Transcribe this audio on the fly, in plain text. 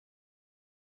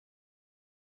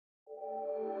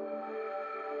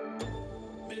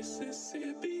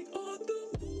Mississippi on the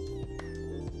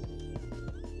move.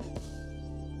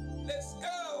 Let's go.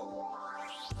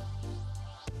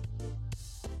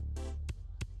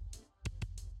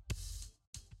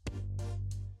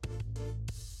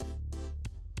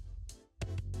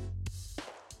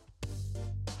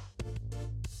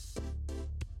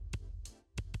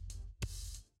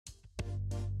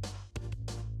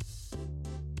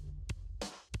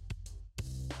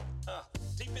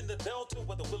 Deep in the delta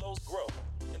where the willows grow,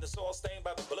 in the soil stained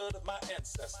by the blood of my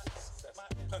ancestors.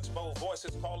 Punch bowl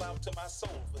voices call out to my soul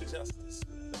for justice.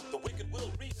 The wicked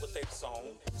will reap what they've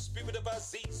sown. Spirit of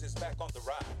Aziz is back on the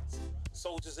rise.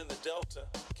 Soldiers in the delta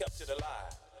kept it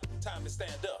alive. Time to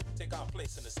stand up, take our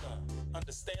place in the sun.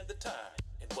 Understand the time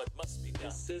and what must be done.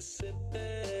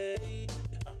 Mississippi,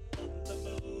 on the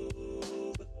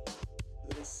move.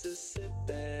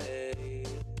 Mississippi.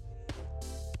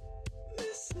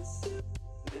 Mississippi,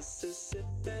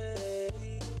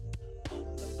 Mississippi,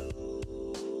 on the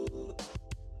move.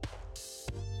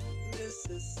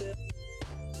 Mississippi,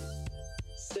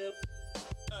 sip.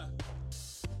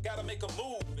 Gotta make a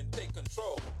move and take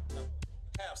control.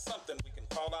 Have something we can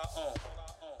call our own.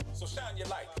 So shine your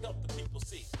light, help the people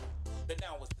see that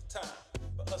now is the time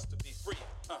for us to be free.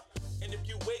 And if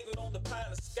you waiting on the pie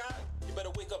in the sky, you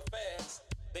better wake up fast.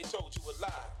 They told you a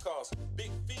lie, cause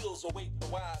big fields await the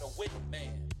wide awake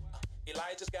man.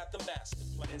 Elijah's got the master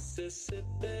plan.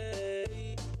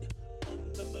 Mississippi,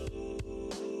 on the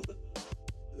move.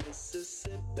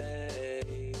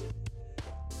 Mississippi.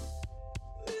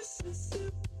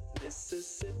 Mississippi,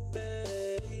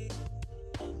 Mississippi,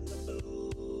 on the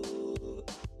move.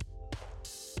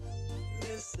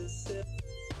 Mississippi,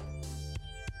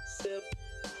 sip.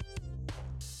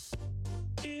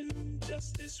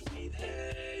 Injustice, we've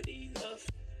had enough.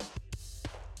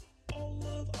 All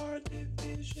of our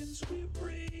divisions we're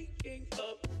breaking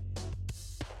up.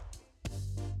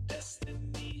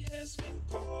 Destiny has been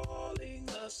calling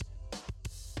us.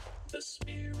 The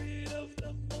spirit of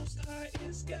the Most High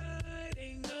is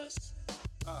guiding us.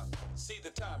 See, the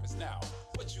time is now.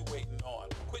 What you waiting on?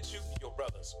 Quit shooting your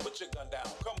brothers. Put your gun down.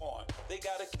 Come on. They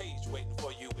got a cage waiting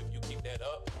for you if you keep that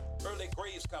up. Early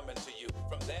graves coming to you.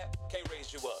 From that, can't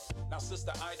raise you up. Now,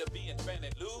 Sister Ida B and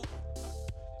Fannie Lou,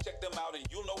 check them out and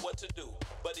you'll know what to do.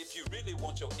 But if you really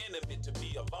want your enemy to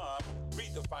be alarmed,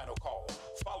 read the final call.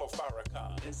 Follow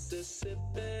Farrakhan.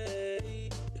 Mississippi,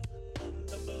 on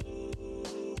the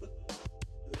move.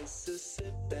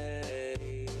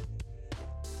 Mississippi.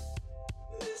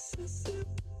 Mississippi,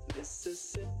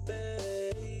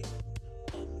 Mississippi,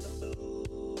 on the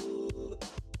move.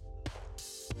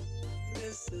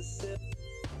 Mississippi,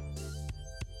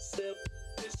 sip,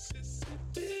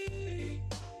 Mississippi,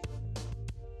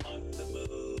 on the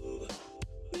move.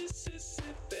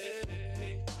 Mississippi,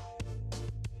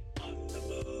 on the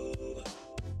move.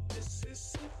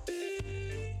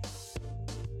 Mississippi,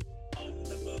 on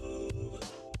the move.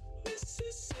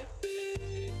 Mississippi,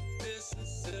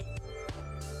 Mississippi.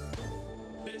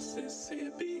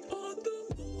 Mississippi on the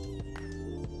move.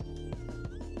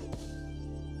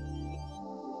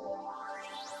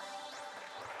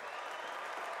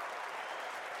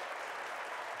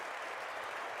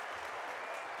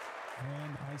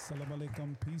 And assalamu alaikum,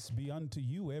 peace be unto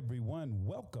you, everyone.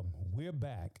 Welcome. We're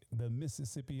back. The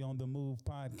Mississippi on the Move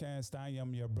podcast. I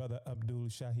am your brother Abdul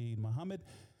Shaheed Muhammad,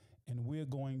 and we're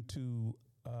going to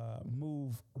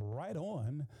move right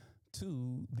on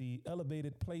to the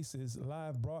Elevated Places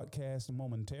live broadcast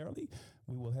momentarily.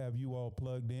 We will have you all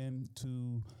plugged in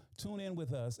to tune in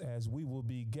with us as we will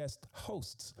be guest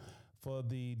hosts for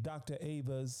the Dr.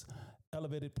 Ava's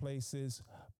Elevated Places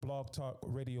Blog Talk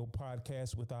Radio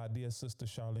podcast with our dear sister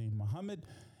Charlene Muhammad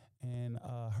and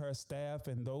her staff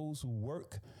and those who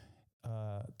work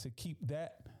to keep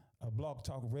that Blog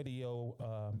Talk Radio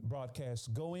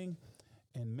broadcast going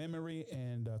in memory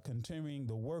and continuing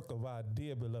the work of our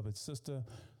dear beloved sister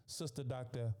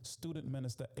Dr. Student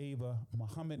Minister Ava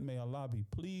Muhammad. May Allah be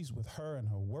pleased with her and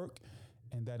her work,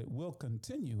 and that it will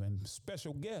continue. And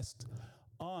special guest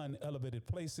on Elevated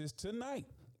Places tonight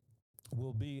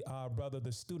will be our brother,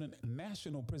 the Student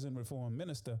National Prison Reform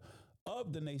Minister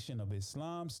of the Nation of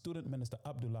Islam, Student Minister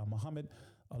Abdullah Muhammad,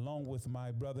 along with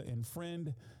my brother and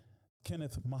friend,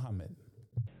 Kenneth Muhammad.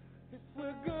 If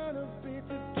we're gonna be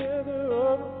together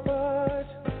or apart,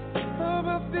 how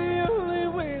about the only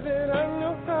way that I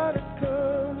know how to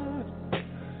come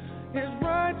is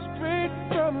right straight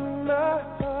from my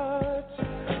heart.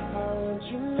 I want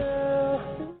you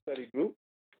now. Study group,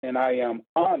 and I am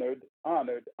honored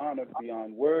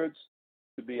beyond words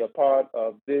to be a part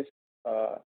of this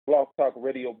Blog Talk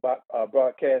Radio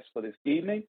broadcast for this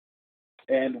evening.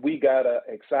 and we got an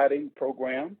exciting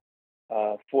program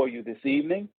for you this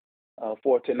evening.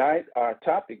 For tonight, our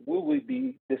topic, we will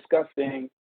be discussing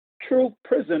true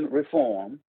prison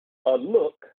reform, a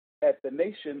look at the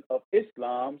Nation of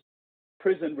Islam's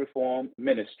prison reform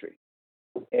ministry.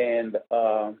 And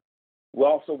we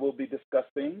also will be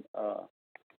discussing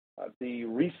the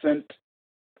recent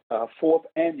fourth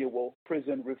annual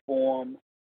prison reform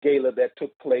gala that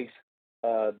took place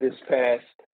this past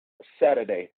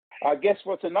Saturday. Our guest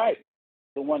for tonight,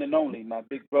 the one and only, my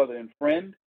big brother and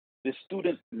friend, the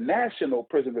Student National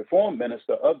Prison Reform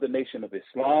Minister of the Nation of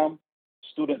Islam,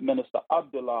 Student Minister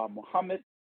Abdullah Muhammad,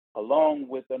 along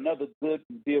with another good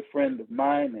and dear friend of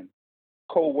mine and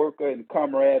co-worker and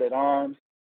comrade at arms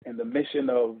in the mission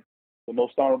of the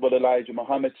Most Honorable Elijah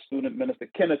Muhammad, Student Minister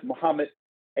Kenneth Muhammad,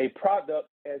 a product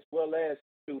as well as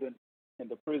student in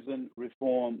the Prison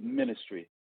Reform Ministry.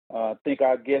 I think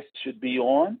our guests should be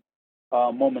on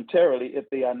momentarily if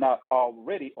they are not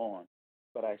already on.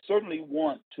 But I certainly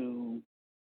want to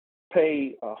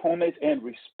pay homage and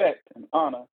respect and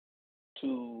honor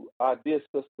to our dear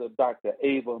sister, Dr.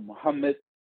 Ava Muhammad,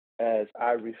 as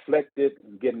I reflected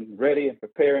and getting ready and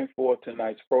preparing for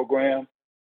tonight's program.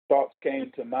 Thoughts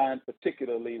came to mind,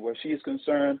 particularly where she is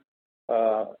concerned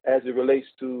as it relates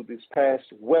to this past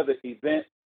weather event.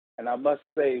 And I must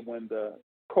say, when the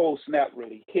cold snap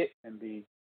really hit and the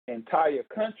entire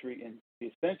country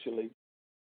essentially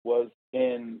was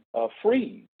in a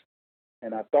freeze,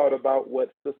 and I thought about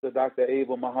what Sister Dr.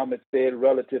 Ava Muhammad said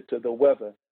relative to the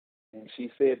weather. And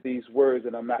she said these words,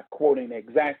 and I'm not quoting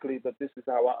exactly, but this is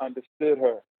how I understood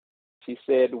her. She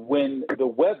said, when the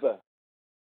weather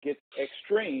gets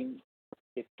extreme,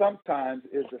 it sometimes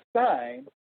is a sign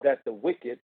that the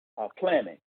wicked are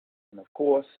planning. And of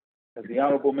course, as the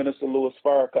Honorable Minister Louis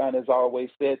Farrakhan has always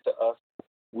said to us,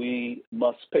 we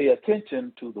must pay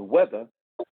attention to the weather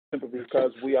simply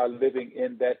because we are living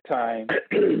in that time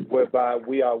whereby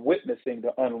we are witnessing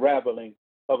the unraveling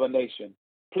of a nation.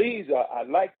 Please, I'd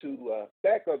like to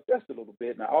back up just a little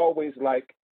bit, and I always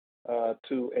like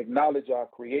to acknowledge our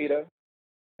Creator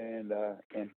and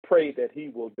pray that He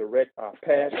will direct our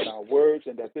path and our words,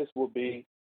 and that this will be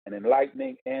an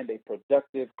enlightening and a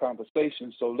productive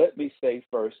conversation. So let me say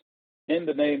first, in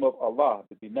the name of Allah,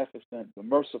 the Beneficent, the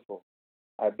Merciful,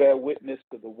 I bear witness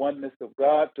to the oneness of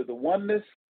God, to the oneness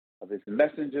of His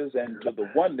messengers, and to the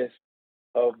oneness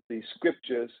of the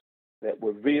scriptures that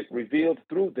were revealed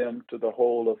through them to the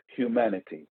whole of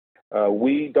humanity.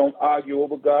 We don't argue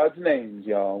over God's names,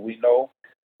 y'all. We know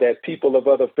that people of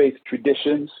other faith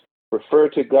traditions refer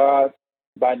to God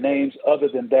by names other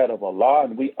than that of Allah,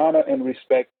 and we honor and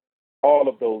respect all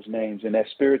of those names. And as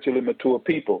spiritually mature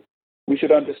people, we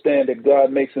should understand that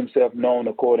God makes Himself known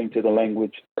according to the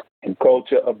language and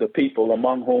culture of the people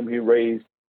among whom He raised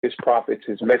His prophets,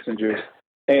 His messengers,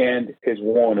 and His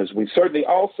warners. We certainly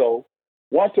also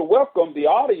want to welcome the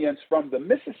audience from the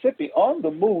Mississippi on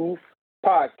the Move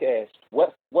podcast.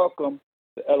 Welcome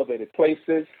to Elevated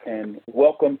Places, and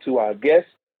welcome to our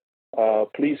guests.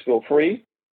 Please feel free.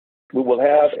 We will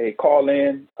have a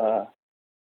call-in a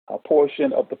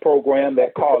portion of the program.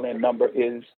 That call-in number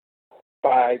is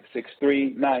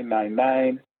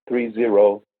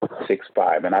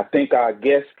 563-999-3065. And I think our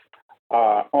guests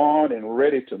are on and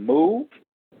ready to move.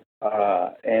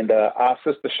 And our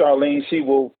sister Charlene, she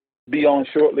will be on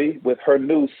shortly with her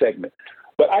news segment.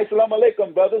 But assalamu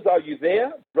alaikum, brothers. Are you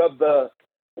there? Brother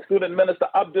Student Minister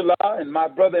Abdullah and my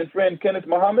brother and friend Kenneth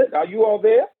Muhammad, are you all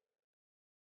there?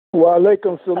 Wa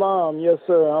alaikum salam. Yes,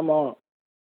 sir, I'm on.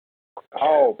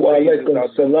 Oh, Wa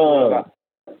alaikum salam.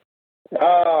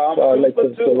 I'm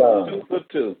 2 for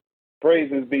 2.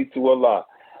 Praises be to Allah.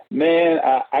 Man,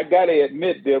 I got to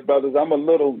admit, dear brothers, I'm a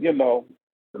little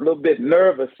bit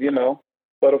nervous,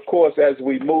 But of course, as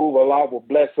we move, Allah will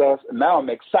bless us. Now I'm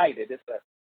excited. It's an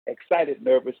excited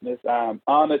nervousness. I'm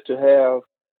honored to have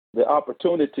the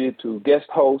opportunity to guest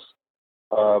host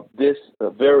this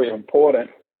very important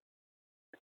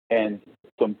and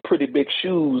some pretty big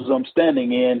shoes I'm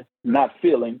standing in, not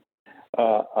feeling,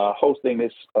 hosting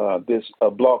this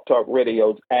Blog Talk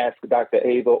Radio's Ask Dr.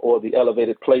 Ava, or the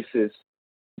Elevated Places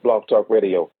Blog Talk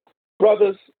Radio.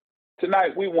 Brothers,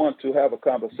 tonight we want to have a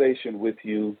conversation with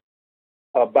you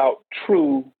about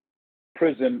true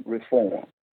prison reform.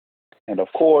 And of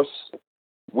course,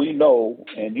 we know,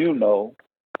 and you know,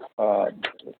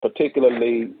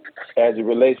 particularly as it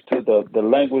relates to the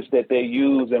language that they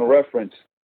use in reference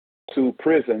to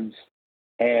prisons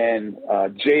and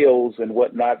jails and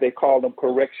whatnot, they call them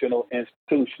correctional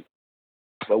institutions.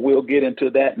 But we'll get into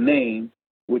that name,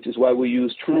 which is why we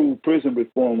use true prison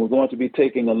reform. We're going to be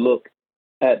taking a look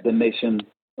at the Nation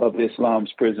of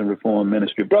Islam's Prison Reform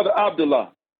Ministry. Brother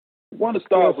Abdullah, I want to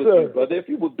start with you, brother. If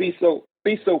you would be so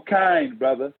kind,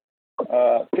 brother,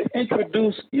 to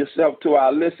introduce yourself to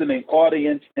our listening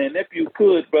audience, and if you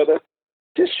could, brother,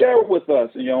 just share with us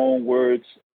in your own words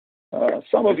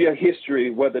some of your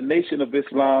history where the Nation of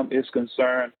Islam is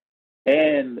concerned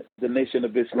and the Nation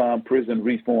of Islam Prison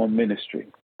Reform Ministry.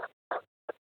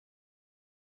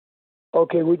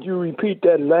 Okay, would you repeat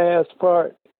that last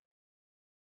part?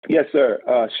 Yes, sir.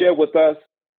 Share with us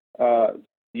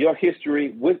your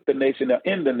history with the nation,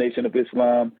 in the Nation of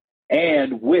Islam,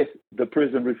 and with the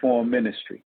Prison Reform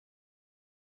Ministry.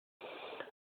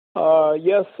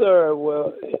 Yes, sir.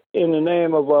 Well, in the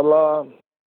name of Allah,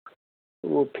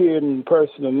 who appeared in the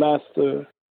person of Master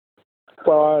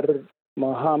Fard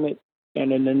Muhammad,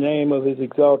 and in the name of His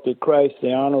exalted Christ,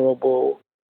 the Honorable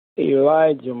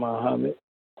Elijah Muhammad,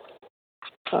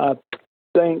 I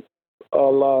thank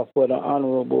Allah for the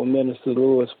Honorable Minister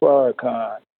Louis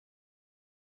Farrakhan,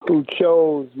 who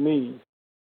chose me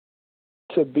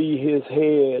to be his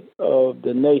head of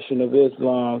the Nation of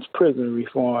Islam's Prison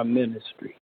Reform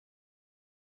Ministry.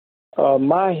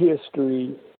 My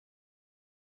history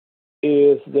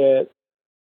is that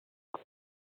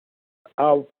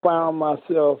I found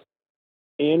myself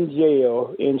in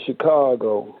jail in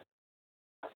Chicago.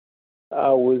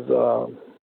 I was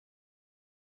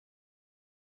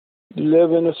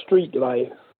living a street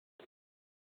life,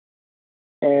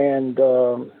 and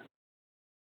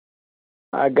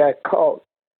I got caught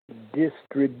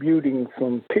distributing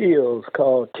some pills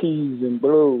called Teas and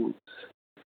Blues.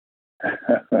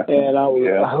 And I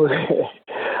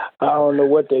don't know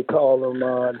what they call them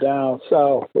down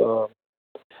south,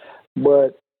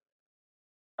 but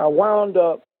I wound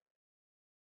up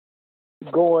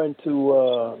going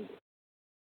to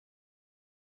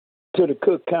the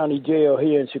Cook County Jail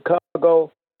here in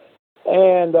Chicago,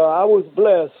 and I was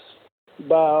blessed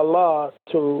by Allah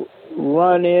to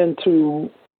run into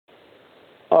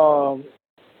Brother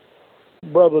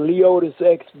Leotis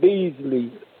X.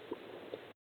 Beasley,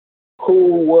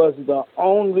 who was the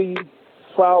only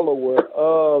follower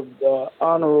of the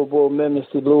Honorable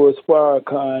Minister Louis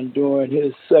Farrakhan during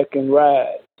his second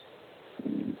rise.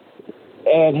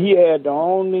 And he had the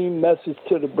only message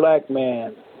to the black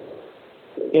man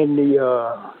in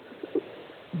the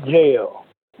jail.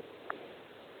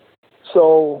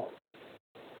 So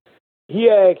he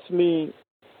asked me,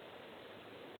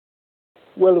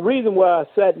 well, the reason why I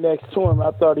sat next to him,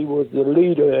 I thought he was the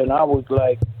leader, and I was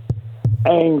like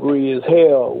angry as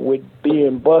hell with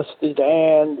being busted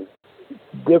and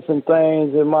different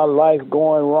things in my life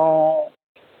going wrong,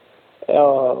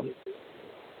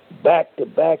 back to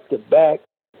back to back.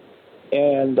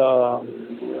 And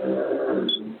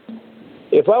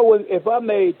if I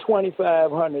made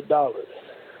 $2,500,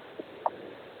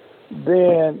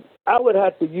 then I would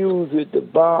have to use it to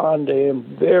bond a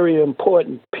very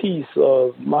important piece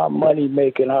of my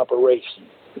money-making operation.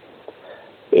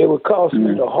 It would cost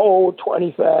me the whole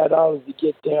 $25 to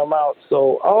get them out.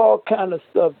 So all kind of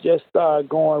stuff just started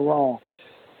going wrong.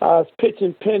 I was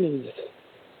pitching pennies,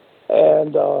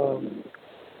 and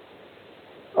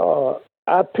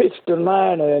I pitched the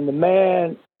liner, and the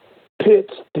man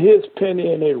pitched his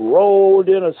penny, and it rolled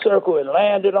in a circle and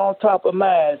landed on top of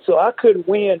mine. So I couldn't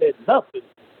win at nothing.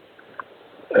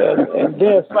 And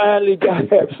then finally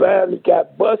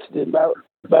got busted.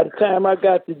 By the time I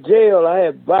got to jail, I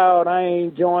had vowed I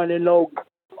ain't joining no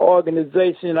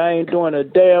organization. I ain't doing a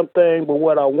damn thing but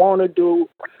what I want to do.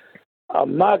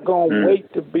 I'm not going to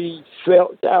wait to be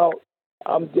felt out.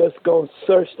 I'm just going to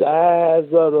search the eyes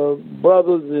of the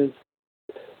brothers and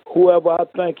whoever I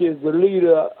think is the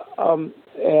leader. And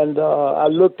I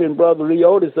looked in Brother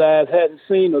Leotis' eyes, hadn't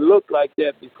seen a look like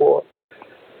that before.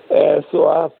 And so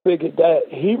I figured that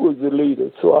he was the leader.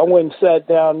 So I went and sat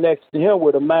down next to him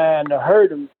with a mind to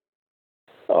hurt him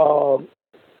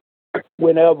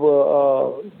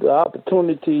whenever the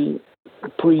opportunity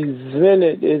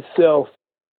presented itself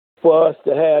for us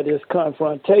to have this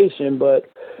confrontation. But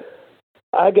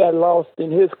I got lost in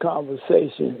his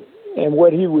conversation and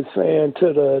what he was saying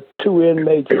to the two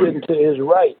inmates sitting to his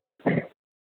right.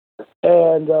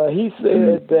 And he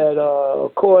said that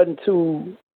according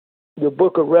to the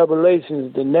book of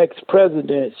Revelations, the next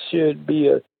president should be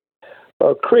a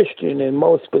Christian, and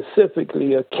more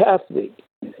specifically a Catholic.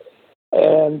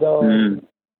 And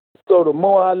so the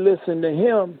more I listened to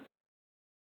him,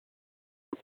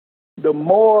 the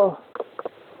more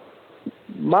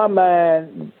my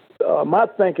mind, my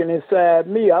thinking inside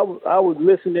me, I was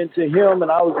listening to him, and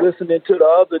I was listening to the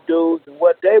other dudes and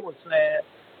what they were saying.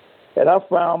 And I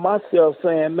found myself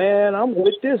saying, man, I'm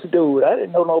with this dude. I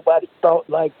didn't know nobody thought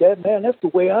like that. Man, that's the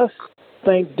way I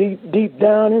think deep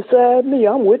down inside me,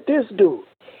 I'm with this dude.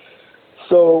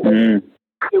 So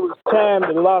it was time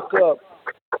to lock up,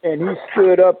 and he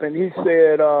stood up and he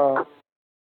said,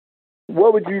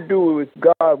 what would you do if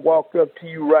God walked up to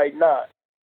you right now?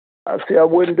 I said, I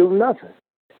wouldn't do nothing.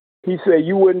 He said,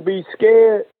 you wouldn't be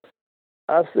scared?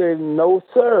 I said, no,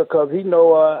 sir, because he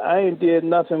know I ain't did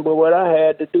nothing but what I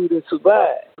had to do to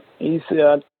survive. He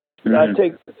said, I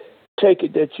take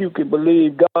it that you can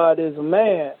believe God is a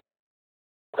man.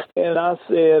 And I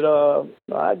said,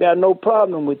 I got no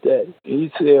problem with that.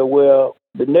 He said, well,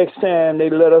 the next time they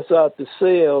let us out the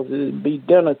cells, it'll be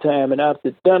dinner time. And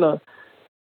after dinner,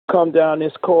 come down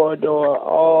this corridor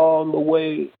all the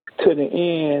way to the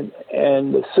end.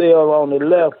 And the cell on the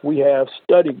left, we have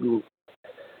study group.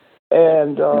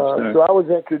 And so I was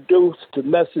introduced to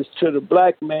Message to the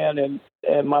Black Man.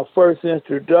 And my first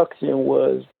introduction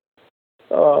was,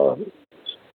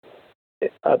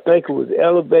 I think it was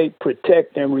Elevate,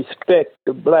 Protect, and Respect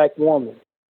the Black Woman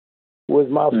was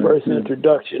my first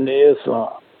introduction to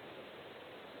Islam.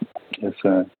 Yes,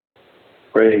 sir.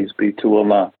 Praise be to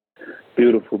Allah.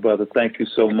 Beautiful, brother. Thank you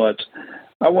so much.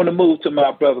 I want to move to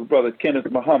my brother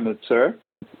Kenneth Muhammad, sir.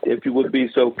 If you would be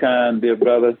so kind, dear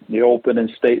brother, the opening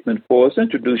statement for us.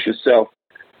 Introduce yourself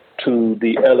to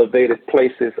the Elevated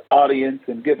Places audience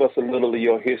and give us a little of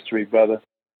your history, brother,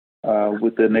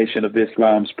 with the Nation of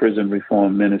Islam's Prison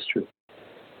Reform Ministry.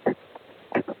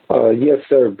 Yes,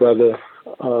 sir, brother.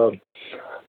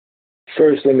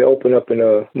 First, let me open up in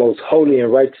the most holy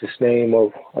and righteous name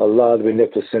of Allah, the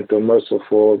Beneficent, the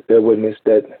Merciful. Bear witness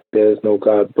that there is no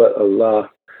God but Allah.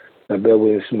 And bear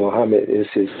witness Muhammad is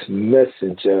his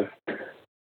messenger.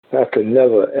 I could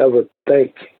never, ever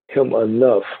thank him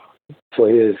enough for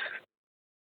his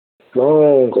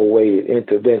long-awaited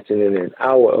intervention in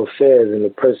our affairs in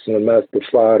the person of Master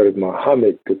Father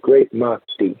Muhammad, the great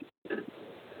Mahdi.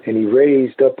 And he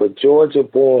raised up a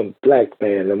Georgia-born black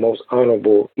man, the most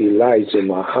honorable Elijah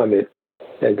Muhammad,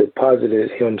 and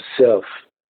deposited himself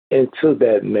into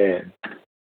that man.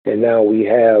 And now we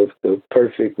have the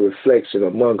perfect reflection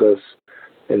among us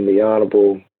in the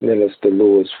Honorable Minister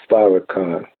Louis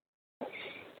Farrakhan.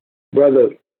 Brother,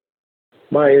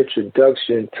 my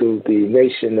introduction to the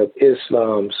Nation of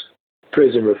Islam's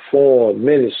Prison Reform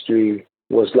Ministry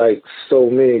was like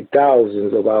so many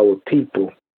thousands of our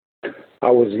people. I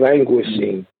was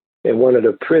languishing in one of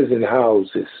the prison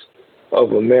houses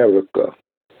of America.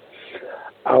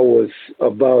 I was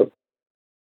about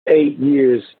 8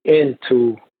 years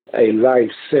into a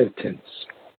life sentence.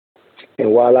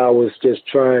 And while I was just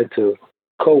trying to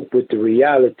cope with the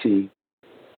reality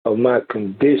of my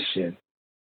condition,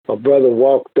 a brother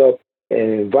walked up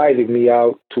and invited me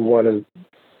out to one of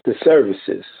the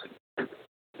services.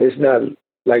 It's not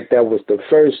like that was the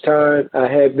first time I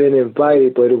had been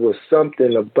invited, but it was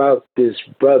something about this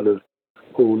brother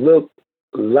who looked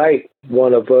like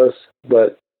one of us,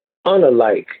 but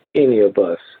unlike any of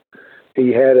us. He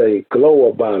had a glow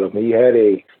about him. He had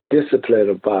a discipline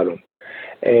about him.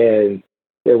 And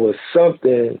there was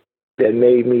something that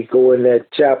made me go in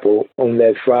that chapel on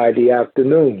that Friday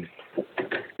afternoon.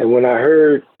 And when I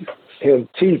heard him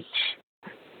teach,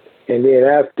 and then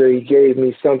after he gave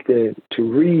me something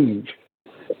to read,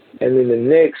 and in the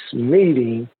next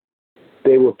meeting,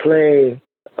 they were playing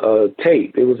a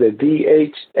tape. It was a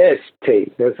VHS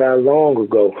tape. That's how long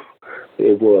ago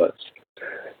it was.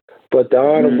 But the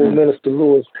Honorable Minister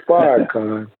Louis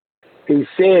Farrakhan, he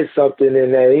said something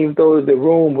in that, even though the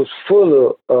room was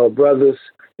full of brothers,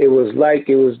 it was like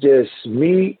it was just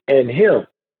me and him.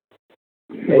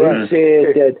 And he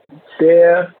said that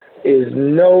there is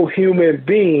no human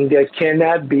being that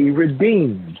cannot be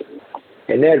redeemed.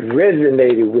 And that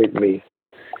resonated with me.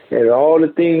 And all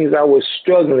the things I was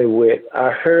struggling with,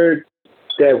 I heard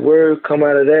that word come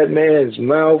out of that man's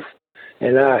mouth,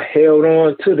 and I held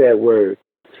on to that word.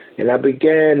 And I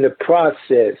began the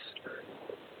process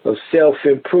of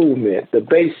self-improvement, the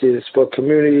basis for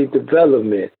community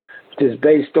development, just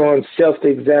based on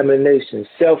self-examination,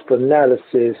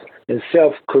 self-analysis, and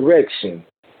self-correction.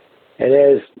 And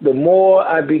as the more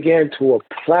I began to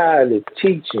apply the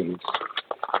teachings,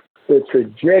 the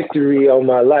trajectory of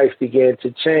my life began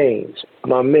to change.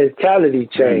 My mentality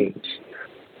changed.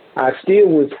 I still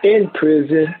was in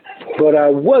prison, but I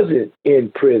wasn't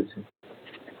in prison.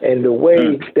 And the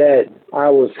way that I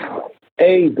was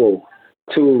able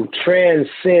to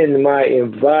transcend my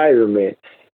environment,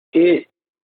 it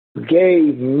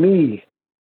gave me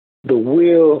the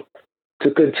will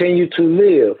to continue to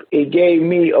live. It gave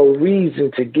me a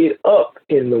reason to get up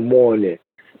in the morning.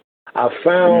 I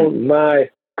found my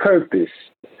purpose.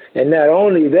 And not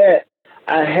only that,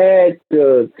 I had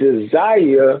the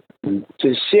desire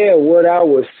to share what I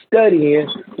was studying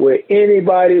with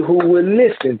anybody who would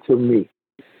listen to me.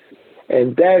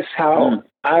 And that's how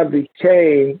I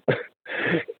became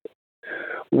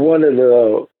one of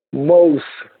the most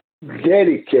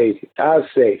dedicated, I'll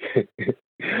say, to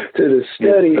the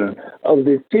study of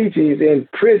the teachings in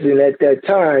prison at that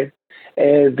time,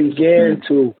 and began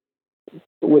to,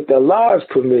 with Allah's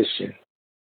permission,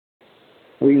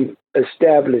 we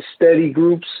established study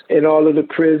groups in all of the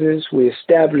prisons. We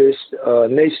established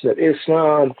Nation of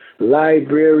Islam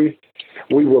library.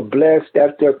 We were blessed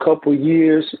after a couple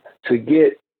years to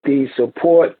get the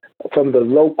support from the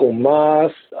local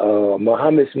mosque,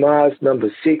 Muhammad's Mosque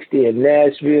number 60 in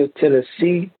Nashville,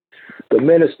 Tennessee. The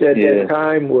minister at that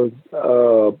time was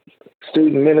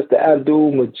student minister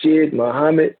Abdul Majid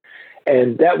Muhammad,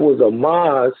 and that was a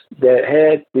mosque that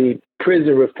had the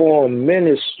prison reform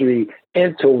ministry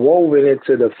interwoven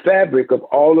into the fabric of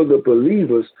all of the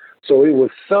believers. So it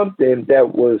was something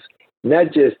that was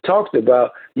not just talked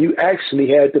about, you actually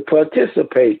had to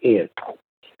participate in.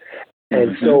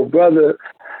 And so, brother,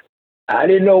 I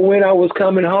didn't know when I was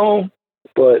coming home,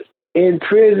 but in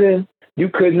prison, you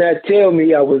could not tell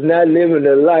me I was not living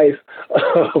the life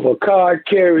of a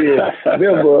card-carrying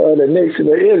member of the Nation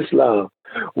of Islam.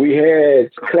 We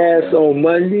had class on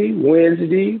Monday,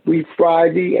 Wednesday,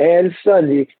 Friday, and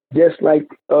Sunday, just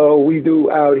like we do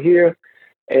out here.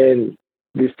 And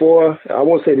before, I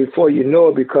won't say before you know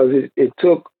it, because it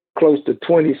took close to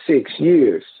 26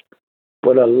 years.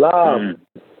 But Allah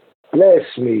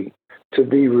blessed me to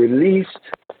be released,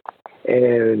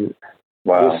 and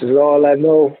this is all I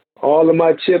know. All of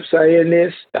my chips are in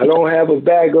this. I don't have a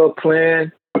backup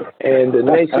plan, and the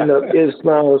Nation of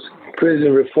Islam's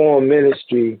Prison Reform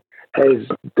Ministry has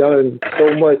done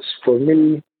so much for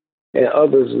me and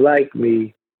others like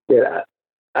me that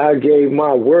I gave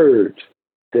my word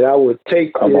that I would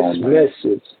take this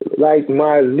message, like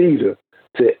my leader,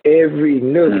 to every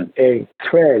nook and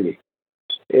cranny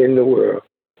in the world.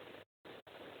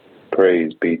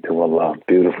 Praise be to Allah.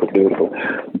 Beautiful, beautiful.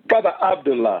 Brother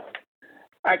Abdullah,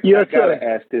 I got to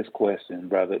ask this question,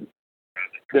 brother.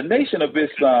 The Nation of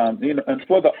Islam, and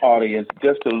for the audience,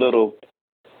 just a little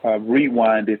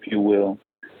rewind, if you will.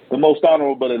 The Most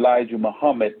Honorable Elijah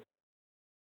Muhammad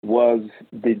was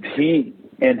he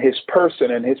in his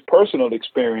person and his personal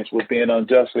experience with being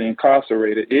unjustly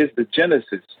incarcerated is the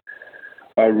genesis.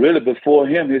 Really, before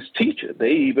him, his teacher.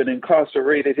 They even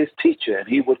incarcerated his teacher, and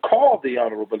he would call the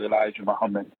Honorable Elijah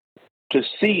Muhammad to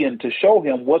see and to show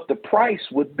him what the price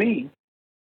would be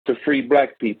to free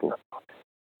black people.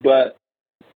 But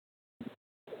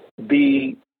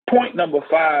the point number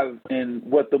 5 in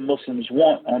what the Muslims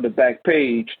want on the back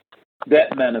page,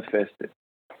 that manifested.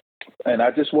 And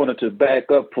I just wanted to back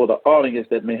up for the audience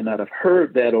that may not have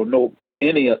heard that or know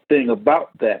anything about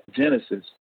that Genesis.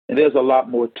 And there's a lot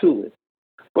more to it.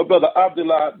 But Brother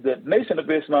Abdullah, the Nation of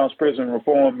Islam's Prison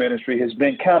Reform Ministry has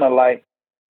been kind of like,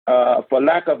 for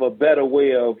lack of a better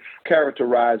way of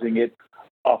characterizing it,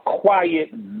 a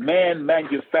quiet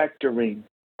man-manufacturing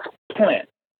plant,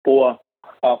 or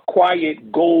a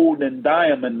quiet gold and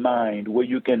diamond mine where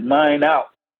you can mine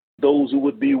out those who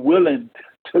would be willing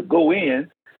to go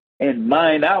in and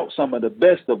mine out some of the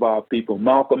best of our people,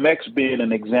 Malcolm X being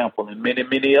an example, and many,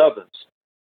 many others.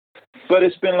 But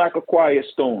it's been like a quiet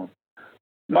storm.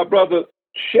 My brother,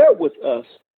 share with us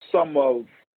some of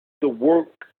the work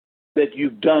that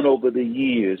you've done over the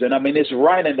years. And I mean, it's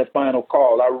right in the final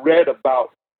call. I read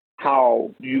about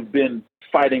how you've been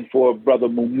fighting for Brother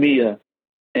Mumia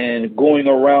and going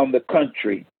around the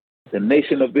country. The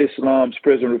Nation of Islam's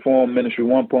Prison Reform Ministry,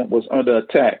 one point, was under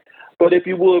attack. But if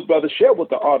you would, brother, share with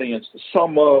the audience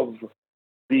some of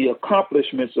the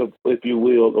accomplishments of, if you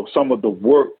will, of some of the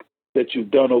work that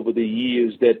you've done over the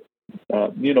years that,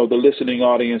 the listening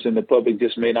audience and the public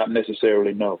just may not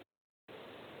necessarily know.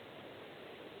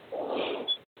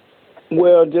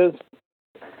 Well, just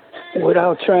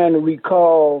without trying to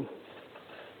recall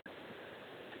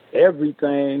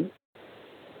everything,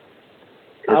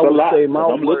 I would say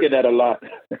I'm looking at a lot.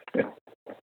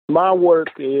 My work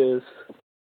is,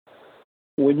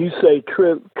 when you say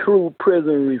true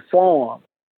prison reform,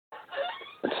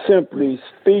 simply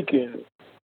speaking,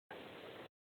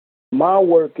 my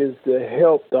work is to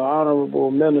help the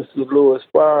Honorable Minister Louis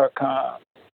Farrakhan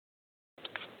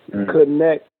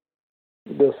connect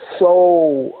the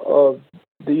soul of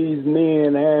these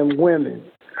men and women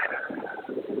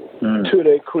to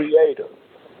their Creator.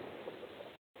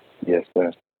 Yes,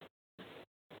 sir.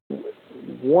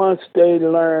 Once they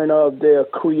learn of their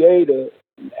Creator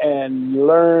and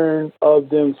learn of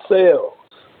themselves,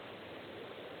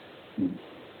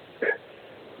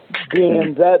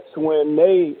 then that's when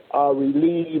they are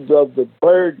relieved of the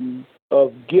burden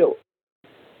of guilt.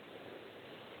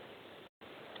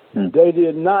 They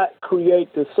did not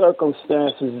create the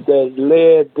circumstances that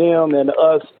led them and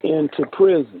us into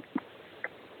prison.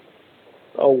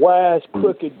 A wise,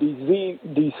 crooked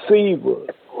deceiver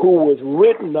who was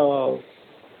written of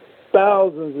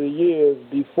thousands of years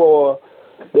before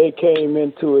they came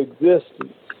into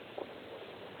existence,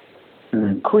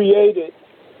 created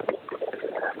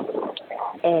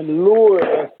and lured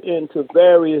us into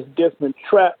various different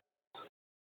traps.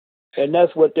 And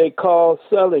that's what they call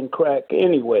selling crack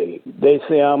anyway. They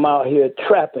say I'm out here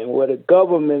trapping, where the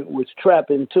government was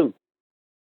trapping too.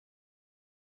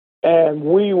 And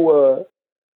we were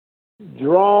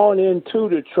drawn into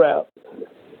the trap.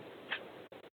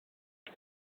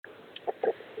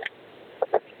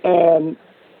 And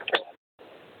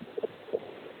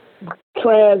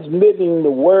transmitting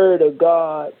the word of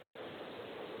God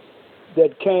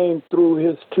that came through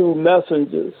his two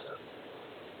messengers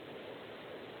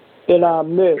in our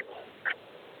midst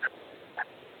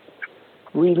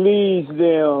relieves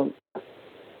them,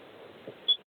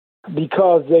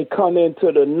 because they come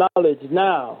into the knowledge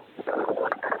now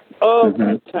of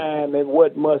the time and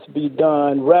what must be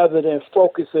done, rather than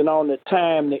focusing on the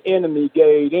time the enemy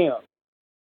gave them.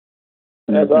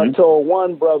 As I told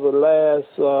one brother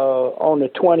last on the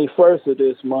 21st of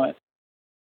this month,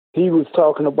 he was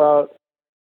talking about,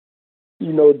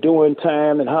 doing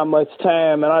time and how much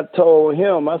time. And I told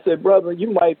him, I said, brother, you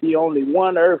might be only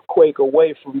one earthquake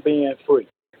away from being free.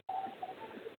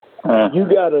 You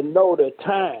got to know the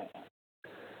time.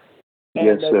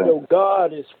 And that your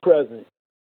God is present.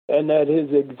 And that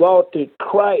his exalted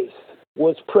Christ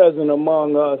was present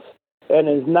among us and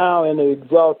is now in an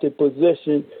exalted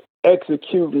position,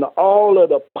 executing all of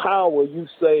the power you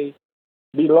say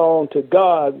belong to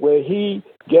God, where he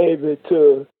gave it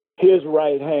to his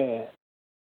right hand,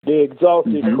 the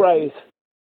exalted Christ.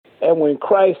 And when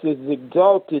Christ is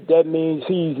exalted, that means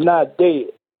he's not dead.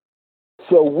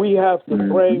 So we have to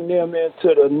bring them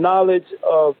into the knowledge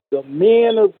of the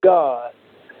men of God,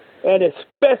 and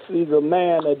especially the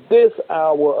man of this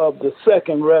hour of the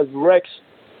second resurrection,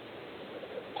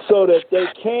 so that they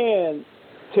can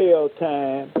tell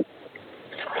time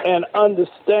and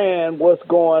understand what's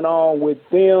going on with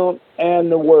them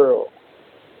and the world.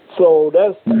 So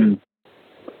that's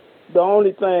the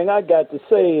only thing I got to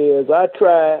say is I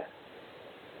try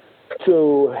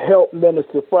to help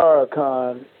Minister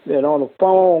Farrakhan, and on a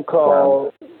phone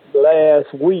call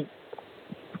last week,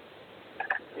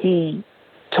 he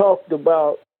talked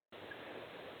about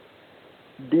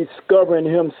discovering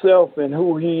himself and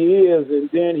who he is, and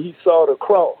then he saw the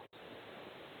cross.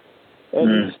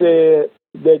 And he said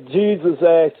that Jesus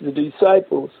asked the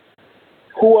disciples,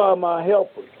 who are my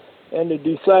helpers? And the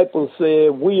disciples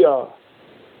said, we are.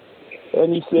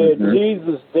 And he said,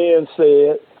 Jesus then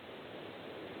said,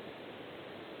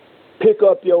 pick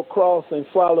up your cross and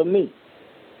follow me.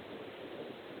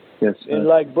 Yes, sir. And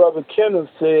like Brother Kenneth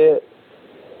said,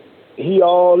 he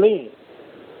all in.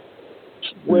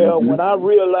 Well, when I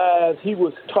realized he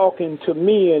was talking to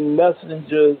me in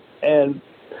messengers and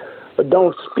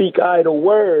don't speak idle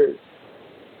words,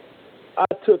 I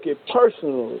took it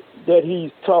personal that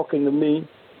he's talking to me.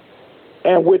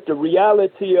 And with the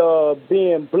reality of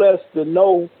being blessed to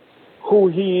know who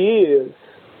he is,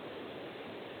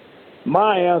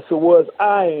 my answer was,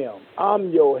 I am.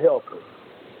 I'm your helper.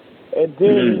 And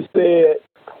then he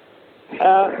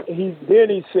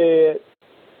said,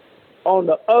 on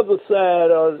the other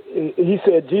side, he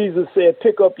said, Jesus said,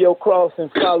 pick up your cross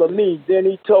and follow me. Then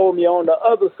he told me on the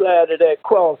other side of that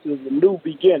cross is a new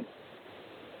beginning.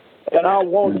 And I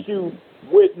want you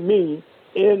with me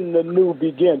in the new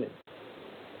beginning.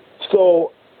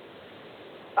 So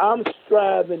I'm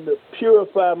striving to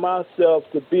purify myself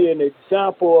to be an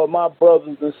example of my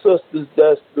brothers and sisters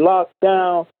that's locked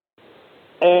down,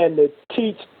 and to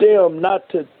teach them not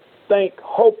to think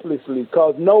hopelessly,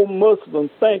 because no Muslim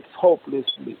thinks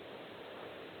hopelessly,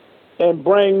 and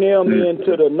bring them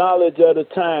into the knowledge of the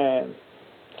time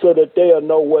so that they'll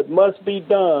know what must be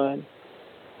done,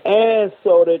 and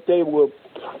so that they will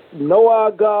know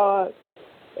our God,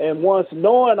 and once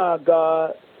knowing our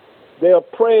God, their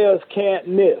prayers can't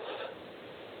miss.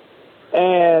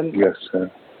 And yes,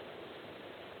 sir.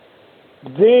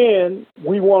 Then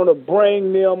we want to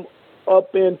bring them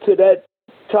up into that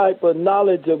type of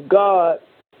knowledge of God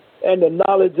and the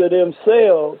knowledge of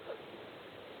themselves,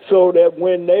 so that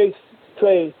when they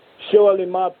say, surely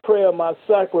my prayer, my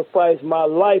sacrifice, my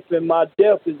life, and my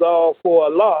death is all for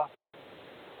Allah,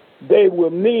 they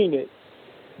will mean it.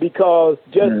 Because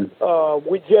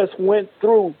we just went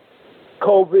through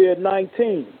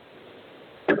COVID-19.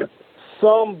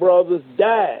 Some brothers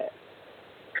died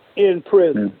in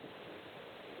prison.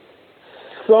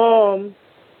 Some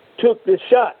took the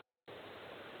shot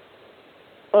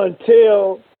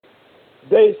until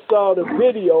they saw the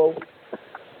video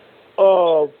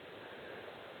of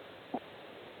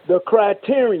the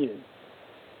Criterion.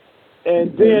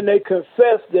 And then they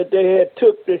confessed that they had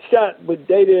took the shot, but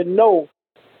they didn't know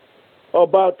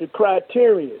about the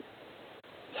Criterion.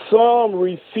 Some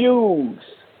refused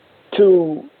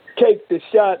to take the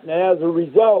shot, and as a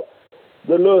result,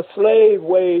 the little slave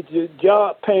wage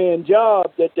paying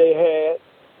job that they had,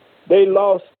 they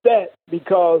lost that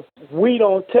because we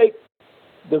don't take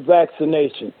the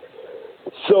vaccination.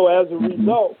 So as a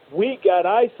result, we got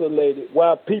isolated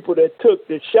while people that took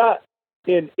the shot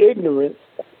in ignorance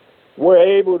were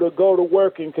able to go to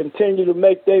work and continue to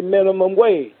make their minimum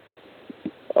wage.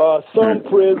 Some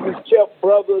prisons kept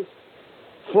brothers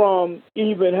from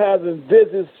even having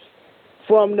visits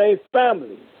from their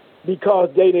families because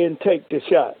they didn't take the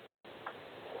shot.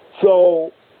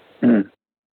 So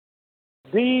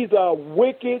these are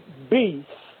wicked beasts,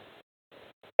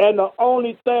 and the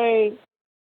only thing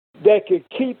that could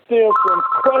keep them from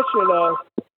crushing us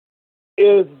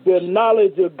is the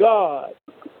knowledge of God.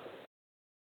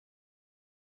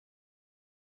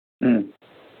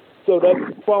 So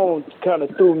that phone kind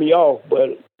of threw me off,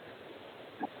 but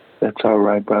that's all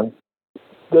right, brother.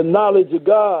 The knowledge of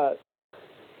God,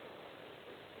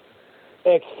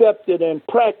 accepted and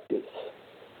practiced,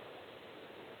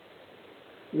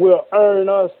 will earn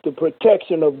us the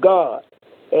protection of God.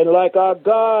 And like our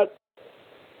God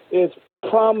is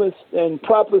promised and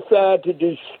prophesied to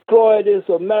destroy this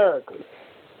America,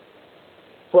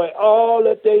 for all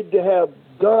that they have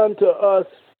done to us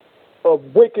of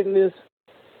wickedness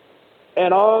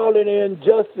and all of the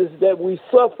injustice that we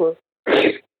suffer,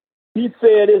 he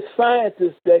said it's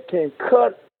scientists that can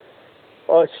cut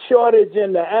a shortage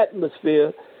in the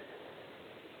atmosphere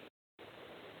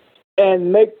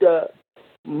and make the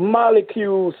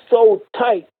molecules so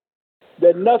tight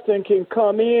that nothing can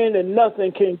come in and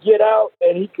nothing can get out,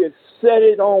 and he could set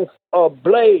it on a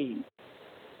blade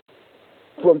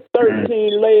from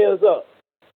 13 layers up.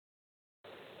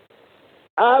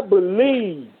 I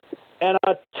believe, and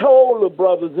I told the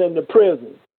brothers in the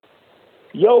prison,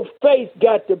 your faith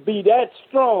got to be that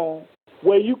strong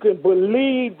where you can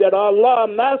believe that Allah,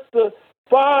 Master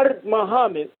Fard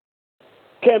Muhammad,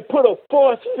 can put a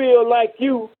force field like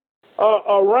you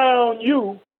around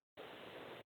you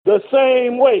the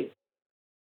same way.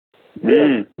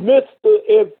 If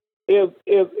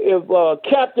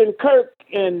Captain Kirk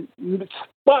and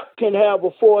Spock can have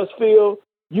a force field,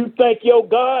 you think your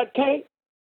God can't?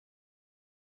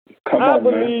 I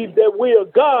believe that we are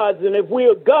gods, and if we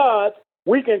are gods,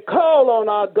 we can call on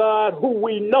our God who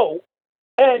we know,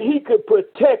 and he could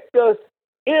protect us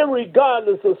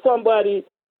irregardless of somebody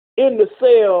in the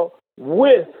cell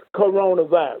with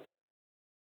coronavirus.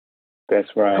 That's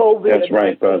right. COVID-19. That's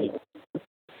right, brother.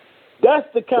 That's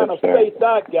the kind of faith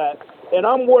I got, and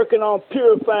I'm working on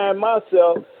purifying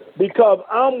myself because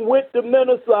I'm with the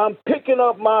minister, I'm picking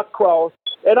up my cross,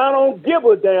 and I don't give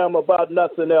a damn about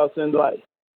nothing else in life.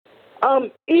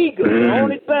 I'm eager. The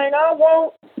only thing I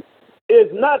want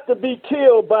is not to be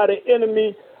killed by the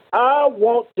enemy. I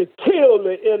want to kill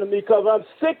the enemy because I'm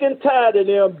sick and tired of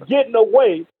them getting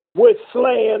away with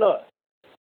slaying us.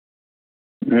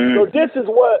 So this is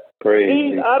what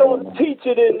I don't teach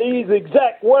it in these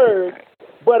exact words,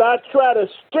 but I try to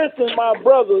strengthen my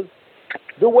brothers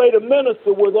the way the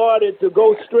minister was ordered to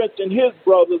go strengthen his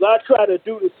brothers. I try to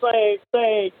do the same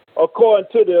thing according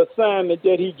to the assignment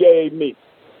that he gave me.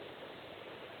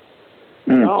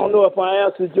 I don't know if I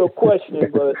answered your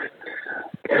question, but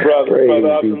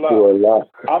brother Abdullah,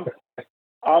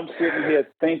 I'm sitting here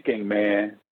thinking,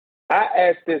 man. I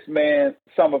asked this man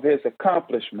some of his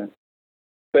accomplishments,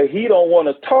 but he don't want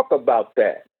to talk about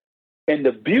that. And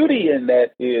the beauty in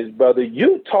that is, brother,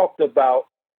 you talked about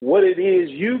what it is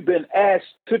you've been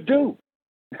asked to do.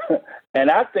 And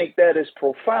I think that is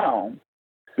profound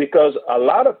because a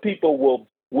lot of people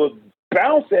will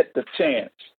bounce at the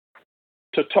chance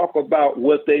to talk about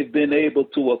what they've been able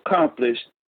to accomplish,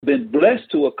 been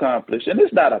blessed to accomplish. And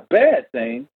it's not a bad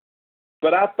thing,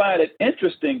 but I find it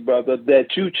interesting, brother,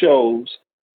 that you chose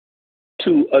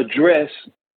to address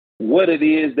what it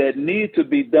is that needs to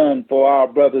be done for our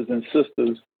brothers and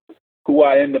sisters who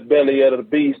are in the belly of the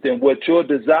beast and what your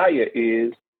desire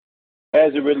is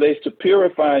as it relates to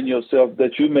purifying yourself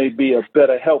that you may be a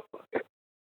better helper.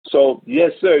 So,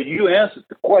 yes, sir, you answered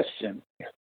the question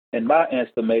in my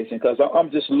estimation, because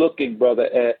I'm just looking, brother,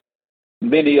 at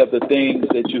many of the things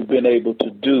that you've been able to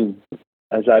do.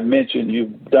 As I mentioned,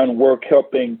 you've done work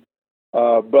helping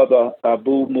Brother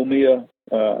Abu Mumia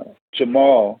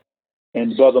Jamal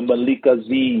and Brother Malik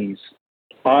Aziz,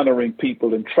 honoring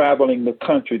people and traveling the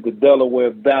country, the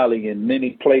Delaware Valley, and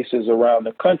many places around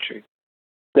the country,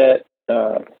 that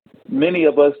many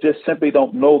of us just simply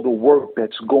don't know the work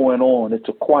that's going on. It's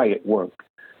a quiet work.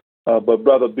 But,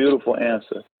 brother, beautiful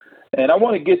answer. And I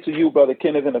want to get to you, Brother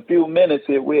Kenneth, in a few minutes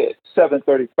here. We're at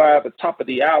 7:35, at the top of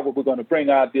the hour. We're going to bring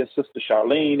our dear Sister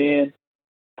Charlene in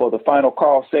for the final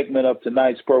call segment of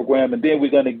tonight's program. And then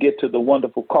we're going to get to the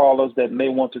wonderful callers that may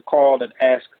want to call and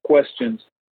ask questions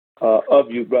of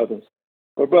you, brothers.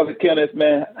 But, Brother Kenneth,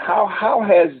 man, how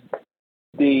has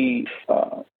the,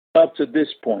 up to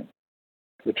this point,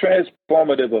 the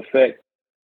transformative effect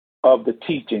of the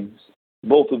teachings,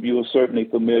 both of you are certainly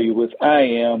familiar with, I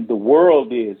am, the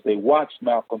world is, they watch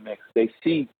Malcolm X, they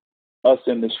see us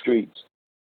in the streets.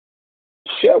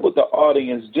 Share with the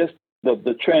audience just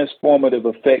the transformative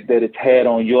effect that it's had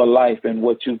on your life and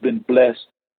what you've been blessed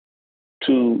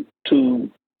to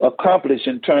accomplish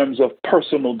in terms of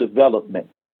personal development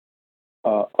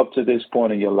up to this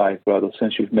point in your life, brother,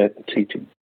 since you've met the teaching.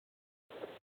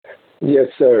 Yes,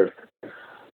 sir.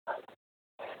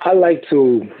 I like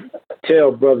to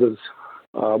tell brothers,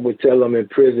 we tell them in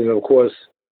prison, of course,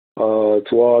 to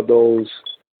all those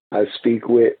I speak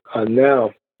with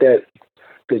now, that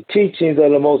the teachings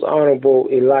of the Most Honorable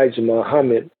Elijah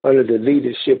Muhammad, under the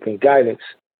leadership and guidance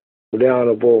of the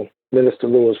Honorable Minister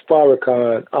Louis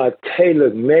Farrakhan, are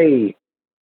tailor-made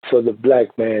for the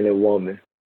black man and woman.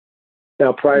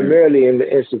 Now, primarily in the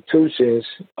institutions,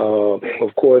 of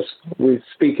course, we're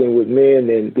speaking with men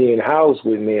and being housed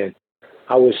with men.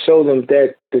 I would show them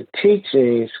that the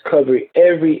teachings cover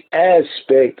every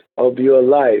aspect of your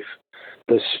life,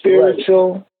 the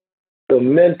spiritual, the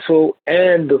mental,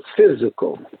 and the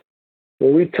physical.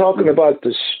 When we're talking about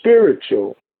the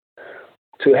spiritual,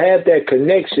 to have that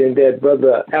connection that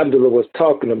Brother Abdullah was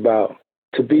talking about,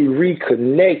 to be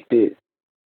reconnected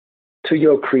to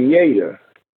your Creator,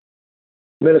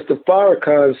 Minister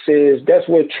Farrakhan says that's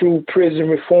what true prison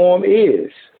reform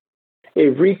is.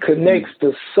 It reconnects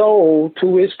the soul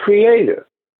to its Creator.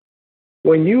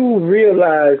 When you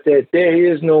realize that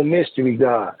there is no mystery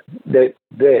God, that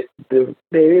there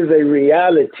is a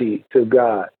reality to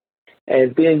God,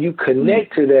 and then you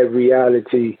connect to that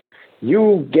reality,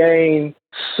 you gain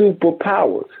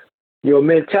superpowers. Your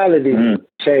mentality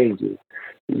changes.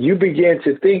 You begin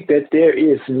to think that there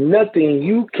is nothing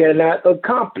you cannot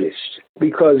accomplish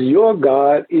because your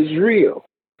God is real.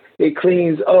 It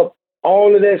cleans up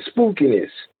all of that spookiness.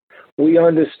 We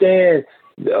understand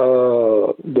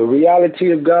the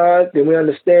reality of God, then we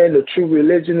understand the true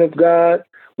religion of God.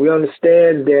 We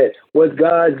understand that what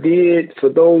God did for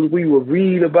those we will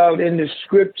read about in the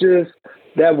scriptures,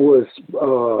 that was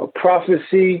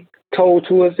prophecy told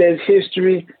to us as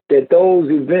history, that those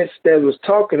events that was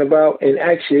talking about in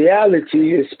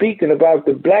actuality is speaking about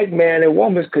the black man and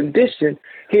woman's condition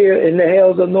here in the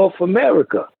hells of North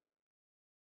America.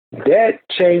 That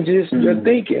changes your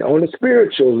thinking on a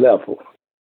spiritual level.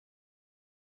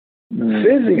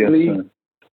 Physically,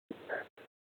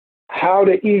 how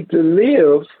to eat to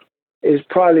live is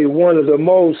probably one of the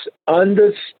most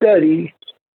understudied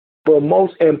but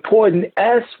most important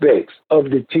aspects of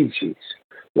the teachings.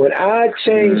 When I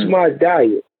changed my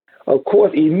diet, of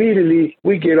course, immediately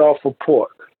we get off of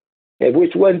pork, and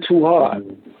which wasn't too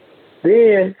hard.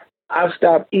 Then I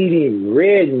stopped eating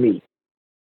red meat.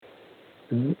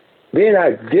 Then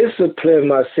I disciplined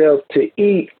myself to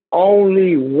eat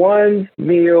only one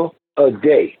meal a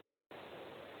day.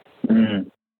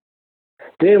 Then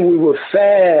we would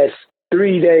fast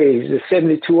 3 days, the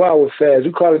 72-hour fast.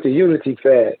 We call it the unity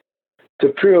fast, to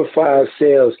purify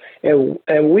ourselves.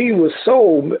 And we were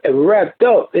so wrapped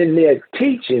up in their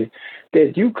teaching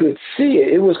that you could see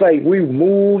it. It was like we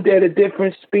moved at a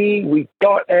different speed. We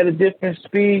thought at a different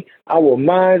speed. Our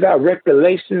minds, our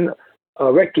recollection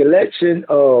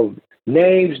of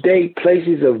names, date,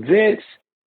 places, events.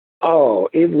 Oh,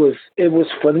 it was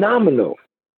phenomenal.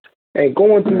 And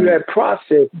going through that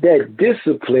process, that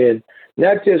discipline,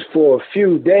 not just for a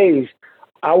few days,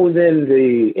 I was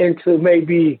into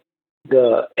maybe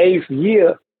the 8th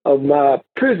year of my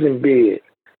prison bed.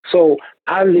 So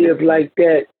I lived like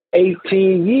that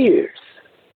 18 years.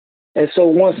 And so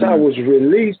once I was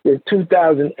released in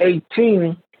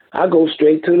 2018, I go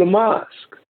straight to the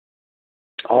mosque.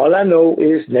 All I know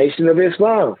is Nation of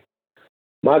Islam.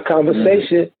 My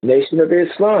conversation, Nation of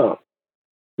Islam.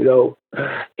 You know,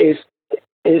 it's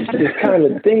the kind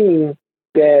of thing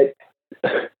that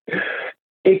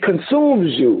it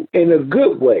consumes you in a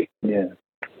good way. Yeah.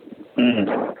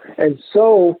 And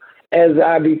so as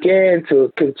I began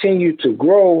to continue to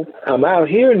grow, I'm out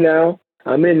here now.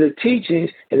 I'm in the teachings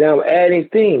and I'm adding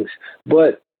things.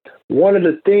 But one of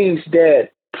the things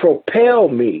that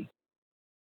propelled me,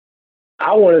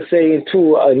 I want to say,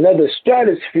 into another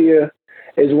stratosphere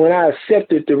is when I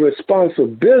accepted the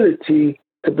responsibility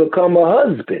to become a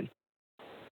husband.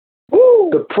 Woo!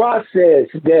 The process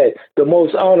that the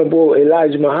Most Honorable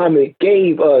Elijah Muhammad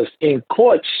gave us in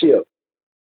courtship,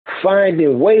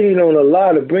 waiting on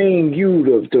Allah to bring you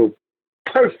the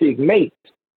perfect mate,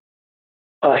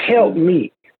 a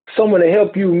helpmeet, someone to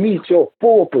help you meet your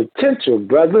full potential,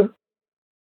 brother.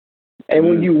 And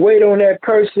when you wait on that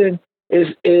person, is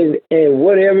in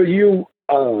whatever your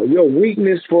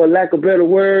weakness, for lack of a better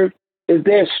word, is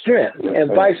their strength,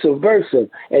 and vice versa.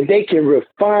 And they can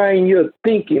refine your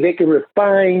thinking. They can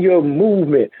refine your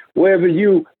movement. Wherever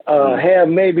you have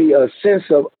maybe a sense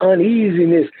of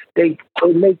uneasiness, they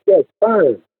make that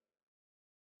firm.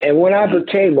 And when I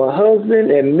became a husband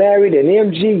and married an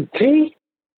MGT,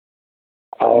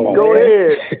 go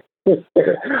ahead.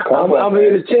 I'm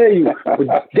here to tell you,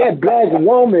 that black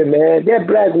woman, man, that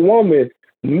black woman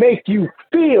make you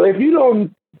feel. If you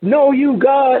don't know you,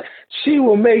 God, she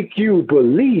will make you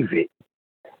believe it.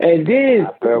 And then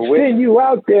send you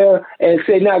out there and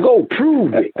say, now go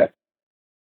prove it.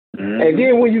 And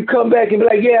then when you come back and be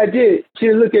like, yeah, I did,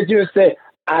 she'll look at you and say,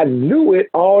 I knew it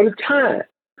all the time.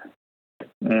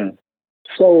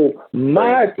 So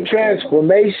my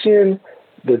transformation,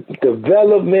 the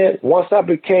development, once I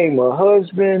became a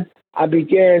husband, I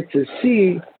began to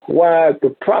see why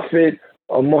the Prophet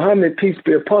Muhammad, peace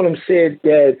be upon him, said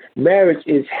that marriage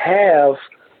is half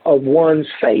of one's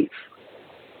faith.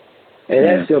 And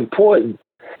that's important.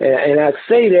 And I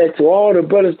say that to all the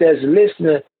brothers that's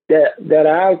listening that are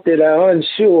out there that are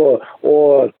unsure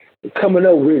or coming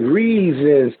up with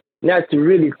reasons not to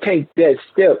really take that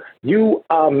step. You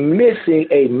are missing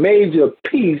a major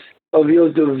piece of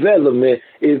your development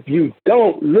if you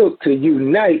don't look to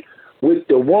unite with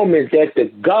the woman that the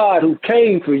God who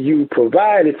came for you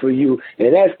provided for you,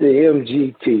 and that's the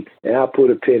MGT. And I'll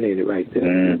put a pin in it right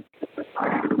there.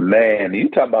 Man, you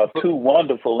talking about two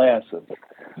wonderful answers.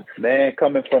 Man,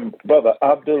 coming from Brother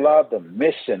Abdullah, the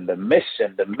mission.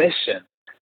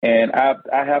 And I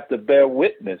have to bear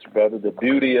witness, brother, the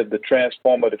beauty of the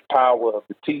transformative power of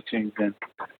the teachings. And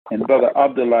Brother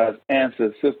Abdullah's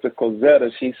answer, Sister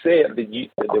Cosetta, she said the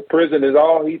prison is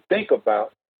all he think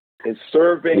about is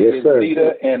serving his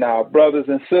leader and our brothers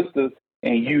and sisters,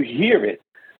 and you hear it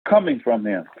coming from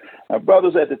him. Now,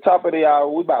 brothers, at the top of the hour,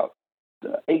 we're about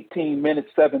 18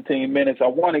 minutes, 17 minutes. I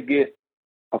want to get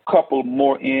a couple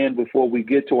more in before we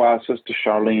get to our Sister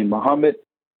Charlene Muhammad.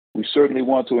 We certainly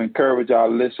want to encourage our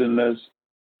listeners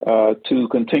to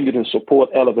continue to support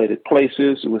Elevated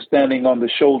Places. We're standing on the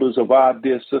shoulders of our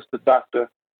dear sister, Dr.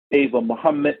 Ava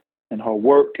Muhammad, and her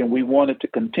work, and we want it to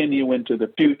continue into the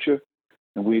future.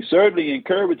 And we certainly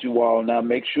encourage you all now,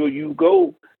 make sure you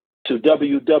go to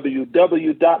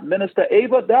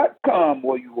www.ministerava.com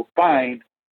where you will find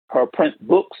her print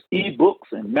books,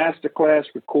 ebooks, and masterclass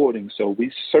recordings. So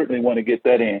we certainly want to get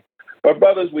that in. But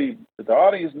brothers, the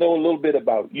audience know a little bit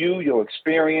about you, your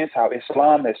experience, how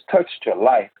Islam has touched your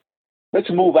life.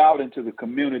 Let's move out into the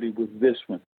community with this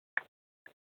one.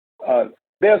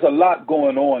 There's a lot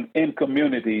going on in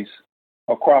communities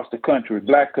across the country,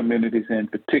 black communities in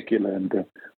particular, and the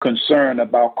concern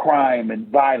about crime and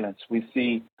violence we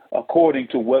see according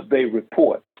to what they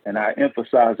report. And I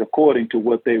emphasize according to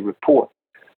what they report.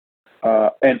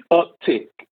 An uptick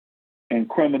in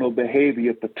criminal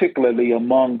behavior, particularly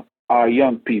among our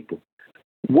young people.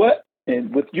 What,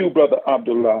 and with you, Brother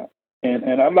Abdullah,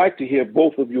 and I'd like to hear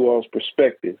both of you all's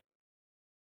perspective.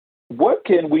 What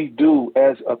can we do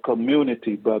as a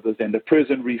community, brothers, and the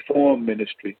prison reform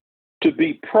ministry to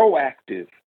be proactive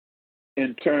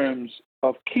in terms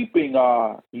of keeping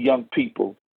our young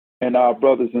people and our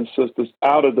brothers and sisters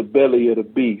out of the belly of the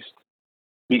beast?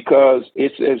 Because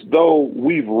it's as though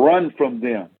we've run from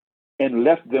them and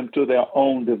left them to their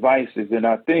own devices. And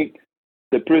I think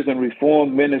the prison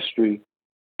reform ministry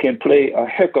can play a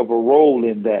heck of a role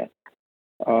in that.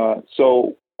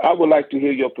 So I would like to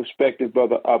hear your perspective,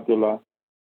 Brother Abdullah.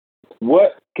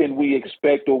 What can we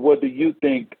expect, or what do you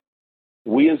think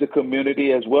we as a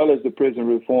community, as well as the prison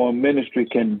reform ministry,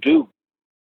 can do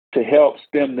to help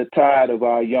stem the tide of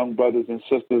our young brothers and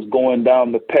sisters going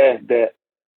down the path that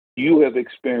you have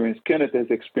experienced, Kenneth has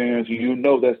experienced? You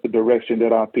know that's the direction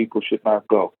that our people should not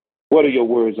go. What are your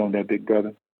words on that, big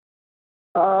brother?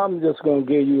 I'm just going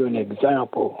to give you an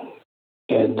example,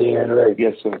 and then let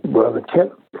yes, sir. Brother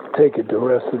Kent take it the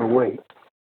rest of the way.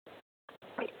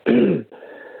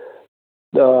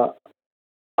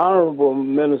 Honorable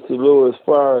Minister Louis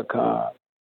Farrakhan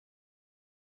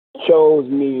chose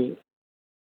me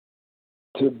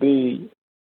to be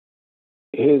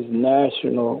his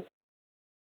Student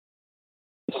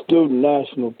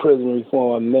National Prison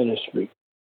Reform Ministry.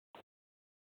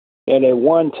 And at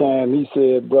one time he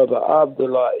said, Brother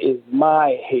Abdullah is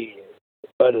my head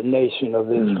of the Nation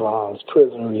of Islam's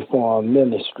Prison Reform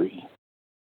Ministry.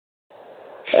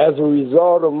 As a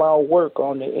result of my work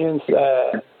on the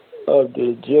inside of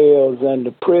the jails and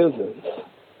the prisons,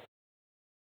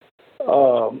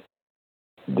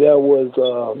 there was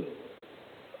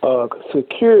a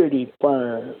security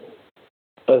firm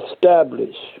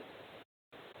established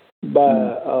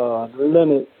by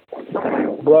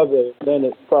Brother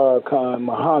Leonard Farrakhan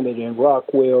Muhammad in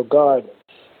Rockwell Gardens.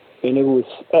 And it was,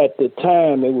 at the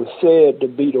time, it was said to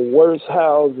be the worst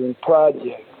housing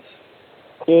project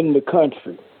in the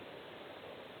country.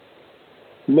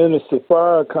 Minister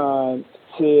Farrakhan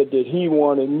said that he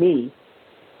wanted me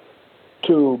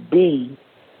to be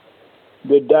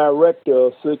the director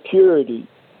of security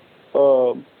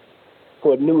for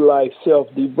New Life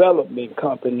Self-Development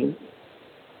Company.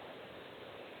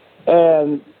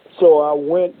 And so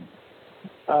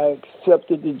I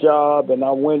accepted the job and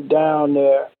I went down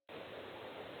there.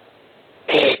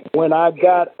 And when I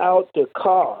got out the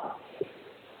car,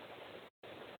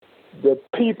 the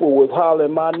people was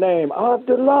hollering my name,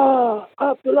 Abdullah,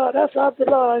 Abdullah, that's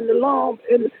Abdullah in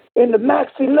the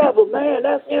maxi level, man,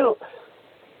 that's him.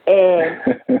 And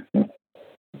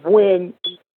when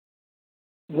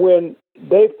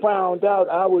they found out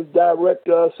I was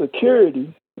director of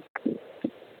security,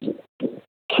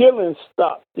 killing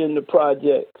stopped in the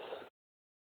projects.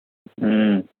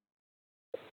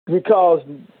 Because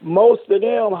most of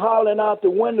them hollering out the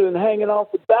window and hanging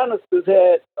off the banisters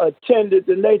had attended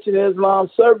the Nation of Islam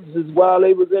services while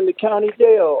they was in the county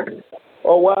jail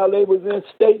or while they was in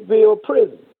Stateville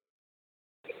prison.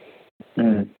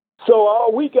 So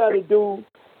all we got to do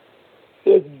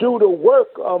is do the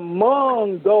work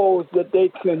among those that they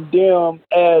condemn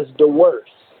as the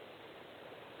worst.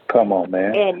 Come on,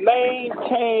 man. And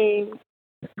maintain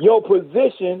your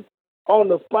position on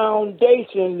the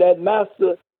foundation that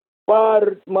Master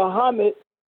Fard Muhammad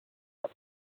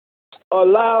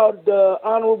allowed the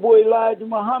Honorable Elijah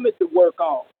Muhammad to work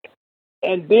on.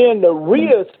 And then the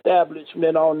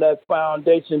reestablishment on that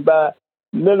foundation by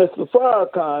Minister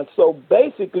Farrakhan. So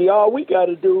basically all we got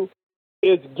to do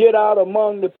is get out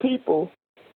among the people,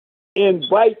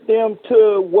 invite them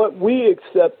to what we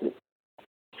accepted,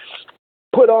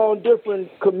 put on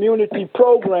different community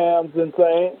programs and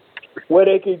things where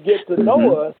they could get to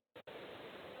know us,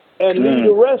 and leave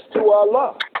the rest to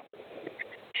Allah.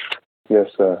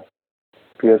 Yes, sir.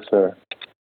 Yes, sir.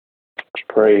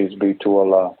 Praise be to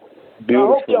Allah.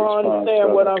 Beautiful. I hope y'all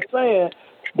understand what I'm saying.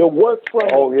 The work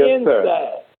from the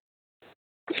inside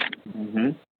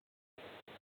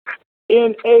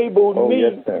enabled me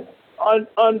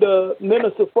under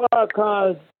Minister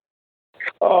Farrakhan's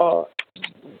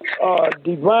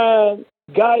divine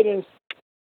guidance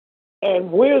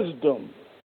and wisdom.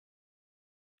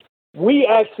 We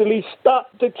actually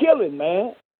stopped the killing,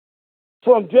 man,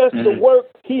 from just the work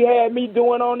he had me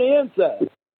doing on the inside.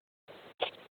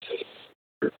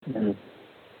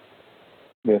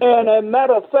 Yes. And as a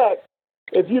matter of fact,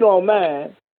 if you don't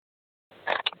mind,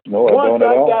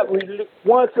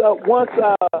 once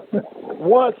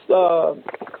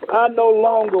I no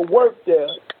longer worked there,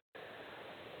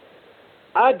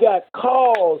 I got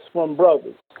calls from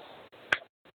brothers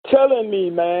telling me,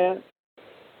 man,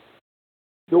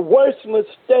 the worst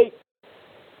mistake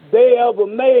they ever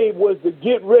made was to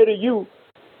get rid of you,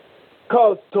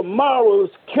 because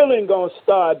tomorrow's killing gonna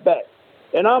start back.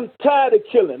 And I'm tired of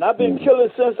killing. I've been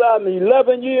killing since I'm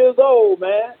 11 years old,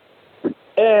 man.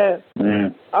 And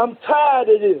I'm tired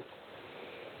of this.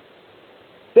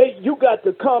 You got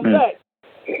to come back.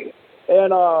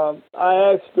 And I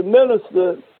asked the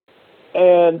minister,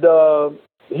 and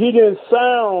he didn't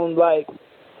sound like,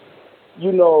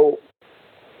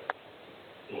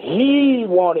 he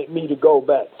wanted me to go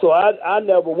back. So I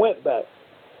never went back.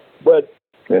 But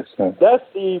that's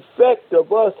the effect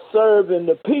of us serving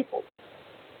the people.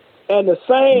 And the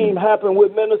same happened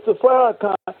with Minister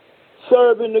Farrakhan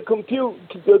serving the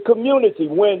community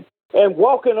and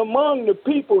walking among the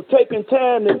people, taking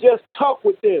time to just talk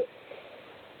with them.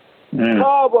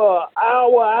 Carve an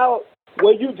hour out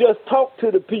where you just talk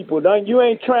to the people. You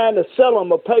ain't trying to sell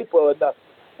them a paper or nothing.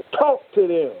 Talk to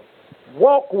them.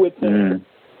 Walk with them.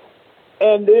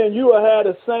 And then we will have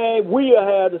the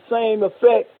same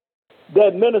effect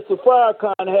that Minister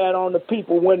Farrakhan had on the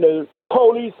people when the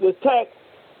police attacked.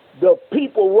 The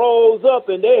people rose up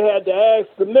and they had to ask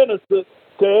the minister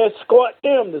to escort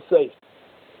them to safety.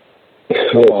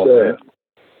 Yes, sir.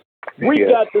 We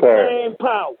got the same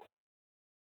power.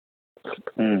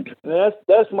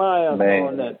 That's my answer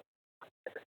on that.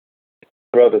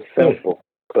 Brother, simple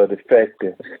but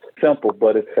effective. Simple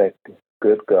but effective.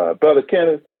 Good God. Brother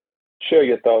Kenneth, share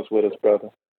your thoughts with us, brother,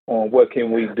 on what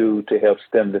can we do to help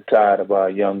stem the tide of our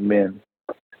young men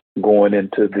going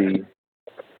into the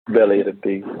belly of the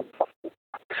beast.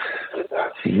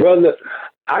 Brother,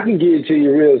 I can give it to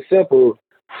you real simple.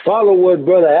 Follow what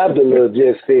Brother Abdullah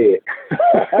just said.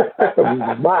 That's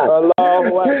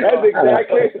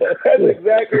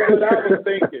exactly what I was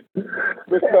thinking.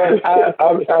 Because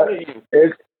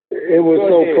it was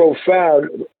so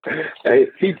profound.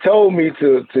 He told me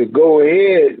to go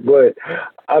ahead, but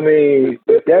I mean,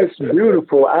 that's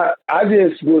beautiful. I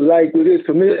just would like with this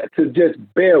to just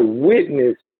bear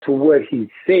witness to what he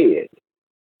said.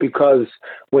 Because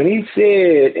when he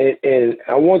said, and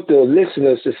I want the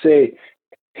listeners to say,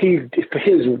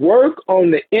 his work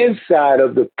on the inside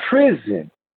of the prison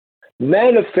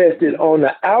manifested on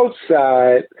the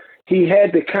outside. He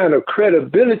had the kind of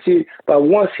credibility, but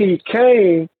once he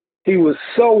came, he was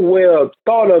so well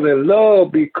thought of and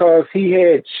loved because he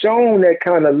had shown that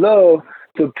kind of love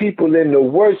to people in the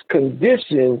worst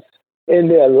conditions in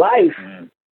their life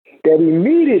that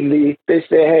immediately they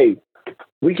say, hey,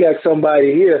 we got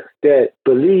somebody here that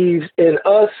believes in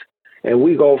us and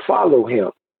we gonna follow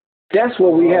him. That's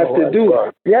what we have to do.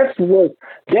 That's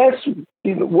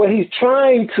what he's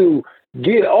trying to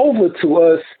get over to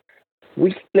us.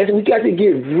 We got to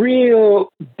get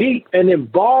real deep and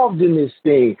involved in this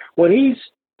thing. When he's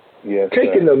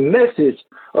taking the message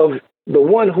of the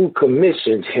one who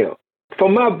commissioned him,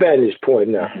 from my vantage point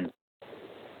now,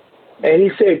 and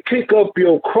he said, pick up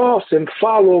your cross and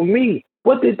follow me.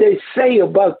 What did they say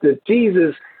about the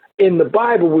Jesus in the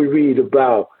Bible we read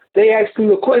about? They asked him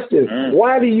the question,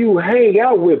 why do you hang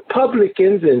out with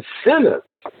publicans and sinners?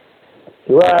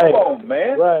 Right. Come on,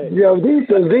 man. Right. You know, these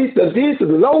are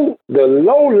the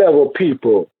low level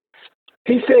people.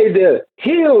 He said the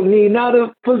healed need not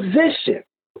a physician.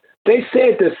 They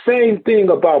said the same thing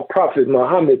about Prophet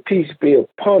Muhammad, peace be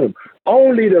upon him.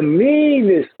 Only the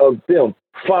meanest of them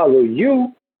follow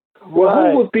you. Well,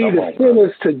 who would be the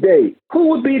sinners today? Who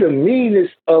would be the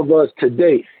meanest of us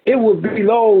today? It would be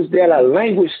those that are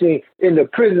languishing in the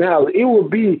prison house. It would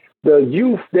be the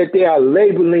youth that they are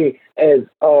labeling as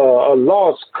a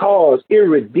lost cause,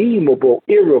 irredeemable,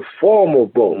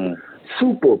 irreformable,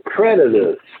 super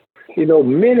predators,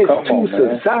 menace to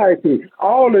society,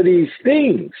 all of these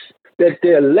things that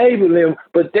they're labeling,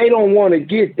 but they don't want to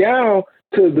get down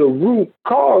to the root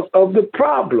cause of the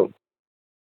problem.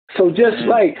 So just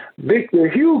like Victor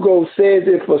Hugo says,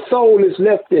 if a soul is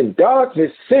left in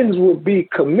darkness, sins will be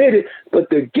committed, but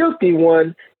the guilty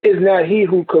one is not he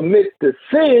who commits the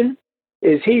sin,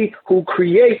 is he who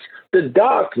creates the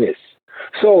darkness.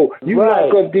 So you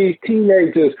lock up these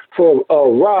teenagers for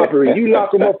robbery, you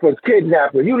lock them up for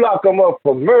kidnapping, you lock them up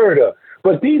for murder,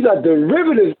 but these are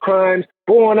derivative crimes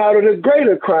born out of the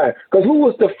greater crime. Because who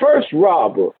was the first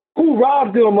robber? Who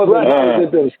robbed them of the knowledge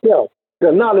of themselves?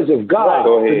 The knowledge of God,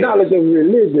 the knowledge of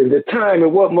religion, the time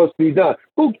and what must be done.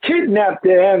 Who kidnapped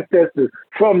their ancestors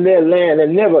from their land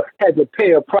and never had to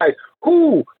pay a price?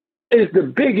 Who is the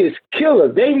biggest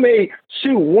killer? They may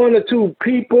shoot one or two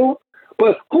people,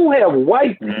 but who have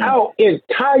wiped out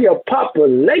entire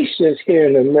populations here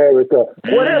in America?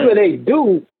 Whatever they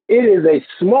do, it is a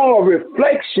small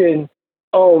reflection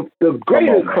of the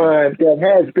greater crime that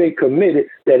has been committed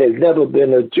that has never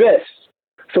been addressed.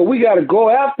 So we got to go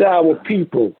after our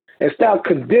people and stop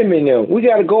condemning them. We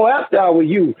got to go after our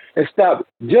youth and stop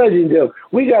judging them.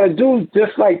 We got to do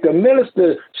just like the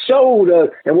minister showed us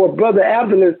and what Brother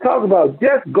Abdullah is talking about.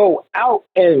 Just go out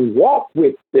and walk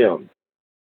with them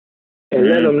and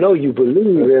let them know you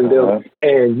believe in them,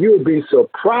 and you'll be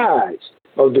surprised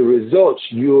of the results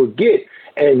you'll get.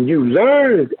 And you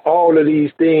learn all of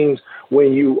these things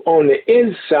when you on the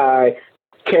inside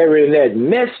carrying that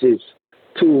message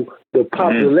to the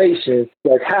population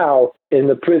that's housed in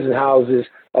the prison houses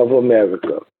of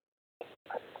America.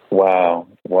 Wow.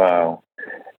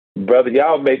 Brother,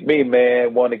 y'all make me,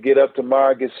 man, want to get up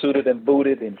tomorrow, get suited and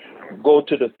booted, and go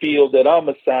to the field that I'm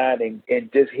assigned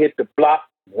and just hit the block,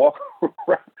 walk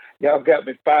around. Y'all got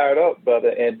me fired up, brother,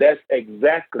 and that's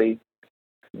exactly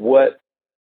what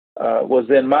was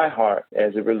in my heart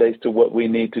as it relates to what we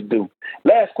need to do.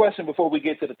 Last question before we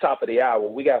get to the top of the hour.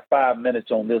 We got 5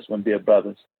 minutes on this one, dear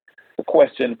brothers. A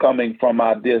question coming from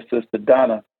our dear sister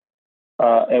Donna,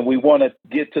 and we want to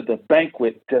get to the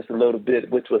banquet just a little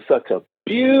bit, which was such a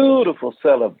beautiful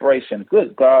celebration.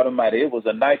 Good God Almighty, it was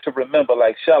a night to remember,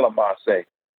 like Shalimar say.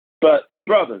 But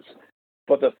brothers,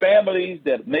 for the families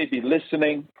that may be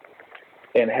listening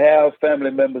and have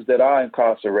family members that are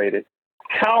incarcerated,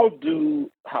 how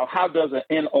does an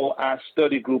NOI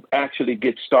study group actually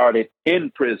get started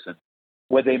in prison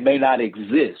where they may not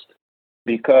exist?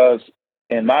 Because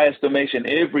in my estimation,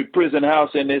 every prison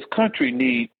house in this country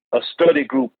needs a study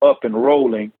group up and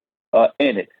rolling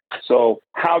in it. So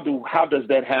how does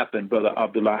that happen, Brother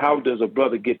Abdullah? How does a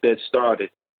brother get that started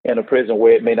in a prison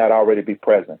where it may not already be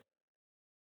present?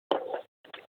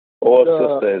 Or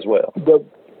a sister as well.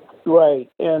 Right.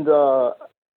 And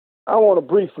I want to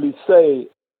briefly say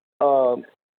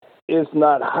it's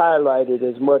not highlighted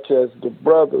as much as the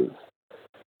brothers,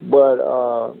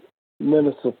 but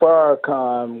Minister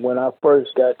Farrakhan, when I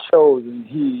first got chosen,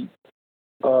 he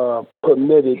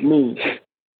permitted me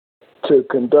to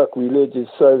conduct religious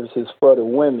services for the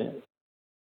women.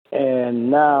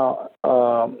 And now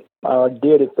I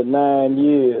did it for 9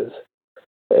 years.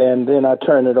 And then I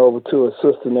turned it over to a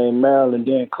sister named Marilyn.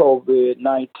 Then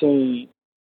COVID-19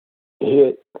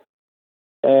 hit.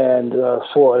 And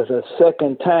for the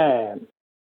second time,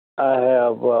 I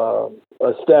have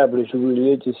established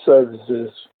religious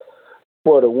services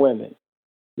for the women.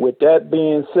 With that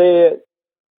being said,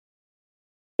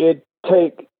 it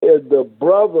take the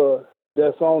brother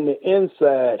that's on the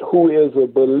inside who is a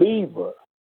believer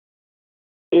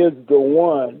is the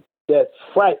one that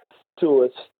fights to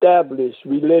establish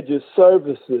religious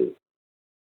services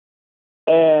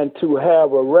and to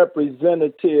have a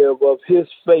representative of his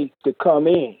faith to come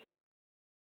in.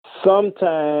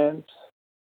 Sometimes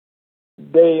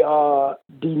they are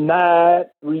denied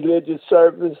religious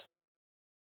service,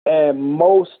 and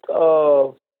most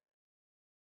of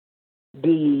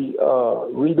the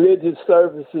religious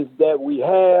services that we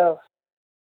have,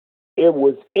 it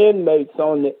was inmates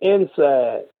on the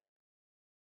inside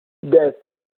that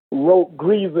wrote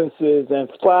grievances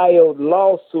and filed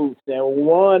lawsuits and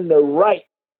won the right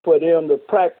for them to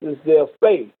practice their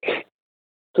faith.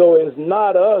 So it's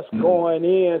not us going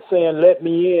in saying, let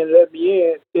me in, let me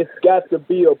in. It's got to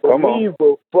be a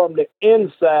believer from the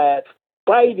inside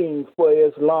fighting for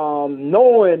Islam,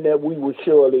 knowing that we will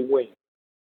surely win.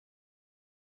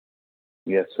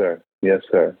 Yes, sir. Yes,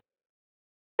 sir.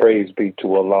 Praise be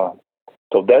to Allah.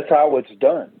 So that's how it's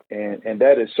done. And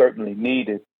that is certainly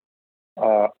needed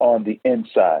on the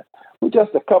inside. We're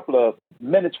just a couple of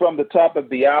minutes from the top of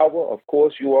the hour. Of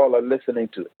course, you all are listening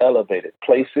to Elevated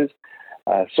Places.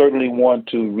 I certainly want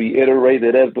to reiterate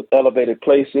that Elevated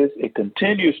Places, it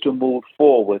continues to move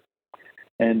forward.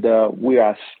 And we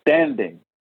are standing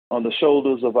on the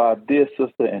shoulders of our dear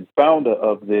sister and founder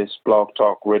of this Blog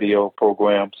Talk Radio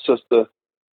program, Sister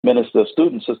Minister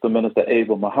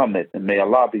Ava Muhammad. And may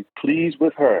Allah be pleased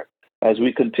with her as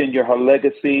we continue her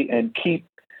legacy and keep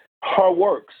her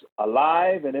works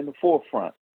alive and in the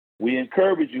forefront. We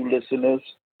encourage you, listeners,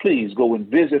 please go and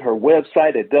visit her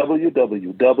website at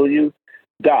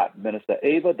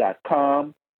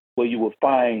www.ministerava.com, where you will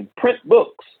find print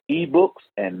books, ebooks,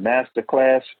 and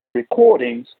masterclass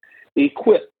recordings.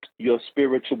 Equip your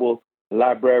spiritual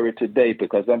library today,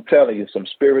 because I'm telling you, some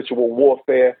spiritual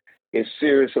warfare is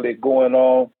seriously going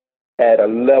on at a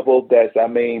level that's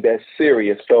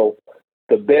serious. So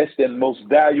the best and most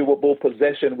valuable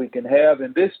possession we can have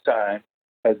in this time,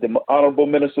 as the Honorable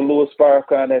Minister Louis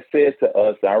Farrakhan has said to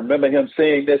us, I remember him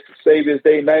saying this to Savior's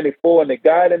Day 94, and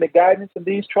the guidance in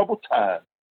these troubled times.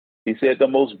 He said the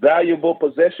most valuable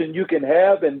possession you can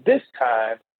have in this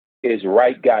time is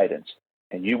right guidance.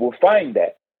 And you will find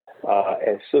that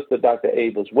at Sister Dr.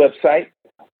 Ava's website,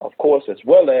 of course, as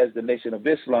well as the Nation of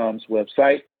Islam's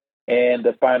website and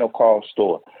the Final Call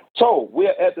store. So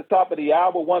we're at the top of the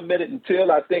hour, 1 minute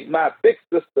until. I think my big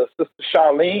sister, Sister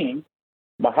Charlene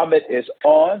Muhammad, is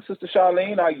on. Sister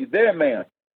Charlene, are you there, ma'am?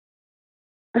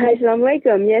 Hi, Assalamu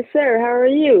alaikum. Yes, sir. How are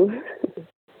you?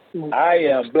 I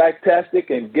am blacktastic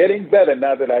and getting better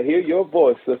now that I hear your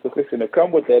voice, Sister, fixing to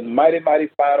come with that mighty, mighty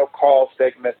final call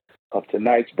segment of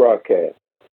tonight's broadcast.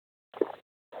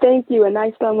 Thank you, and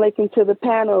assalamu alaikum to the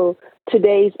panel.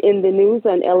 Today's In the News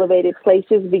on Elevated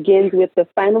Places begins with the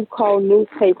Final Call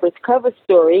newspaper's cover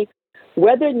story.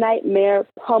 Weather nightmare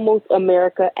pummels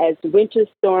America as winter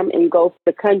storm engulfs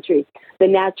the country. The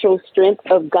natural strength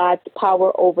of God's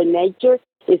power over nature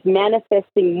is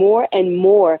manifesting more and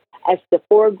more as the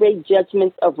four great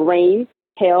judgments of rain,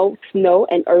 hail, snow,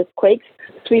 and earthquakes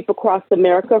sweep across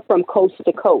America from coast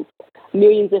to coast.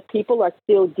 Millions of people are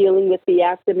still dealing with the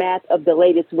aftermath of the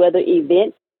latest weather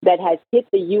event that has hit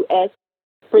the U.S.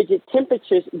 Frigid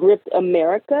temperatures gripped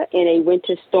America in a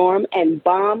winter storm and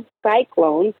bomb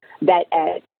cyclone that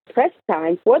press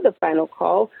time for the final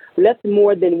call left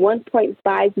more than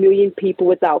 1.5 million people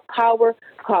without power,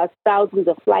 caused thousands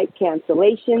of flight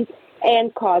cancellations,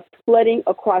 and caused flooding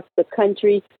across the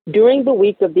country during the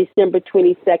week of December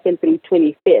 22nd through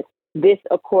 25th. This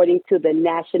according to the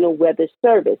National Weather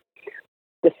Service.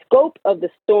 The scope of the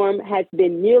storm has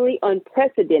been nearly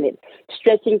unprecedented,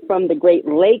 stretching from the Great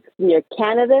Lakes near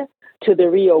Canada to the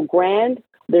Rio Grande,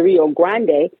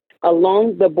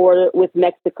 along the border with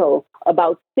Mexico.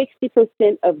 About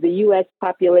 60% of the U.S.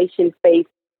 population face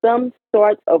some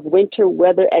sort of winter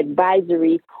weather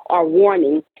advisory or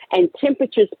warning, and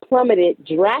temperatures plummeted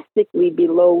drastically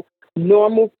below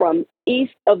normal from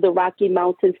east of the Rocky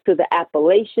Mountains to the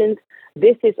Appalachians.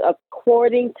 This is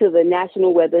according to the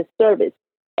National Weather Service,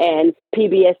 and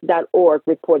PBS.org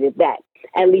reported that.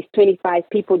 At least 25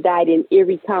 people died in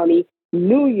Erie County,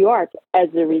 New York, as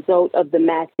a result of the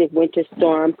massive winter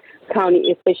storm.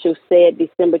 County officials said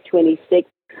December 26th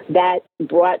that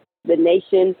brought the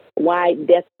nationwide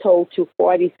death toll to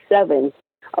 47,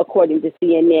 according to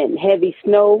CNN. Heavy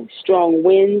snow, strong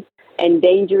winds, and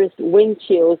dangerous wind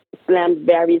chills slammed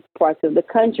various parts of the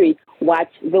country.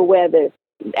 Watch the weather,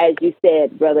 as you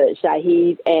said, Brother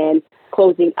Shahid. And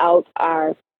closing out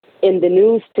our In the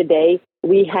News today,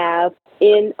 we have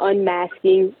In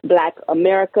Unmasking Black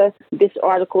America. This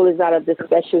article is out of the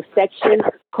special section,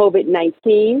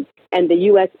 COVID-19 and the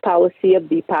U.S. policy of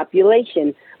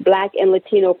depopulation. Black and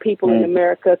Latino people in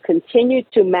America continue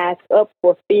to mask up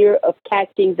for fear of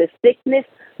catching the sickness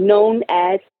known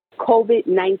as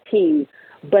COVID-19.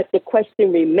 But the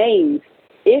question remains,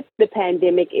 if the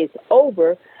pandemic is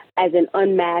over, as an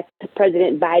unmasked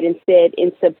President Biden said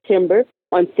in September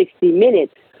on 60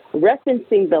 Minutes,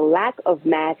 referencing the lack of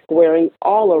mask wearing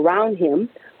all around him,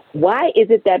 why is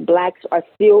it that blacks are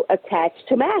still attached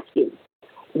to masking?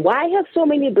 Why have so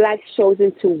many blacks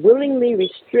chosen to willingly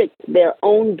restrict their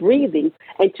own breathing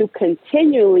and to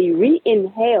continually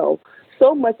re-inhale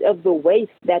so much of the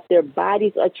waste that their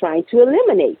bodies are trying to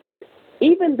eliminate?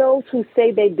 Even those who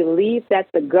say they believe that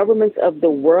the governments of the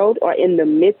world are in the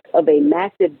midst of a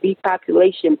massive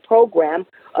depopulation program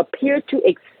appear to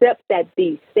accept that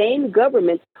these same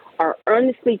governments are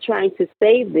earnestly trying to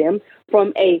save them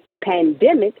from a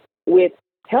pandemic with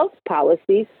health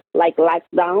policies like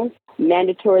lockdowns,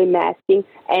 mandatory masking,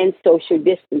 and social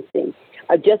distancing.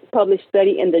 A just published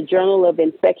study in the Journal of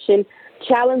Infection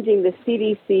challenging the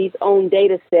CDC's own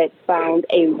data set found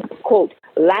a, quote,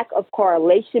 lack of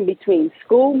correlation between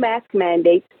school mask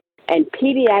mandates and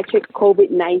pediatric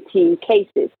COVID-19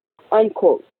 cases,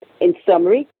 unquote. In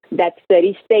summary, that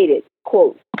study stated,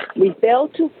 quote, we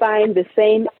failed to find the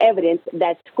same evidence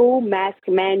that school mask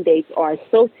mandates are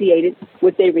associated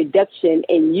with a reduction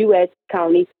in U.S.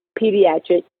 county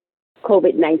pediatric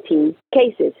COVID-19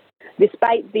 cases.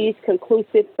 Despite these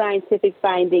conclusive scientific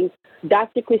findings,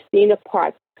 Dr. Christina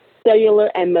Parks,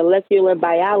 cellular and molecular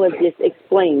biologist,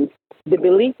 explains the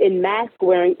belief in mask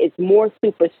wearing is more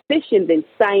superstition than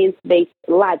science-based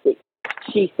logic.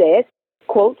 She says,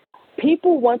 quote,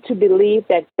 people want to believe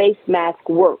that face masks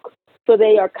work, so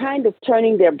they are kind of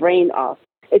turning their brain off.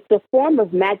 It's a form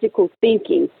of magical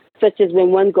thinking, such as when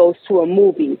one goes to a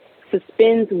movie,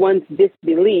 suspends one's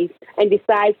disbelief, and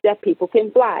decides that people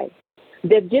can fly.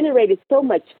 They've generated so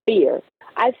much fear.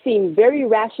 I've seen very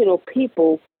rational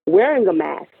people wearing a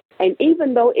mask, and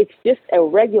even though it's just a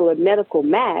regular medical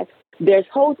mask, there's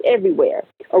holes everywhere,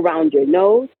 around your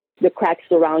nose, the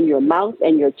cracks around your mouth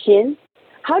and your chin.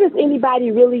 How does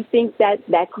anybody really think that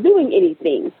that's doing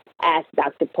anything? Asked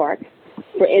Dr. Parks.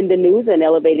 For In the News and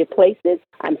Elevated Places,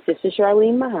 I'm Sister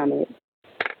Charlene Muhammad.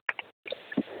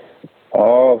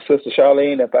 Oh, Sister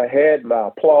Charlene, if I had my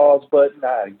applause button,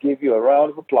 I'd give you a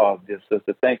round of applause, dear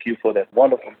sister. Thank you for that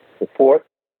wonderful report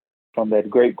from that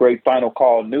great Final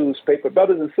Call newspaper.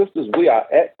 Brothers and sisters, we are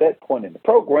at that point in the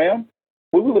program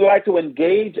where we would like to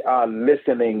engage our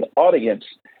listening audience.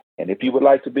 And if you would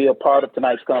like to be a part of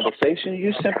tonight's conversation,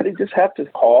 you simply just have to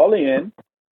call in.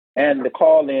 And the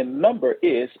call-in number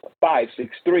is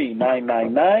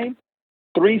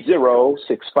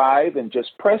 563-999-3065. And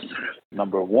just press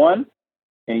number 1,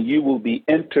 and you will be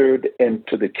entered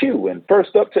into the queue. And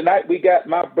first up tonight, we got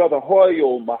my brother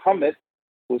Hoyle Muhammad,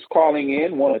 who's calling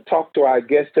in. Want to talk to our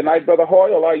guest tonight. Brother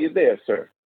Hoyle, are you there, sir?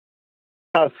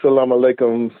 Assalamu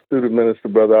alaikum, student minister,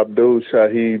 Brother Abdul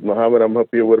Shahid Muhammad. I'm up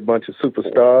here with a bunch of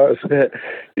superstars.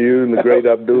 You and the great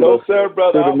Abdul. No, sir,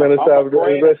 brother. I'm a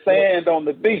grain of sand on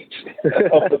the beach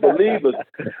of the believers.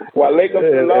 Walaikum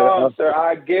salam, sir.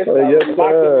 I guess I'm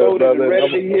locked and loaded and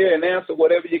ready to hear and answer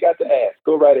whatever you got to ask.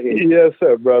 Go right ahead. Yes,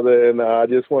 sir, brother. And I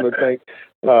just want to thank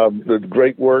the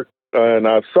great work. And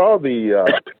I saw the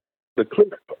the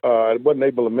clip. I wasn't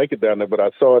able to make it down there, but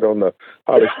I saw it on the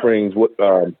Holly Springs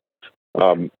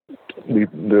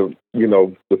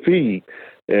the feed,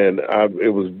 and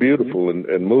it was beautiful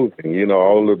and moving. You know,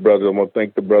 all the brothers. I want to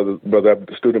thank the brother,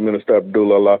 student minister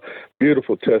Abdullah,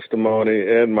 beautiful testimony,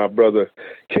 and my brother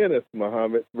Kenneth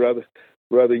Muhammad, brother,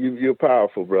 you're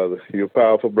powerful, brother. You're a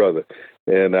powerful brother,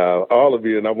 and all of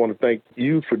you. And I want to thank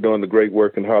you for doing the great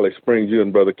work in Holly Springs. You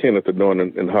and brother Kenneth are doing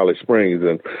in Holly Springs,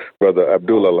 and brother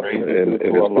Abdullah and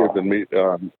his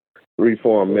prison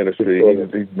reform ministry.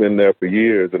 He's been there for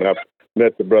years, and I've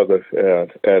met the brother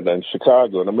in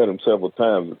Chicago, and I met him several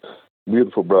times.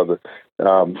 Beautiful brother.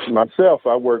 Myself,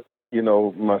 I work.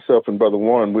 Myself and brother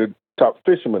Warren, we're top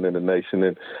fishermen in the nation,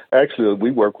 and actually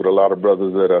we work with a lot of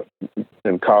brothers that are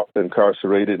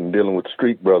incarcerated and dealing with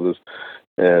street brothers,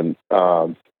 and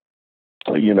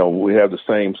we have the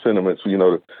same sentiments,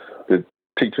 to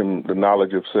teach them the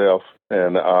knowledge of self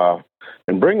and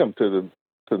bring them to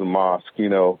the mosque,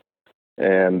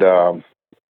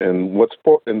 and what's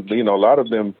important, a lot of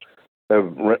them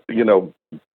have,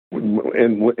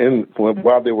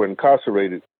 while they were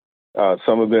incarcerated,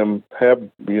 some of them have,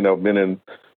 been in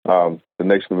the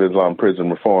Nation of Islam Prison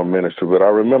Reform Ministry. But I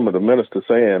remember the minister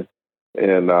saying,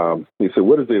 and he said,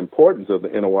 "What is the importance of the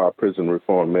NOI Prison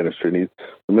Reform Ministry?" And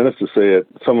the minister said,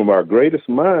 "Some of our greatest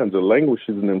minds are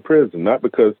languishing in prison, not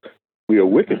because we are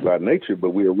wicked by nature,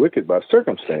 but we are wicked by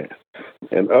circumstance.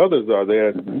 And others are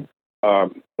there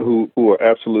who are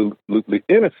absolutely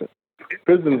innocent.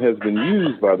 Prison has been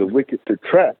used by the wicked to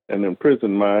trap and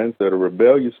imprison minds that are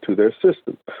rebellious to their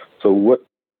system. So what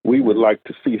we would like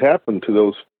to see happen to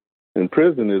those in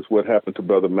prison is what happened to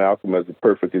Brother Malcolm as a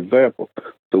perfect example.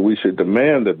 So we should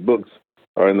demand that books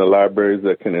are in the libraries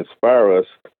that can inspire us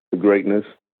to greatness,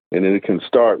 and then it can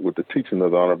start with the teaching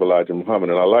of the Honorable Elijah Muhammad."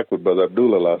 And I like what Brother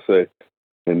Abdullah say,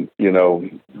 and,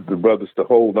 the brothers to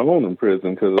hold on in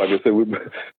prison, because, like I said,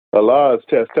 Allah's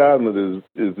chastisement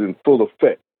is in full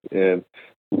effect. And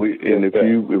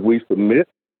if we submit,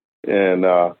 and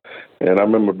I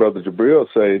remember Brother Jabril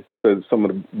say that some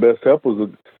of the best helpers are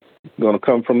going to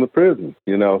come from the prison,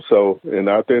 so, and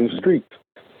out there in the streets.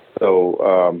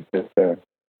 So,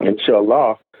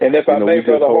 inshallah. And if I may,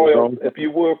 Brother Hoyle, if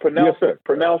you would pronounce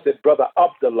it, Brother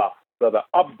Abdullah. Brother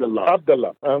Abdullah.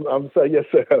 Abdullah. I'm sorry, yes,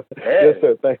 sir. Hey. Yes,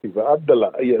 sir. Thank you,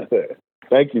 Abdullah. Yes, sir.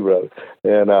 Thank you, brother.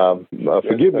 And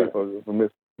forgive me for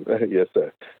yes,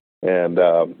 sir. And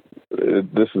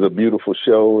this is a beautiful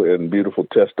show and beautiful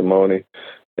testimony.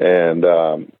 And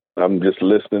I'm just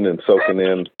listening and soaking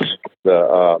in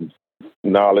the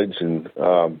knowledge, and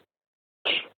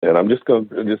I'm just going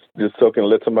to just soaking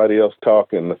and let somebody else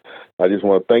talk. And I just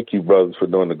want to thank you, brothers, for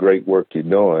doing the great work you're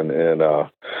doing. And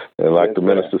like the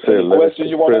minister said, any question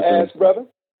you want to ask, brother?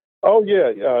 Oh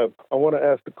yeah, I want to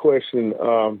ask the question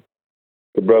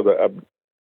to Brother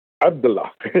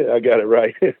Abdullah. I got it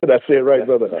right. Did I say it right,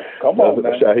 brother? Come on,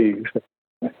 man. Shaheed.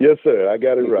 Yes, sir. I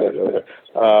got it right.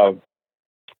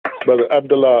 Brother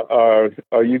Abdullah,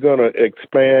 are you going to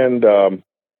expand?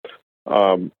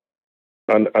 I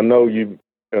know you,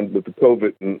 and with the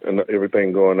COVID and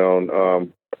everything going on,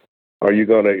 are you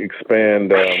going to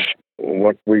expand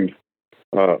once we,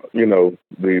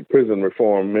 the prison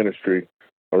reform ministry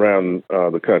around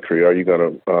the country? Are you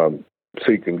going to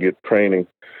seek and get training?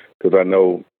 Because I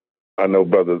know,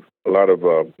 brothers, a lot of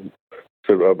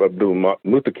Abdul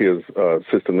Mutakir's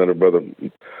system, and brother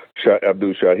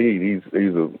Abdul Shaheed,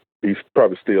 he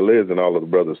probably still is, and all of the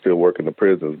brothers still work in the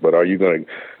prisons. But are you going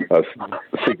to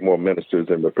seek more ministers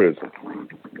in the prison?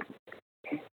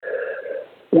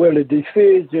 Well, the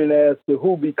decision as to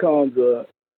who becomes a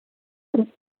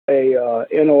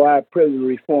NOI prison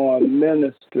reform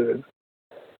minister,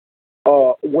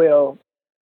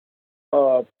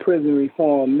 prison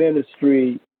reform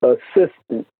ministry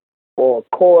assistant or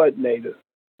coordinator,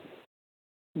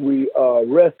 we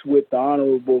rest with the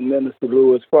Honorable Minister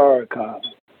Louis Farrakhan.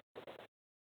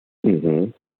 Mm-hmm.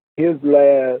 His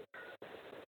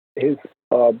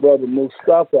brother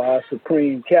Mustafa, our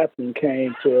supreme captain,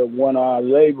 came to one of our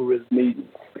laborers' meetings,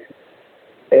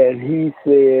 and he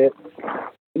said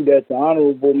that the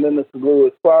Honorable Minister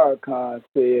Louis Farrakhan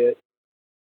said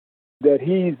that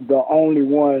he's the only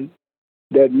one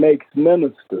that makes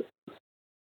ministers.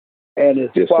 And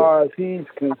as far as he's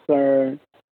concerned,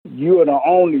 you're the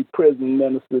only prison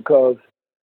minister because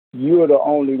you're the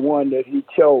only one that he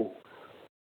chose.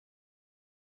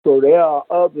 So there are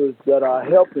others that are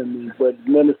helping me, but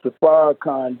Minister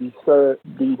Farrakhan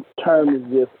determines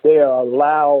if they are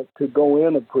allowed to go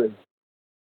into prison.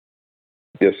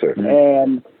 Yes, sir.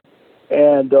 And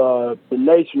the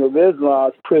Nation of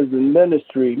Islam's prison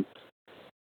ministry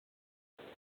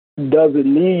doesn't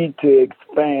need to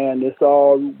expand.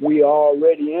 We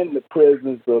already in the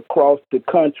prisons across the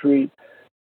country,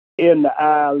 in the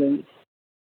islands,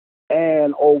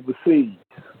 and overseas.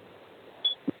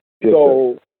 Yes,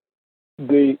 so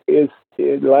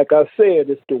like I said,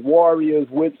 it's the warriors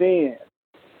within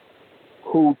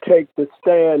who take the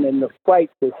stand and the fight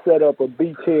to set up a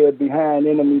beachhead behind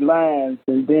enemy lines,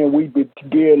 and then we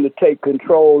begin to take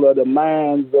control of the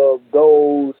minds of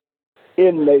those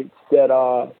inmates that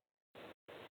are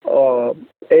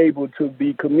able to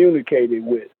be communicated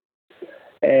with.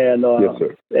 And yes,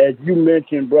 sir. as you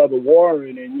mentioned, Brother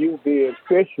Warren, and you being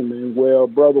fisherman, well,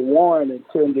 Brother Warren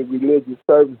attended religious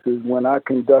services when I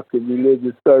conducted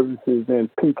religious services in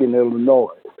Pekin,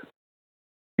 Illinois.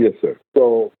 Yes, sir.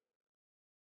 So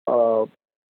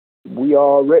we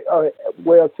already,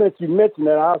 well, since you mentioned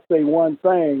that, I'll say one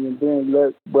thing and then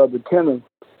let Brother Kenneth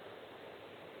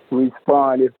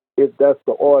respond if that's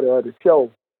the order of the show.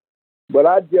 But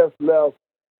I just left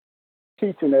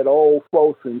teaching at old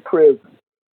folks in prison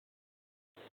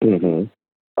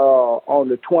on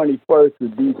the 21st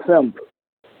of December.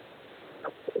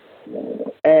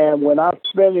 And when I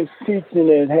finished teaching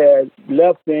and had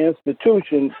left the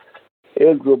institution,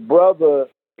 is a brother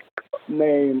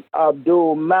named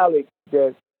Abdul Malik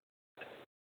that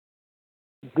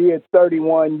did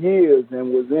 31 years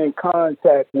and was in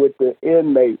contact with the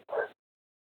inmates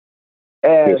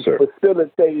and yes, sir.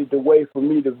 facilitated the way for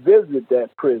me to visit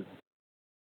that prison.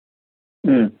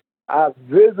 I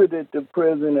visited the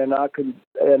prison and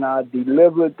I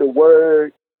delivered the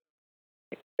word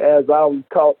as I was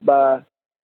taught by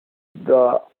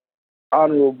the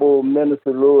Honorable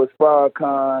Minister Louis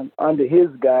Farrakhan under his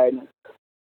guidance.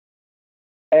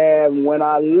 And when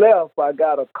I left, I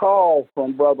got a call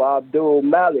from Brother Abdul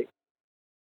Malik,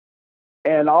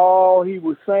 and all he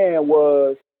was saying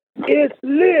was, "It's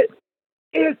lit.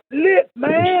 It's lit,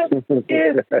 man.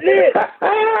 It's lit."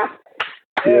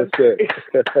 Yes, sir.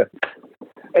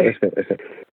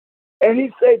 And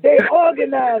he said, they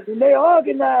organizing,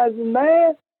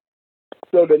 man.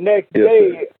 So the next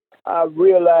day, I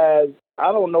realized,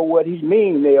 I don't know what he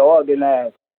mean they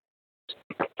organized.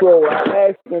 So I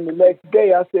asked him the next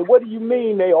day, I said, what do you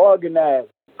mean they organized?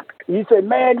 He said,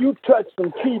 man, you touched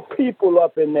some key people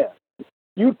up in there.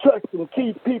 You touched some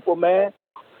key people, man.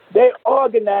 They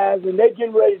organized and they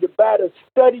getting ready to buy the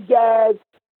study guides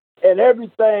and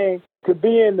everything to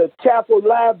be in the chapel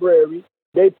library.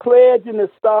 They pledging to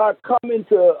start coming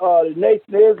to the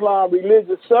Nation of Islam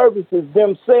religious services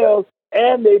themselves,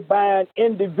 and they buying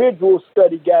individual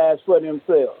study guides for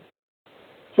themselves.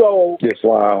 So, yes,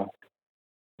 wow.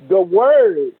 The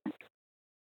word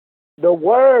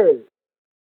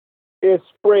is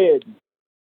spreading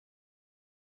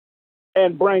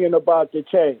and bringing about the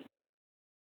change.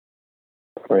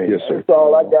 Yes, sir. That's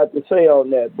all I got to say on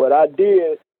that. But I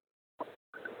did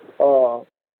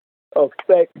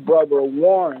affect Brother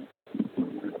Warren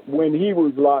when he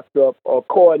was locked up,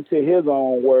 according to his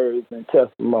own words and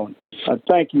testimony. I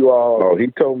thank you all. Oh, he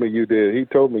told me you did.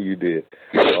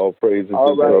 All praise to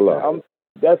Allah.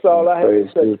 That's all I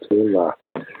have to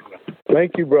say.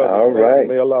 Thank you, brother. All right.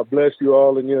 May Allah bless you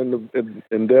all in your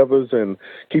endeavors and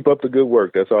keep up the good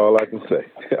work. That's all I can say.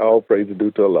 All praise is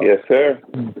due to Allah. Yes, sir.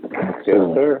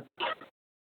 Yes, sir.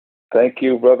 Thank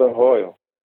you, Brother Hoyle.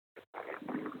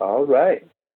 All right.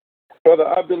 Brother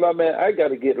Abdullah, man, I got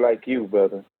to get like you,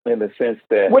 brother, in the sense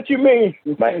that... What you mean?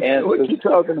 My answers, what you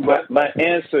talking about? My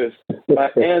answers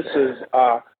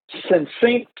are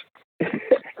succinct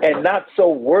and not so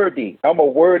wordy. I'm a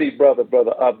wordy brother,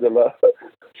 Brother Abdullah.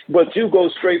 But you go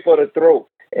straight for the throat,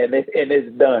 and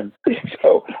it's done.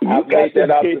 So I've made that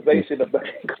observation about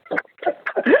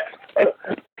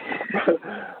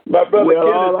my brother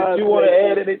Kenneth, did you want to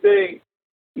add anything?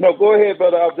 No, go ahead,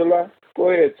 Brother Abdullah. Go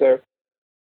ahead, sir.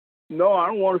 No, I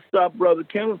don't want to stop Brother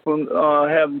Kenneth from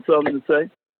having something to say.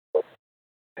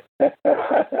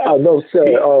 No, sir.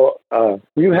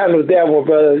 You handled that one,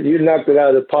 brother. You knocked it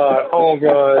out of the park. Home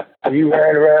run. You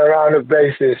ran around the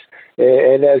bases,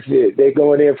 and that's it. They're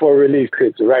going in for a relief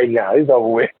pitch right now. It's over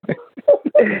with.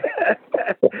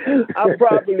 I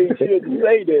probably shouldn't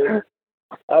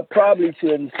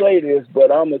say this.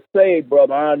 But I'm going to say,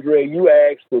 Brother Andre, you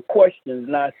asked for questions,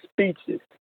 not speeches.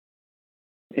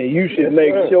 And you should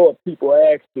make sure people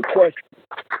ask the questions.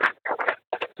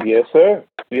 Yes, sir.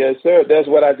 Yes, sir. That's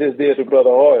what I just did to Brother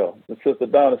Hoyle. And Sister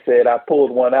Donna said I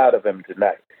pulled one out of him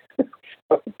tonight.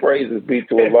 Praises be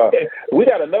to Allah. We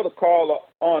got another caller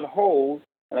on hold,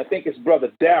 and I think it's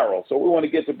Brother Darrell. So we want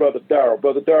to get to Brother Darrell.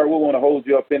 Brother Darrell, we want to hold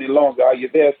you up any longer. Are you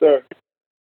there, sir?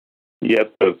 Yes,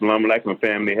 sir. Assalamu alaikum,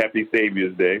 family. Happy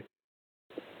Savior's Day.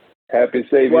 Happy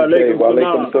Savior's Day. Wa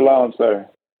alaikum salam, sir.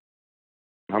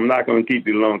 I'm not going to keep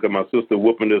you long because my sister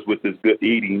whooping us with this good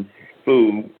eating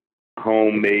food,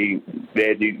 homemade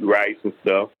veggie rice and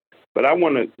stuff. But I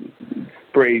want to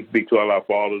praise be to Allah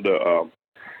for all of the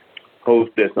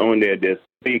hosts that's on there that's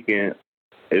speaking.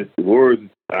 It's words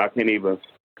I can't even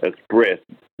express.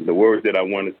 The words that I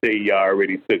want to say, y'all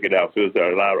already took it out. So it's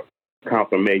a lot of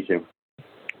confirmation.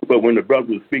 But when the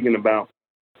brother was speaking about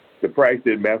the price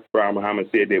that Master Prophet Muhammad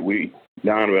said that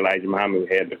the Honorable Elijah Muhammad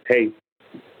had to pay,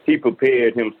 he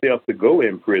prepared himself to go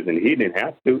in prison. He didn't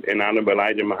have to, and Honorable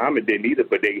Elijah Muhammad didn't either,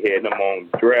 but they had him on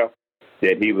draft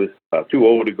that he was too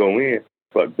old to go in.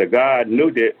 But the God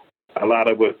knew that a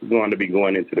lot of us were going to be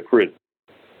going into the prison.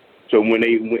 So when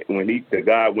the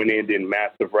God went in, then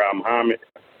Master Prophet Muhammad,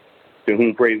 to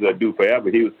whom praise are due forever,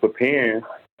 he was preparing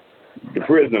the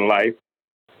prison life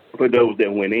for those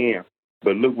that went in.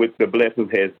 But look what the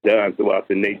blessings has done throughout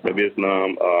the Nation of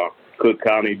Islam, Cook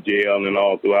County Jail, and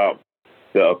all throughout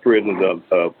the prisons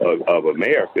of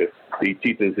America. These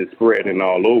teachings is spreading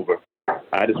all over.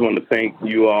 I just want to thank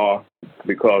you all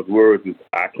because words,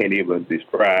 I can't even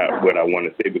describe what I want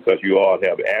to say because you all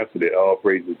have answered it. All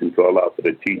praises due to Allah for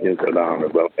the teachings of the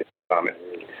Honorable Muhammad.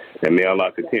 And may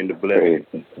Allah continue to bless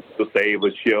Sister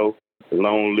Ava's show.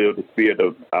 Long live the spirit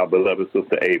of our beloved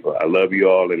Sister Ava. I love you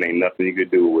all, and ain't nothing you can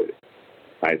do with it.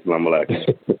 Assalamu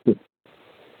alaikum.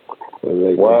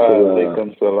 Wa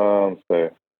alaikum salam,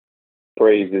 sir.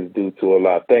 Praise is due to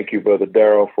Allah. Thank you, Brother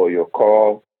Darrell, for your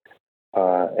call.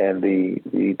 And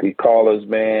the callers,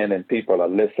 man, and people are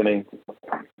listening.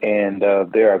 And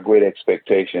there are great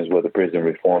expectations where the prison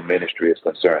reform ministry is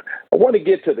concerned. I want to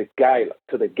get to the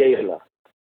gala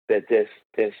that just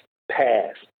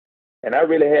passed. And I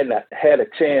really hadn't had a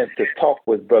chance to talk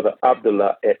with Brother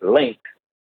Abdullah at length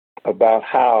about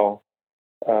how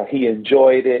he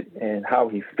enjoyed it and how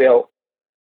he felt.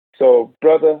 So,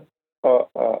 Brother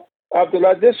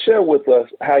Abdullah, just share with us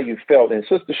how you felt. And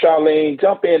Sister Charlene,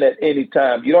 jump in at any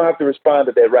time. You don't have to respond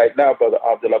to that right now, Brother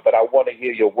Abdullah, but I want to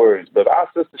hear your words. But our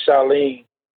Sister Charlene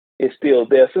is still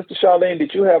there. Sister Charlene,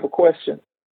 did you have a question?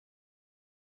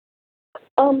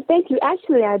 Thank you.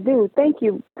 Actually, I do. Thank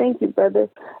you, brother.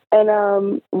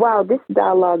 And wow, this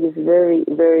dialogue is very,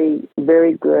 very,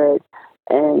 very good.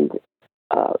 And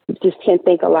just can't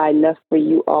thank Allah enough for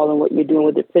you all and what you're doing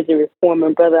with the prison reform.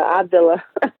 And Brother Abdullah,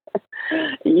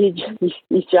 you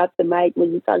dropped the mic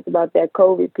when you talked about that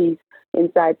COVID piece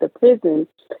inside the prison.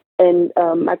 And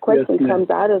my question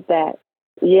comes out of that.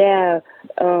 Yeah,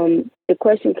 the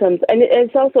question comes, and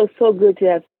it's also so good to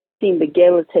have seen the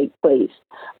gala take place.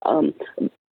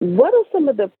 What are some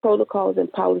of the protocols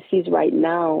and policies right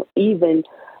now, even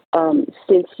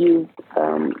since you've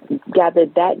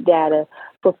gathered that data,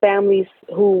 for families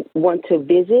who want to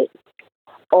visit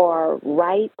or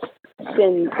write,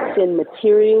 send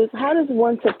materials? How does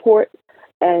one support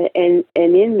an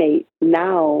inmate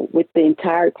now with the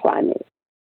entire climate?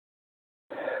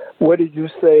 What did you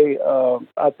say?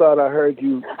 I thought I heard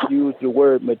you use the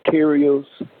word materials.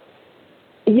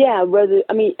 Yeah, and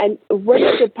what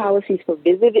are the policies for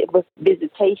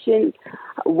visitation?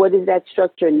 What is that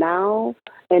structure now?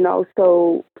 And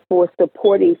also for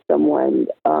supporting someone,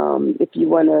 if you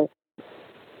want to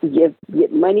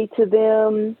get money to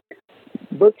them,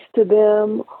 books to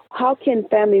them, how can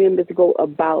family members go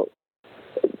about,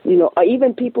 or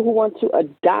even people who want to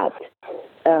adopt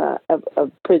a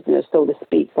prisoner, so to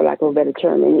speak, for lack of a better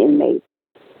term, an inmate?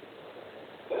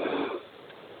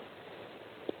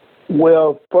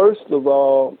 Well, first of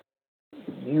all,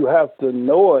 you have to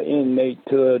know an inmate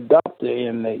to adopt an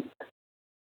inmate.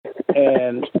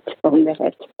 And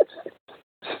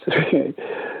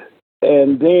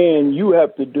and then you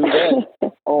have to do that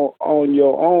on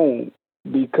your own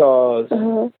because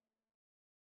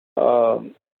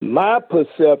my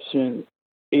perception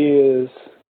is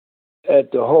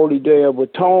at the Holy Day of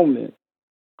Atonement,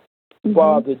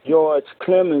 Father George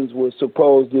Clemens was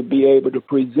supposed to be able to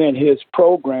present his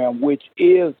program, which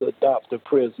is Adopt a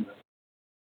Prisoner.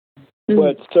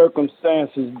 But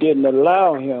circumstances didn't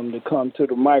allow him to come to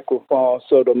the microphone,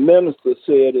 so the minister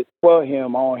said it for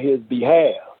him on his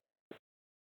behalf.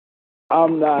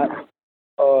 I'm not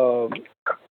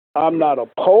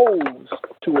opposed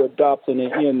to adopting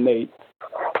an inmate,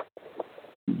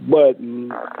 but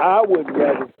I would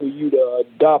rather for you to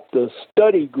adopt a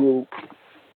study group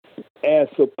and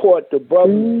support the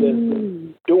brothers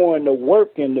that's doing the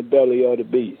work in the belly of the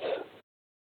beast.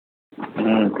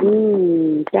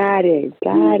 Got it.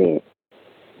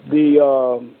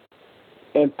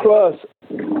 And plus,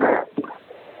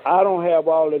 I don't have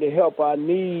all of the help I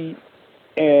need.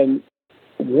 And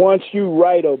once you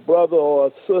write a brother or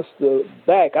a sister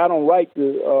back, I don't write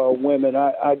the women.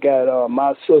 I got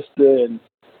my sister and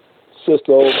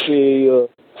Sister Ophelia,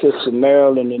 Sister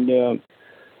Marilyn, and them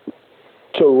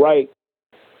to write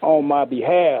on my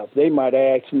behalf. They might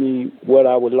ask me what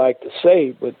I would like to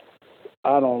say, but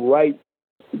I don't write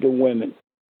the women.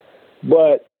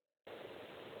 But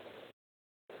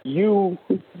if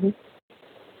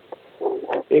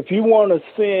you want to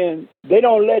send, they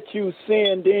don't let you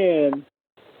send in.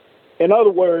 In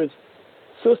other words,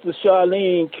 Sister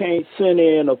Charlene can't send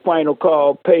in a final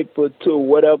call paper to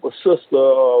whatever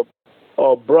sister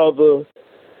or brother,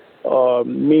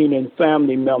 meaning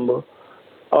family member.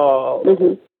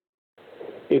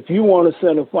 If you want to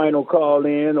send a final call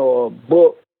in or a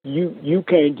book, you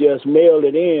can't just mail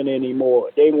it in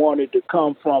anymore. They want it to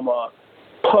come from a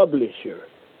publisher.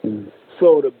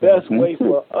 So the best way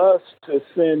for us to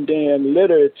send in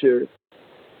literature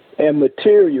and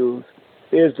materials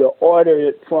is to order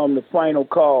it from the final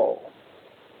call.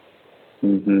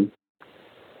 And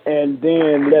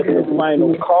then let the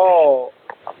final call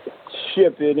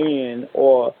ship it in,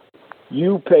 or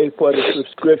you pay for the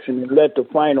subscription and let the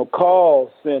final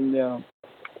call send them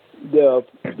the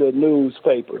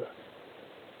newspaper.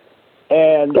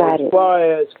 And as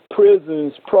far as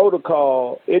prison's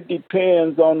protocol, it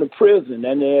depends on the prison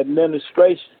and the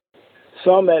administration.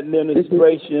 Some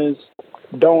administrations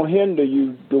don't hinder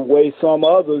you the way some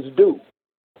others do.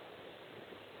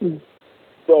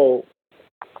 So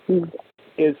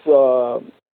it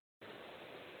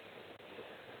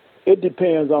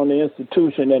depends on the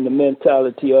institution and the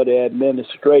mentality of the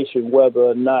administration, whether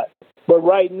or not. But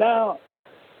right now,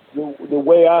 the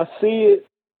way I see it,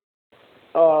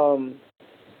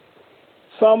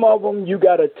 some of them you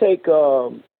got to take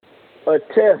a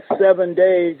test 7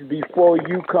 days before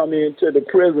you come into the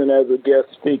prison as a guest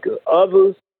speaker.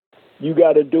 Others, you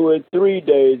got to do it 3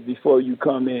 days before you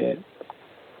come in.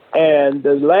 And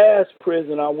the last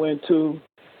prison I went to,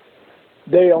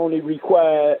 they only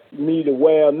required me to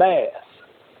wear a mask.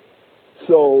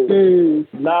 So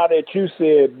now that you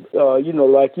said,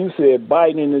 like you said,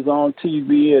 Biden is on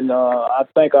TV, and I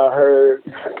think I heard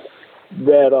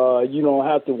that you don't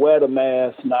have to wear the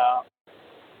mask now.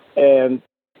 And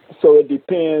so it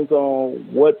depends on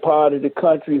what part of the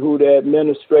country, who the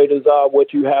administrators are,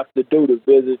 what you have to do to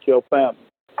visit your family.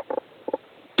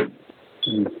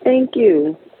 Thank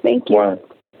you. Wow.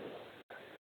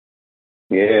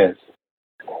 Yes.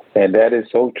 And that is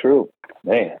so true.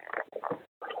 Man.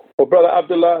 Well, Brother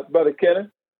Abdullah, Brother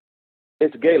Kenneth,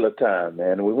 it's gala time,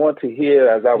 man. We want to hear,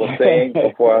 as I was saying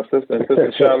before our sister and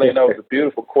Sister Charlene, that was a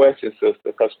beautiful question, sister,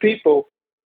 because people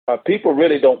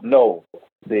really don't know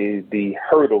the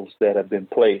hurdles that have been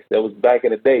placed. That was back in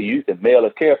the day. You used to mail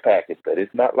a care package, but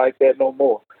it's not like that no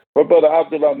more. But Brother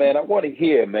Abdullah, man, I want to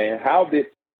hear, man, how did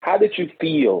you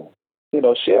feel?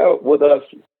 Share with us,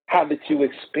 how did you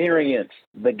experience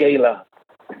the gala?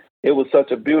 It was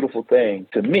such a beautiful thing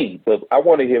to me, but I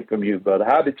want to hear from you, brother.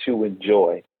 How did you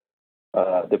enjoy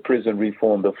the prison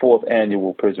reform, the 4th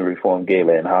annual prison reform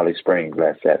gala in Holly Springs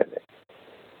last Saturday?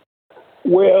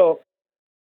 Well,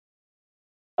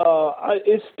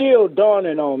 it's still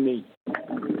dawning on me.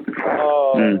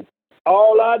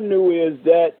 All I knew is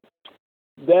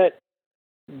that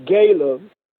gala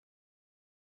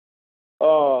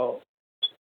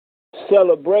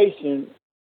celebration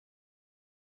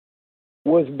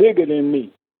was bigger than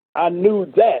me. I knew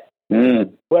that,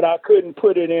 but I couldn't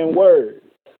put it in words.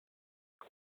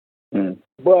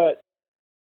 But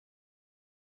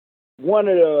one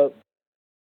of the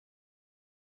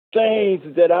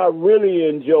things that I really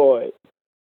enjoyed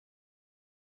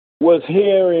was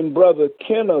hearing Brother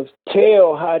Kenneth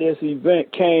tell how this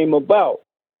event came about.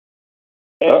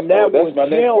 And that was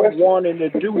him wanting to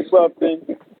do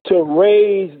something to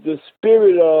raise the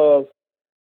spirit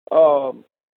of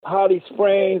Holly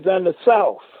Springs and the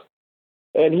South.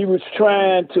 And he was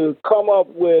trying to come up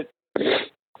with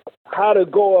how to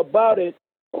go about it.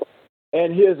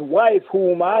 And his wife,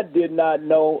 whom I did not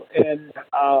know and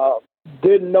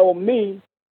didn't know me,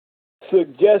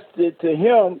 suggested to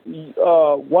him,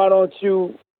 why don't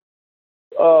you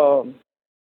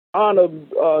honor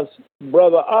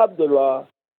Brother Abdullah?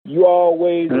 You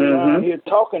always around here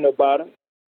talking about him.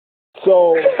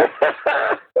 So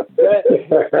that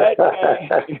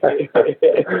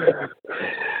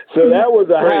was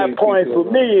a high point for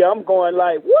me. I'm going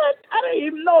like, what? I didn't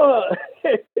even know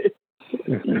her.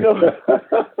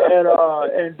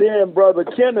 And then Brother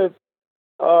Kenneth,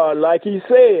 like he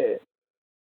said,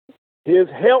 his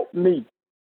helped him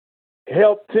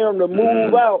to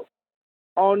move out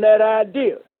on that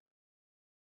idea.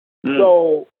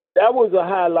 So that was a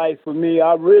highlight for me.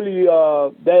 I really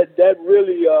that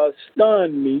really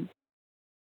stunned me,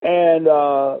 and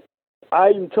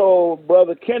I even told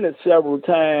Brother Kenneth several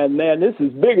times, man, this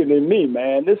is bigger than me,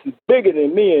 man. This is bigger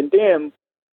than me. And then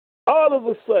all of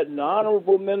a sudden, the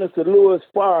Honorable Minister Louis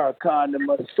Farrakhan, the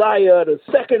Messiah of the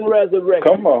second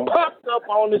resurrection, popped up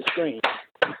on the screen.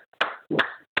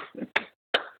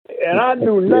 And I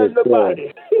knew nothing about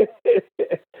it.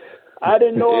 I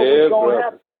didn't know it was going to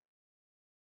happen.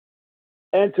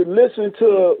 And to listen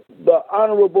to the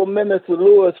Honorable Minister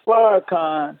Louis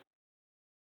Farrakhan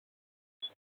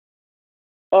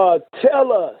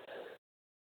tell us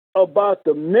about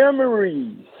the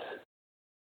memories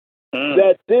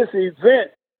that this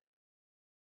event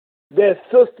that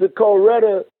Sister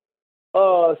Coretta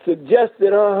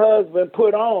suggested her husband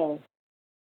put on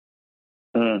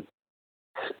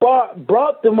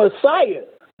brought the Messiah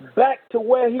back to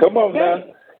where he Come on, began.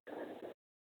 man.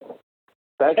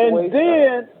 Back And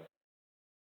then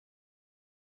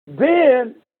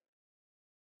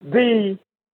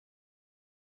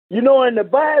in the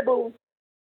Bible,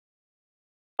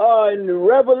 in the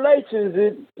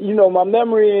Revelations, my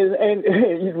memory ain't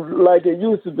like it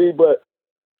used to be, but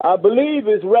I believe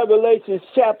it's Revelations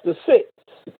chapter 6.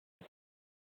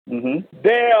 Mm-hmm.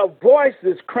 There are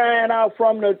voices crying out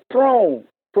from the throne,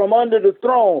 from under the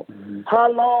throne. Mm-hmm.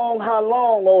 How long,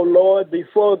 O Lord,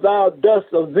 before thou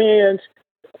dost avenge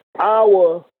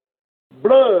our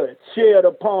blood shed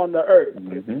upon the earth?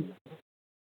 Mm-hmm.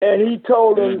 And he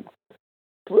told him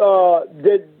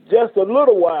that just a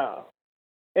little while.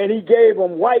 And he gave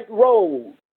them white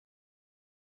robes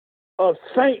of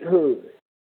sainthood.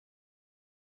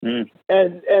 And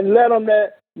let them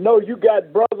know you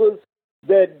got brothers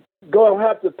that going to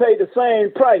have to pay the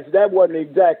same price. That wasn't the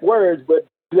exact words, but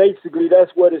basically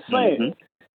that's what it's saying.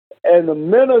 And the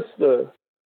minister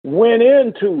went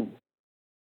into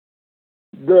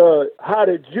how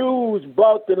the Jews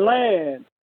bought the land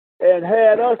and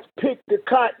had us pick the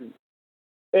cotton,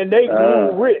 and they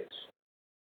grew rich.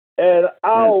 And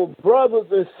our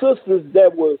brothers and sisters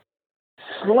that were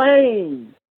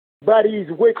slain by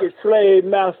these wicked slave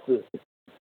masters,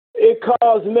 it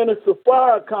caused Minister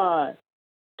Farrakhan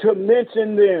to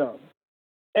mention them.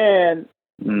 And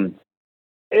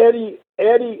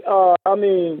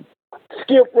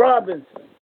Skip Robinson,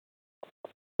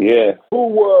 who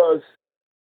was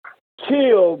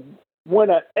killed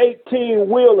when an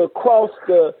 18-wheeler crossed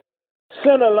the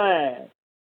center line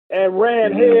and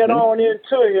ran head on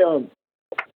into him.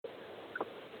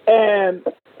 And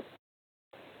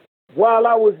while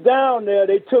I was down there,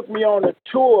 they took me on a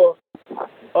tour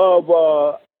of,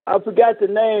 I forgot the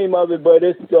name of it, but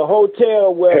it's the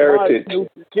hotel where Heritage. Martin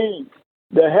Luther King,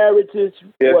 the Heritage.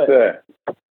 Yes, sir.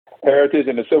 Heritage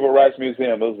and the Civil Rights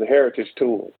Museum. It was the Heritage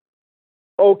tour.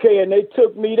 Okay, and they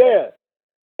took me there.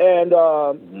 And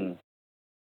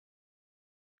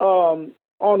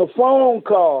on a phone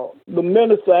call, the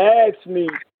minister asked me,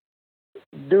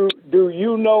 do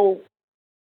you know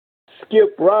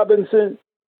Skip Robinson?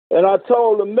 And I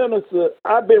told the minister,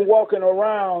 I've been walking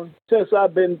around since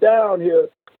I've been down here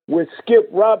with Skip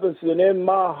Robinson in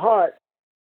my heart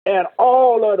and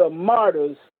all of the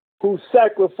martyrs who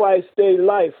sacrificed their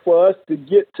life for us to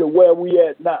get to where we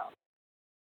at now.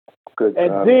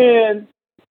 Then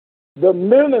the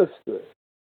minister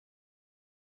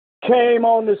came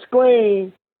on the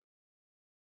screen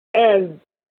and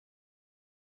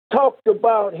talked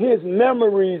about his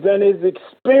memories and his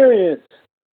experience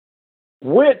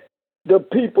with the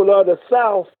people of the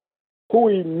South, who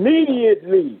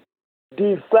immediately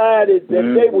decided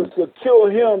that they would secure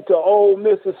him to old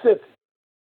Mississippi.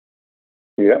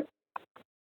 Yeah.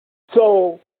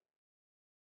 So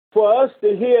for us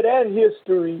to hear that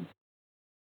history,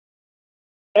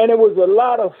 and it was a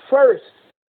lot of firsts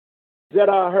that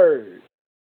I heard.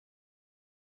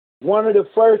 One of the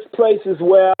first places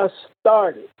where I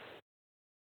started,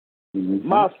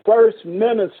 my first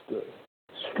minister,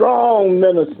 strong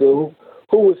minister,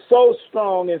 who was so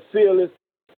strong and fearless,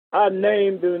 I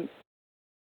named him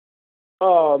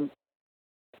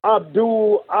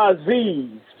Abdul Aziz,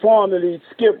 formerly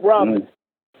Skip Robinson.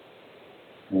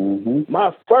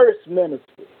 My first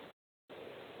minister,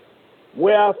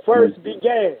 where I first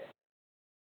began.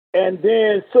 And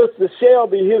then Sister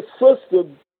Shelby, his sister,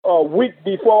 a week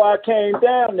before I came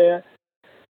down there,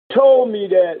 told me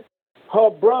that her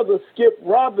brother Skip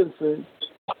Robinson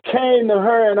came to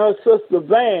her and her sister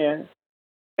Van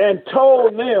and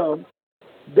told them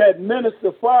that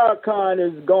Minister Farrakhan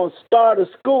is going to start a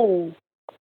school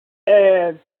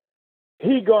and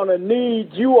he going to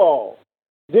need you all.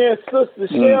 Then Sister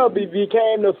Shelby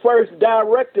became the first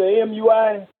director of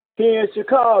MUI here in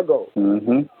Chicago.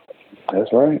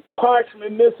 That's right.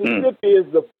 Parchman, Mississippi is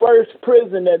the first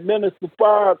prison that Minister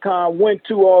Farrakhan went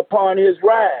to upon his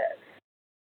rise.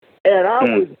 And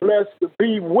I was blessed to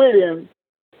be with him.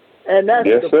 And that's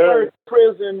the first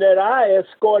prison that I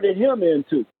escorted him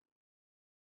into.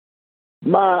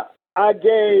 I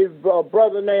gave a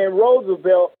brother named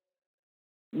Roosevelt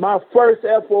my first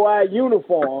FOI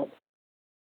uniform.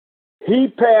 He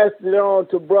passed it on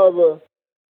to brother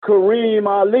Kareem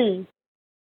Ali.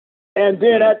 And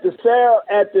then at the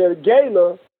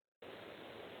gala,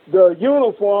 the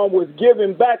uniform was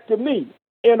given back to me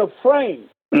in a frame.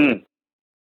 Come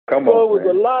so on, it was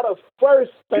man. a lot of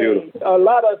first things, a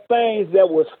lot of things that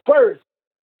was first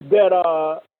that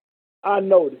I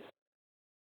noticed.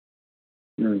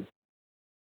 Beautiful.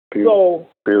 So,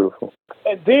 beautiful.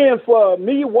 And then for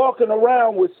me walking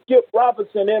around with Skip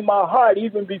Robinson in my heart,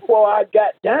 even before I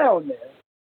got down there,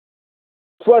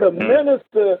 for the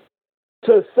minister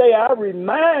to say I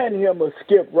remind him of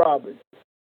Skip Robinson,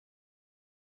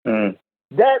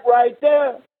 that right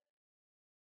there,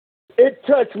 it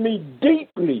touched me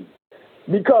deeply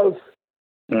because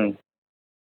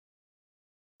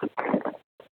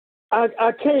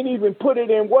I can't even put it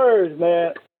in words,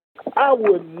 man. I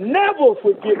would never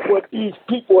forget what these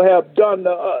people have done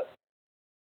to us.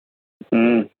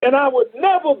 And I would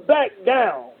never back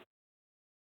down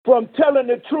from telling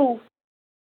the truth,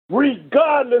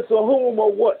 regardless of whom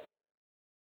or what.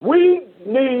 We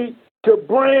need to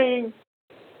bring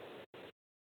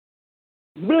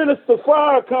Minister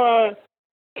Farrakhan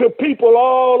to people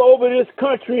all over this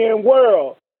country and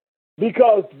world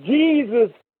because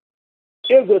Jesus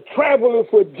is a traveler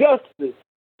for justice.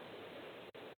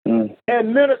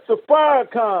 And Minister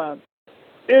Farrakhan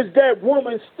is that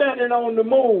woman standing on the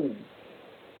moon,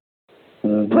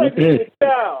 pregnant a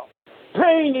child,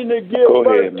 painting to give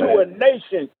birth to a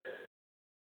nation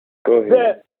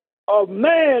that a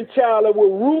man-child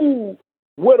will rule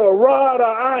with a rod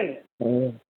of iron.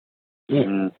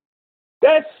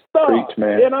 That star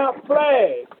in our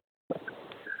flag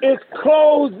is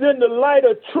clothed in the light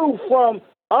of truth from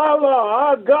Allah,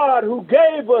 our God, who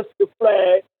gave us the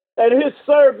flag, and his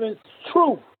servant's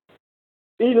truth.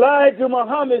 Elijah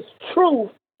Muhammad's truth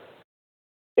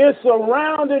is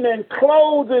surrounding and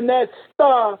clothing that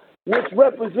star, which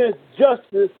represents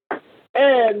justice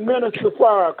and Minister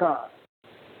Farrakhan.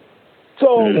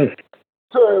 So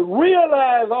to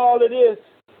realize all of this,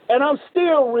 and I'm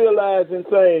still realizing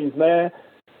things, man,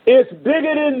 it's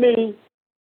bigger than me,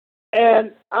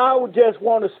 and I would just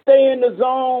want to stay in the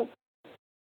zone.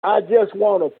 I just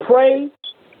want to pray.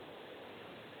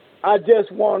 I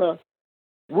just want to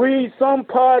read some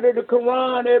part of the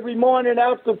Quran every morning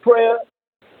after prayer.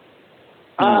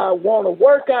 I want to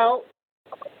work out.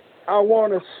 I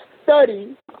want to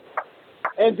study.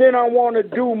 And then I want to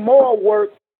do more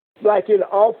work, like in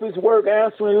office work,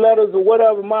 answering letters or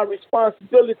whatever my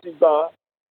responsibilities are.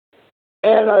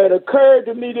 And it occurred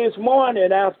to me this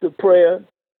morning after prayer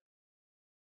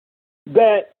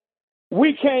that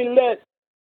we can't let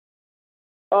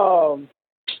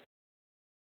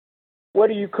what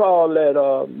do you call that?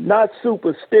 Not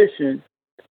superstition,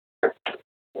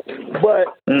 but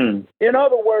in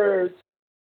other words,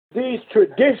 these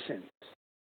traditions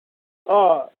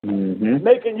are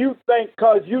making you think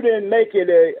because you didn't make it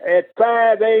at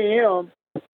 5 a.m.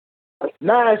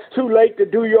 Now it's too late to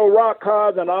do your rock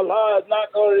cards, and Allah is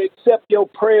not going to accept your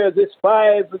prayers. It's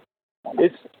 5.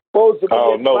 It's supposed to be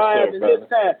at 5 at this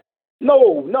time.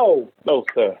 No,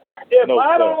 sir. If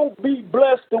I don't be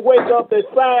blessed to wake up at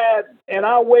 5 and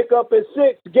I wake up at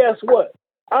 6, guess what?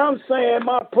 I'm saying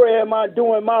my prayer,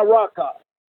 doing my rock out.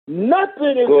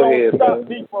 Nothing is going to stop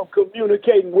me from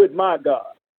communicating with my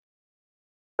God.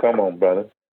 Come on, brother.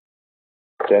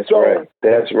 That's right.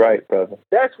 That's right, brother.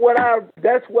 That's what I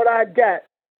got.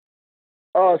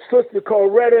 Sister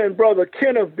Coretta and Brother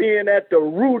Kenneth being at the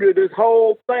root of this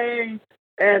whole thing,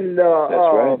 and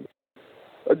the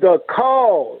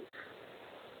cause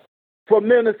for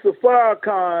Minister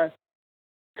Farrakhan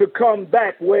to come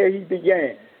back where he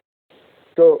began.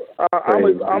 So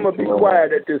I'm gonna be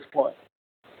quiet at this point.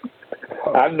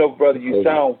 I know, brother, you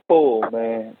sound full,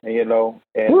 man. You know,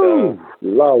 and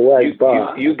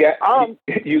you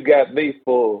got me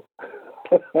full.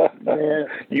 Man.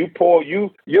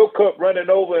 Your cup running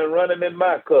over and running in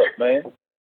my cup, man.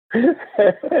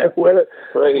 well,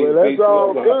 that's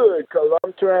all good because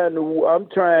I'm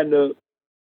trying to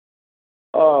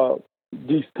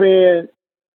defend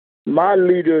my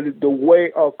leader the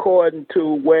way according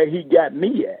to where he got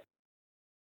me at.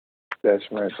 That's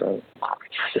right, brother.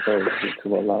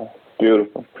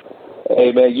 Beautiful.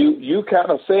 Hey, man, you kind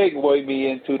of segued me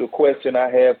into the question I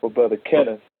had for Brother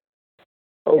Kenneth.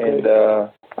 Okay. And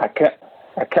I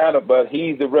kind of, but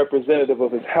he's the representative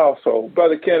of his household.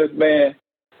 Brother Kenneth, man,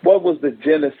 what was the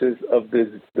genesis of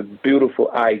the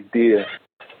beautiful idea,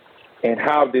 and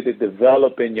how did it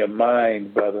develop in your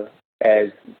mind, brother?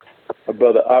 As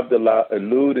Brother Abdullah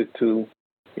alluded to,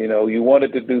 you know, you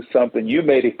wanted to do something. You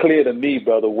made it clear to me,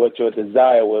 brother, what your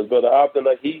desire was. Brother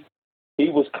Abdullah, he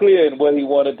was clear in what he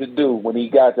wanted to do when he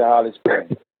got to Holly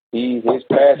Springs. His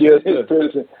passion, his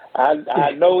prison.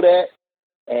 I know that,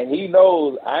 and he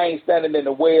knows I ain't standing in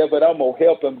the way of it. I'm going to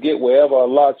help him get wherever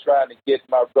Allah's trying to get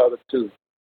my brother to.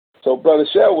 So, brother,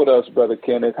 share with us, Brother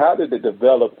Kenneth, how did it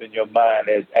develop in your mind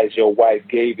as your wife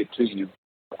gave it to you,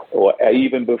 or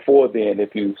even before then,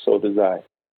 if you so desire?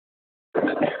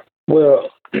 Well,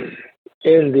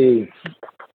 in the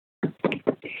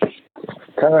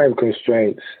time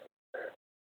constraints,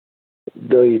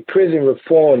 the prison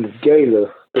reform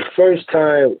gala, the first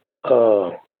time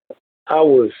I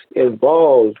was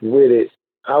involved with it,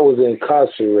 I was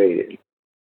incarcerated.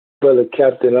 Brother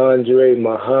Captain Andre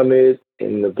Muhammad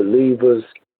and the Believers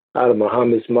out of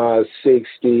Muhammad's Mile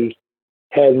 60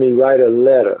 had me write a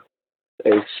letter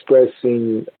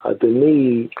expressing the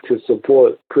need to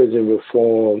support prison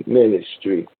reform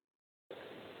ministry.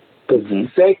 The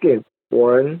second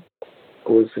one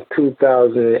was in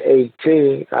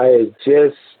 2018. I had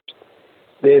just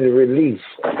been released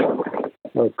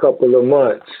a couple of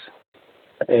months,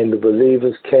 and the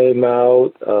Believers came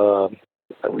out.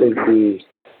 I think the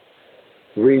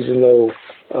regional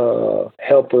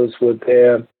helpers were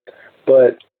there,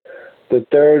 but the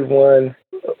third one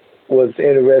was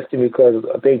interesting because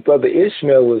I think Brother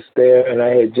Ishmael was there, and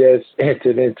I had just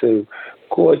entered into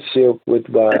courtship with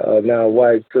my now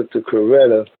wife, Sister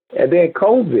Coretta, and then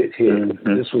COVID hit.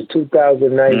 This was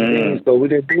 2019, so we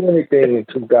didn't do anything in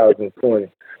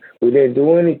 2020. We didn't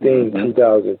do anything in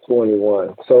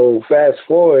 2021. So fast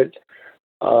forward,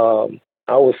 I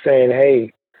was saying,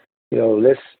 hey, you know,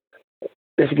 let's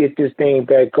get this thing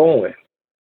back going.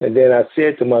 And then I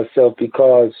said to myself,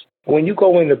 because when you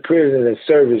go into prison and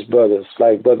service brothers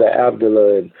like Brother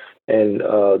Abdullah and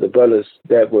the brothers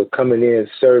that were coming in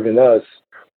serving us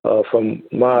from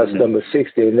Mosque number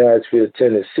 60 in Nashville,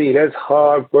 Tennessee, that's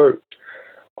hard work.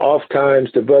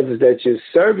 Oftentimes the brothers that you're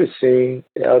servicing,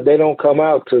 they don't come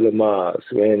out to the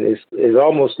mosque, man. It's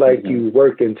almost like you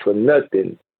working for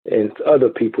nothing in other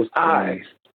people's eyes.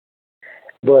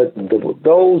 But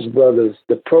those brothers,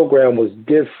 the program was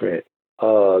different.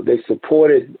 They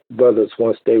supported brothers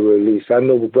once they were released. I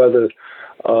know Brother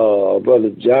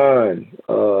John,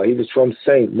 he was from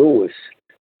St. Louis,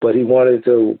 but he wanted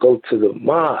to go to the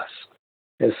mosque.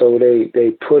 And so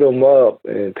they put him up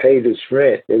and paid his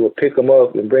rent. They would pick him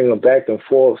up and bring him back and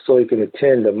forth so he can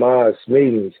attend the mosque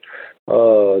meetings.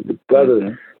 The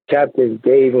brother captain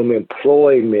gave him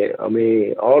employment. I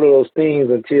mean, all of those things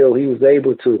until he was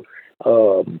able to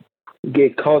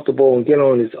get comfortable and get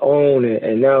on his own,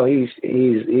 and now he's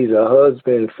a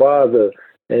husband, father,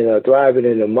 and thriving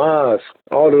in the mosque.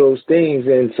 All of those things,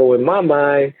 and so in my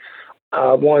mind,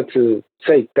 I want to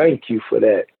say thank you for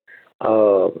that.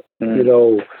 You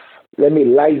know, let me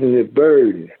lighten the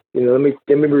burden. You know, let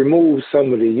me remove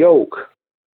some of the yoke.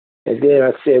 And then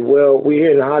I said, well, we're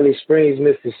here in Holly Springs,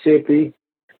 Mississippi,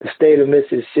 the state of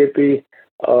Mississippi.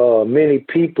 Many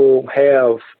people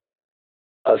have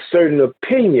a certain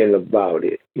opinion about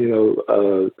it. You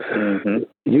know,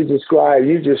 you describe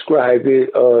it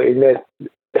in that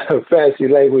fancy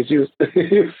language you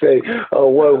say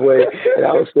one way, and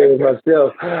I was saying to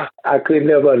myself, I could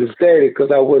never understand it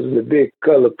because I wasn't a big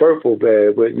Color Purple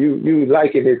man, but you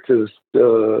liken it to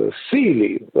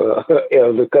Seeley,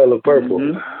 the Color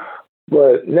Purple.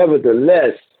 But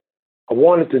nevertheless, I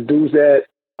wanted to do that.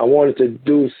 I wanted to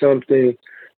do something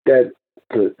that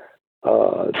could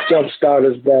jumpstart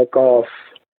us back off,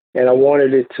 and I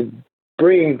wanted it to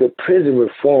bring the prison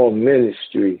reform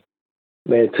ministry,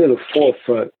 man, to the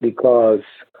forefront, because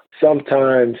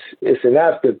sometimes it's an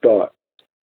afterthought.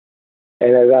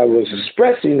 And as I was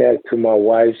expressing that to my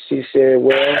wife, she said,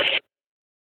 well,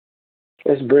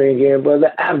 let's bring in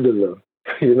Brother Abdullah.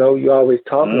 You know, you always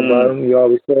talking about him. You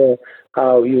always saying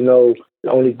how, you know,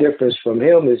 the only difference from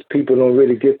him is people don't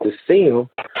really get to see him.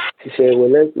 She said, well,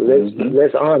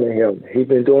 let's honor him. He's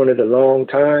been doing it a long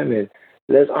time, and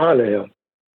let's honor him.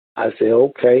 I said,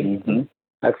 okay.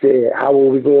 I said, how will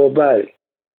we go about it?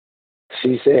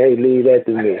 She said, hey, leave that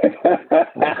to me.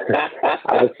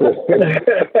 I said,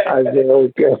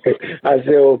 okay. I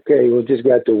said, okay. We just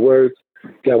got to work,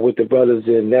 got with the brothers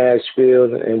in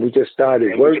Nashville, and we just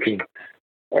started working.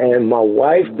 And my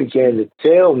wife began to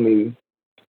tell me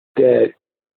that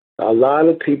a lot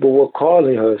of people were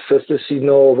calling her, sisters she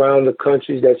know around the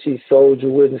country that she soldier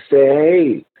with, and say,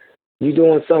 hey, you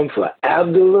doing something for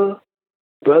Abdullah?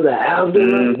 Brother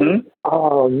Abdullah,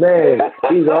 oh man,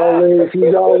 he's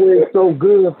always so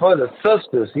good for the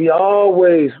sisters. He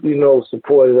always,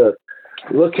 supported us.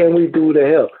 What can we do to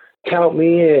help? Count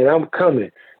me in. I'm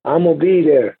coming. I'm gonna be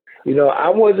there. I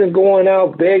wasn't going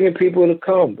out begging people to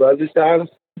come, brother.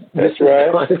 That's right.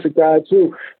 Honest to God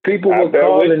too. People were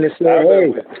calling and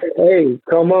saying, "Hey,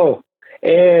 come on."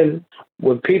 And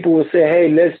when people would say, "Hey,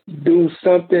 let's do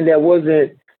something that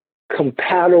wasn't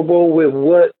compatible with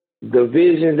what the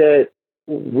vision that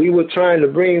we were trying to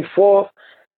bring forth,"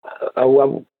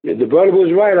 the brother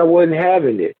was right. I wasn't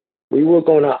having it. We were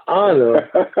going to honor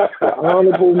the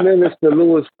Honorable Minister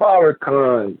Louis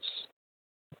Farrakhan's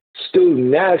student,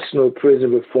 National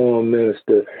Prison Reform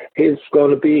Minister. It's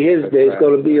going to be his day. It's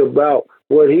going to be about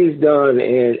what he's done,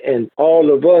 and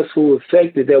all of us who were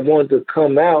affected that wanted to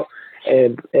come out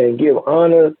and give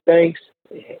honor, thanks,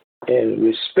 and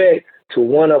respect to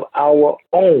one of our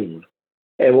own.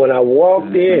 And when I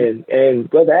walked in, and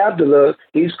Brother Abdullah,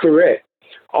 he's correct.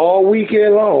 All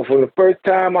weekend long, from the first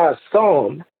time I saw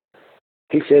him,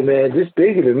 he said, "Man, this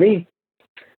bigger than me.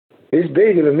 It's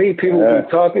bigger than me." People be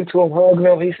talking to him, hugging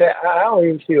him. He said, "I don't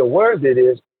even see a word of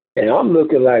this." And I'm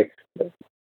looking like,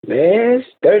 man,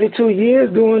 32 years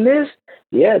doing this?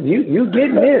 Yeah, you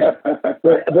getting this.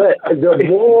 But the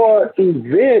more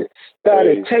events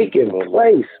started taking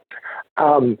place.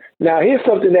 Now, here's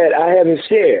something that I haven't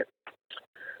shared.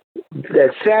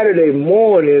 That Saturday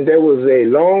morning, there was a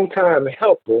longtime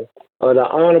helper of the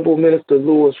Honorable Minister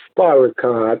Louis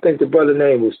Farrakhan. I think the brother's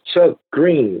name was Chuck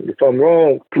Green. If I'm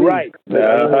wrong, please. Right.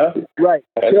 Right.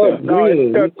 Chuck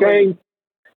Green. He came.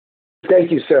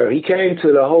 Thank you, sir. He came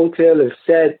to the hotel and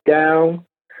sat down,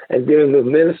 and then the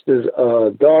minister's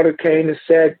daughter came and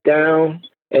sat down,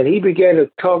 and he began to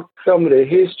talk some of the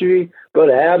history.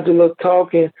 Brother Abdullah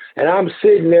talking, and I'm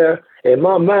sitting there. In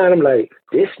my mind, I'm like,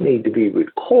 this needs to be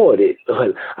recorded.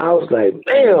 I was like,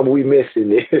 man, we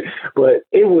missing it. But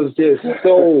it was just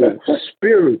so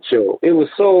spiritual. It was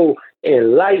so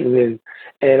enlightening.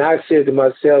 And I said to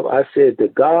myself,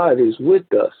 the God is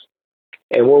with us.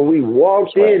 And when we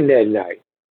walked in that night,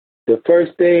 the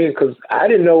first thing, because I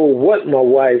didn't know what my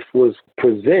wife was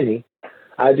presenting.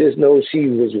 I just know she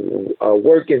was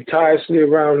working tirelessly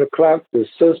around the clock, the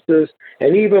sisters,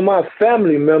 and even my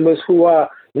family members who are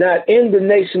not in the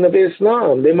Nation of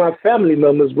Islam. They're my family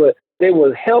members, but they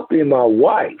were helping my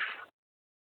wife.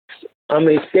 I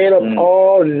mean, staying up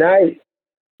all night.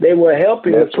 They were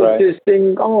helping to put this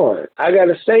thing on. I got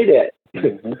to say that.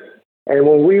 And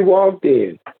when we walked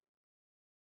in,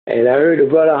 and I heard the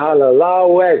brother holler,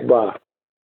 Allahu Akbar.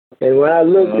 And when I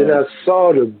looked and I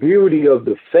saw the beauty of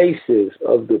the faces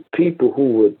of the people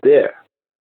who were there,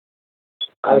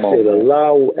 I said,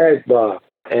 Allahu Akbar.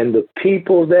 And the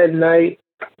people that night,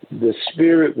 the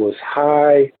spirit was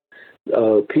high.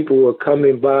 People were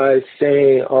coming by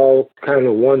saying all kind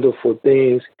of wonderful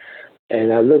things.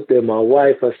 And I looked at my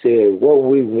wife. I said, what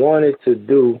we wanted to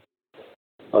do,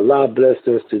 Allah blessed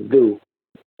us to do.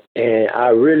 And I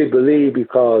really believe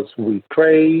because we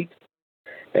prayed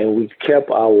and we kept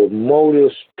our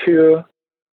motives pure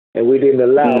and we didn't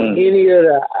allow any of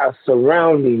our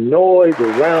surrounding noise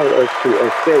around us to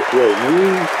affect what we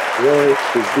wanted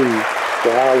to do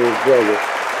for our brother,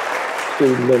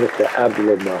 Student Minister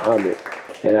Abdullah Muhammad.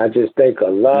 And I just thank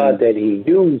Allah that he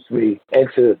used me and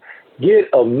to get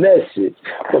a message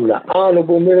from the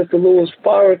Honorable Minister Louis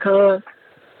Farrakhan.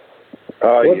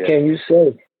 What can you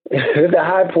say? That's the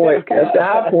high point. That's the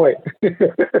high point.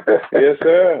 Yes,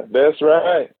 sir. That's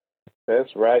right.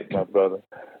 That's right, my brother.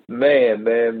 Man.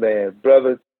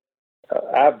 Brother,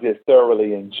 I've just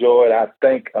thoroughly enjoyed. I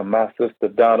thank my sister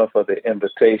Donna for the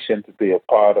invitation to be a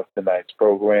part of tonight's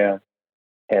program.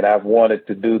 And I've wanted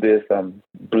to do this. I'm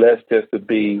blessed just to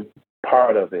be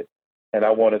part of it. And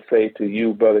I want to say to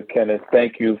you, Brother Kenneth,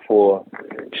 thank you for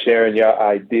sharing your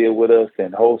idea with us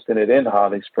and hosting it in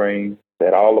Holly Springs,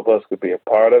 that all of us could be a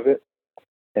part of it.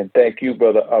 And thank you,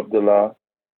 Brother Abdullah,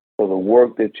 for the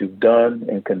work that you've done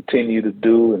and continue to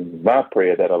do. And my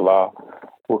prayer that Allah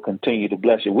will continue to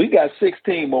bless you. We got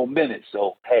 16 more minutes,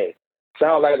 so hey,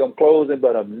 sound like I'm closing,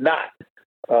 but I'm not.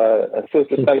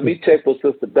 Sister, let me check with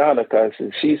Sister Donna, because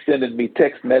she's sending me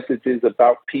text messages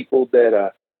about people that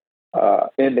are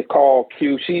in the call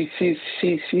queue. She's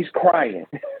crying.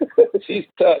 She's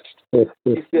touched.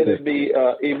 She's sending me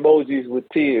emojis with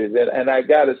tears. And I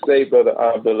got to say, Brother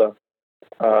Abdullah,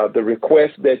 the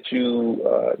request that you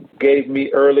gave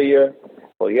me earlier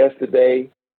or yesterday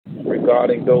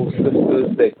regarding those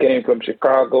sisters that came from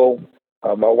Chicago,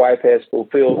 my wife has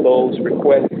fulfilled those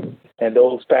requests, and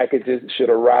those packages should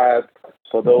arrive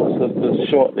for those sisters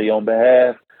shortly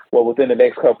within the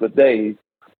next couple of days,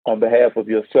 on behalf of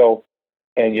yourself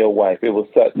and your wife. It was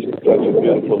such a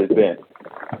beautiful event.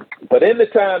 But in the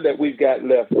time that we've got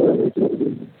left,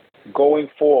 going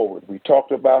forward, we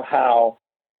talked about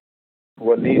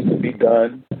what needs to be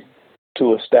done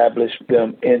to establish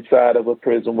them inside of a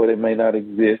prison where they may not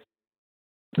exist.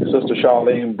 Sister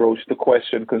Charlene broached the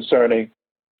question concerning,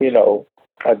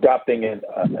 adopting an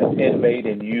inmate,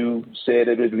 and you said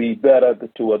it would be better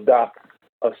to adopt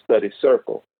a study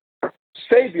circle.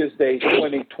 Savior's Day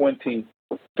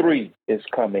 2023 is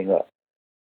coming up.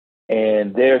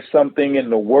 And there's something in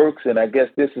the works, and I guess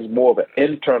this is more of an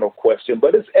internal question,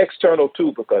 but it's external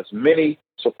too, because many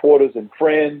supporters and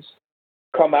friends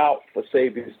come out for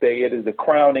Savior's Day. It is the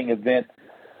crowning event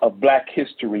of Black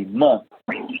History Month.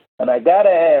 And I got to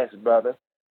ask, brother,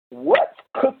 what's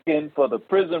cooking for the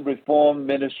Prison Reform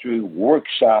Ministry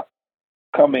workshop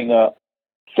coming up,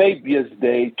 Savior's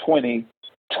Day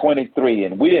 2023?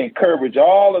 And we encourage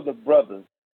all of the brothers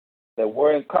that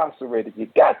were incarcerated, you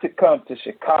got to come to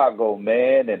Chicago,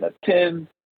 man, and attend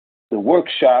the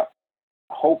workshop.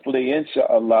 Hopefully,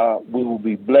 inshallah, we will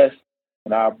be blessed,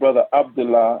 and our brother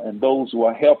Abdullah and those who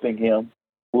are helping him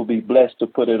will be blessed to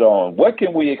put it on. What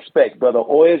can we expect, brother?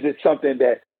 Or is it something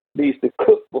that needs to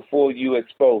cook before you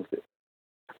expose it?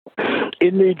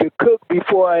 It needs to cook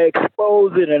before I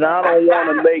expose it, and I don't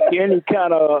want to make any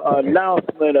kind of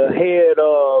announcement ahead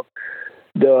of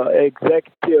the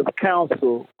executive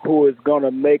council, who is going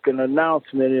to make an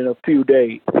announcement in a few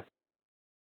days.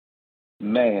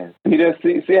 Man, see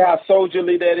how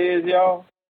soldierly that is, y'all?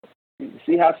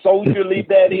 See how soldierly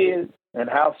that is, and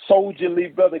how soldierly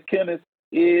Brother Kenneth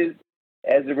is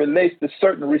as it relates to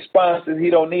certain responses. He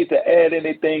don't need to add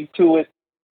anything to it.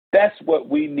 That's what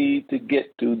we need to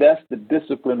get to. That's the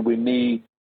discipline we need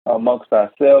amongst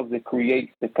ourselves. It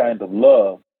creates the kind of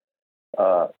love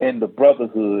in the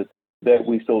brotherhood that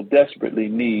we so desperately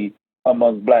need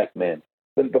among Black men.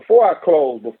 But before I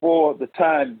close, before the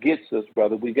time gets us,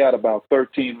 brother, we got about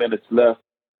 13 minutes left.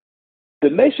 The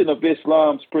Nation of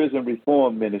Islam's Prison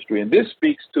Reform Ministry, and this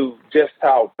speaks to just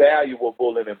how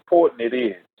valuable and important it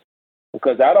is,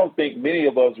 because I don't think many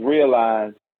of us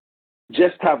realize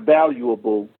just how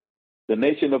valuable the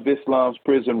Nation of Islam's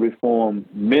Prison Reform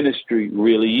Ministry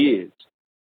really is.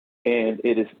 And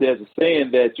there's a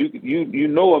saying that you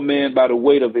know a man by the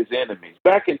weight of his enemies.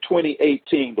 Back in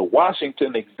 2018, the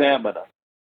Washington Examiner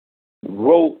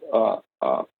wrote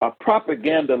a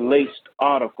propaganda-laced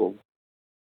article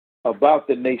about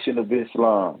the Nation of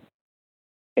Islam,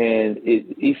 and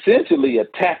it essentially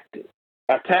attacked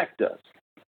us.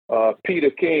 Peter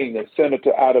King, a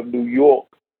senator out of New York,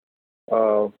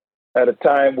 at a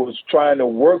time was trying to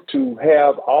work to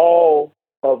have all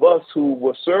of us who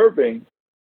were serving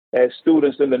as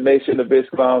students in the Nation of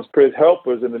Islam's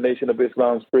helpers in the Nation of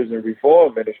Islam's Prison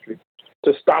Reform Ministry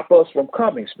to stop us from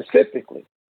coming specifically.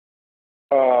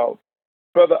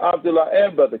 Brother Abdullah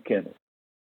and Brother Kenneth,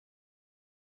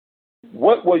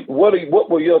 what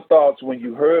were your thoughts when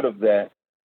you heard of that,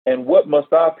 and what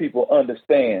must our people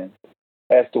understand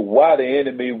as to why the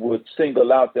enemy would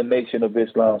single out the Nation of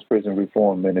Islam's Prison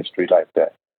Reform Ministry like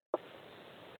that?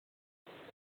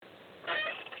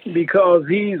 Because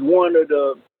he's one of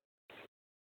the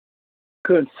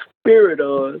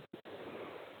conspirators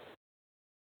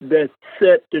that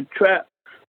set the trap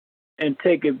and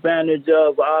take advantage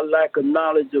of our lack of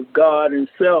knowledge of God and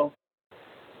self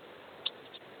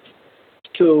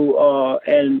to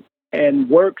and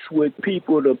works with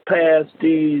people to pass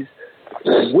these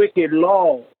wicked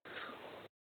laws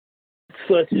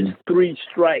such as 3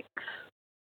 strikes,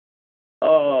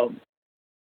 and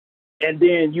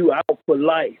then you out for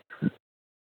life.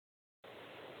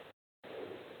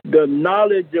 The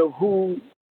knowledge of who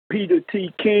Peter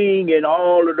T. King and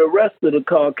all of the rest of the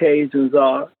Caucasians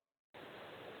are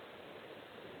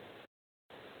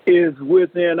is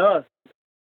within us.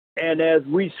 And as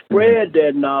we spread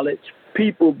that knowledge,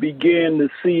 people begin to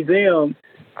see them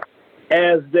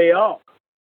as they are.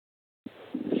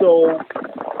 So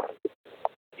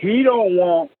he don't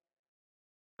want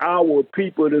our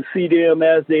people to see them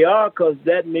as they are, because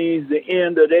that means the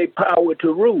end of their power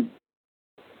to rule.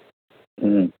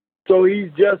 Mm. So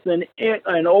he's just an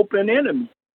open enemy.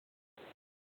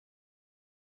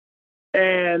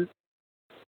 And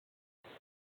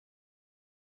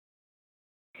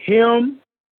him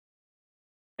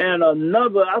and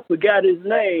another, I forgot his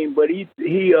name, but he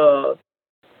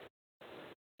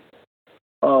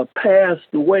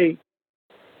passed away.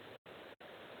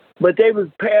 But they was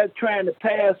trying to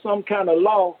pass some kind of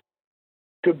law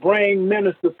to bring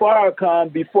Minister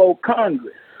Farrakhan before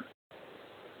Congress.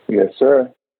 Yes,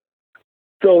 sir.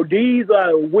 So these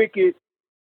are wicked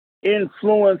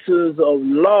influences of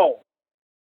law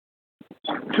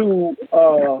to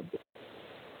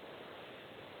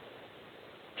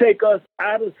take us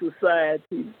out of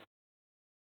society,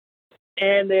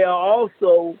 and they are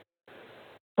also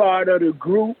part of the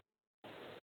group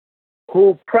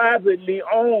who privately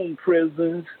own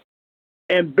prisons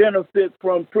and benefit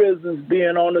from prisons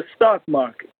being on the stock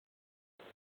market.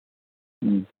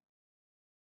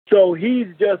 So he's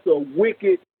just a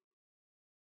wicked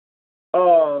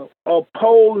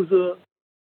opposer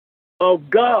of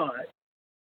God,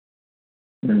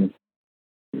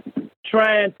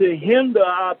 trying to hinder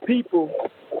our people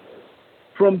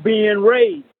from being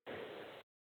raised.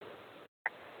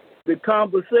 The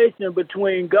conversation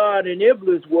between God and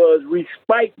Iblis was,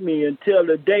 respite me until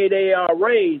the day they are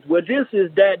raised. Well, this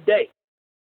is that day.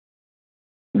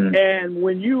 And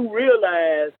when you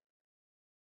realize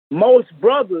most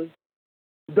brothers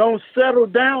don't settle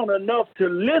down enough to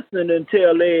listen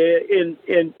until they're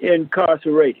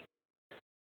incarcerated.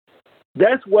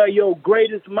 That's where your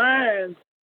greatest minds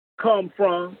come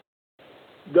from.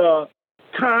 The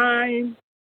time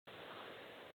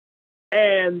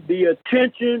and the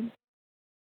attention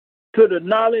to the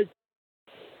knowledge,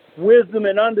 wisdom,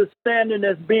 and understanding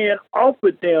that's being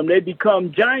offered them. They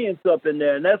become giants up in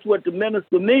there. And that's what the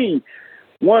minister means.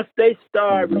 Once they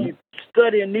start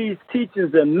studying these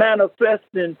teachings and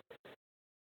manifesting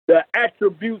the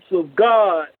attributes of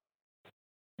God,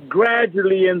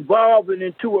 gradually evolving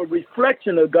into a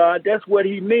reflection of God, that's what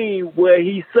he means where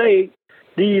he say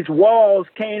these walls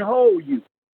can't hold you.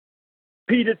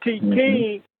 Peter T.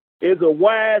 King is a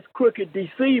wise, crooked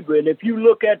deceiver. And if you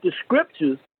look at the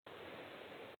scriptures,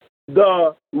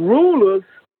 the rulers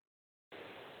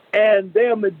and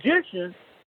their magicians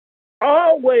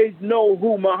always know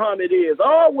who Muhammad is,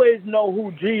 always know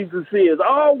who Jesus is,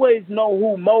 always know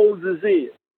who Moses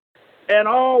is, and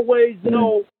always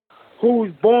know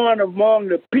who's born among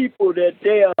the people that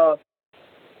they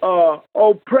are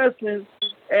oppressing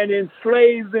and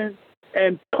enslaving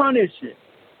and punishing.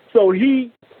 So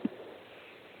he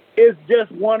is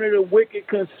just one of the wicked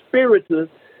conspirators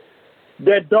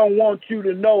that don't want you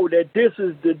to know that this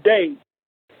is the day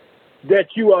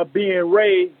that you are being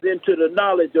raised into the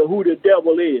knowledge of who the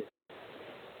devil is.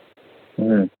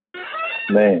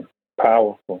 Man,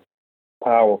 powerful,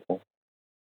 powerful,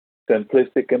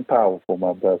 simplistic and powerful,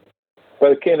 my brother.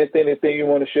 Brother Kenneth, anything you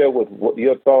want to share with what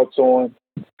your thoughts on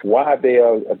why they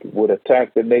would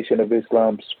attack the Nation of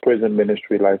Islam's prison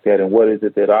ministry like that, and what is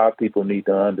it that our people need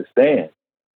to understand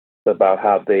about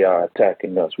how they are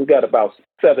attacking us? We got about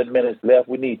 7 minutes left.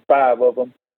 We need 5 of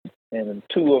them, and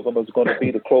 2 of them is going to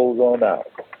be to close on out.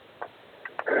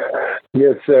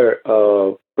 Yes, sir,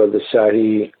 Brother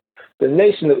Shaheed. The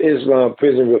Nation of Islam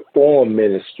Prison Reform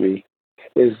Ministry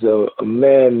is a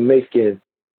man-making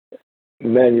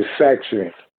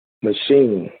manufacturing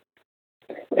machine.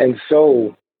 And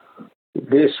so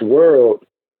this world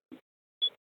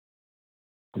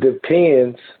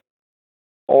depends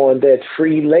on that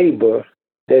free labor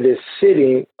that is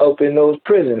sitting up in those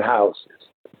prison houses.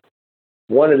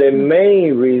 One of the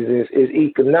main reasons is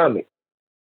economic.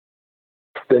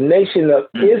 The Nation of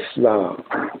Islam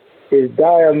is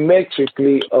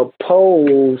diametrically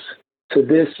opposed to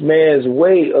this man's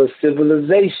way of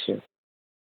civilization.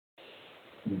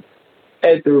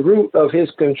 At the root of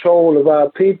his control of our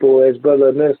people, as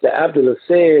Brother Minister Abdullah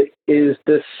said, is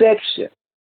deception.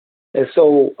 And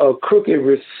so a crooked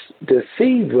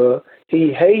deceiver,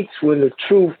 he hates when the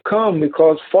truth comes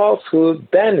because falsehood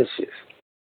vanishes.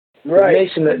 Right. The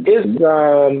Nation of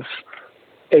Islam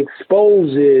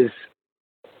exposes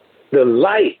the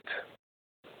light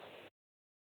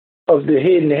of the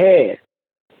hidden hand.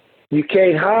 You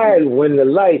can't hide when the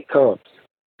light comes.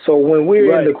 So when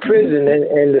we're in the prison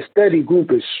and the study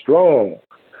group is strong,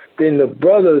 then the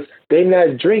brothers, they're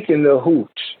not drinking the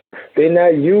hooch. They're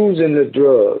not using the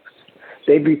drugs.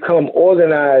 They become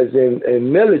organized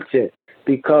and militant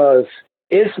because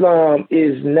Islam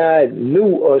is not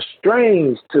new or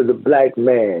strange to the black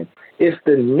man. It's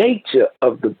the nature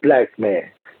of the black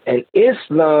man. And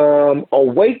Islam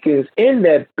awakens in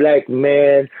that black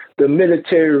man the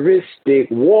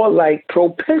militaristic, warlike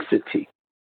propensity.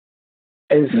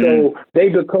 And so they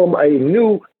become a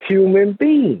new human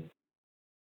being.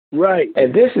 Right.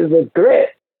 And this is a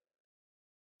threat.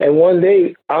 And when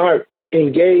they aren't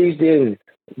engaged in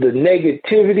the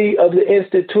negativity of the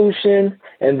institution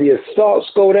and the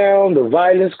assaults go down, the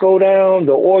violence go down,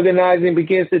 the organizing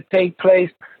begins to take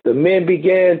place, the men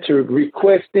began to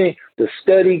requesting the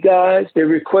study guides, they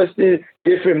requested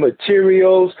different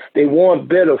materials, they want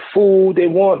better food, they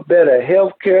want better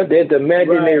health care, they're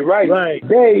demanding their rights. Right.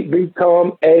 They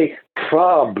become a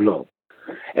problem.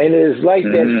 And it is like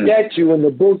that statue in the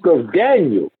book of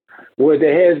Daniel where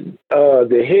they has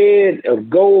the head of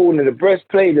gold and the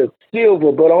breastplate of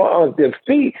silver, but on their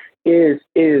feet is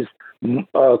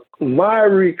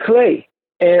miry clay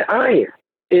and iron.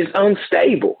 It's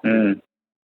unstable. And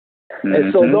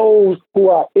so those who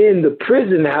are in the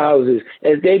prison houses,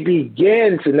 as they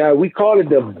begin to, now we call it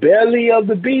the belly of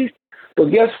the beast, but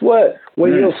guess what?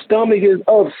 When your stomach is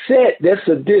upset, that's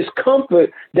a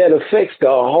discomfort that affects the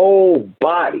whole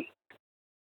body.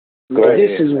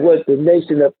 This is what the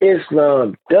Nation of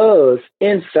Islam does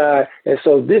inside. And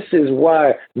so this is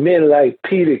why men like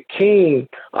Peter King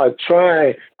are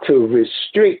trying to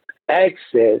restrict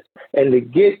access and to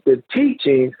get the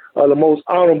teachings of the most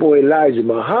honorable Elijah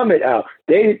Muhammad out.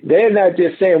 They're not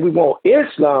just saying we want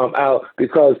Islam out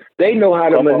because they know how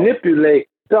to manipulate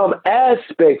some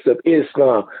aspects of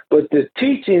Islam, but the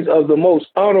teachings of the most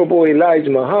honorable Elijah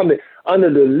Muhammad under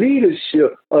the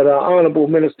leadership of the Honorable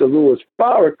Minister Louis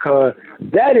Farrakhan,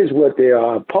 that is what they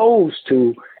are opposed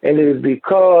to, and it is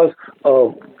because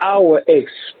of our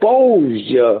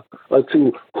exposure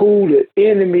to who the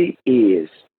enemy is.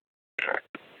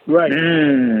 Right.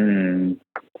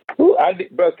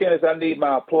 Brother Kenneth, I need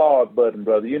my applause button,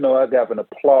 brother. You know I got an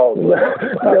applause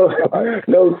button.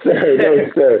 No,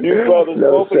 sir. You brothers,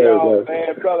 both of y'all,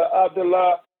 man. Brother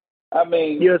Abdullah, I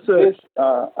mean, yes, sir.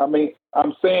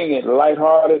 I'm saying it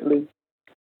lightheartedly,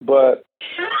 but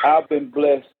I've been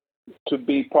blessed to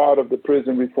be part of the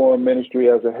prison reform ministry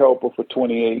as a helper for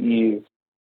 28 years.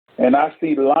 And I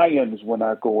see lions when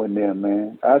I go in there,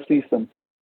 man. I see some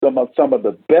of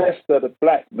the best of the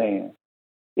black man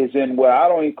is in where I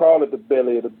don't even call it the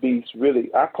belly of the beast,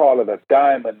 really. I call it a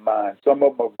diamond mine. Some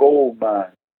of them are gold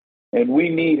mines. And we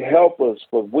need helpers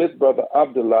with Brother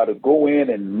Abdullah to go in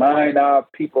and mine our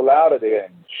people out of there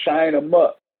and shine them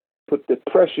up, put the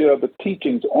pressure of the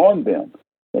teachings on them,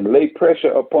 and lay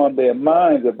pressure upon their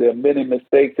minds of their many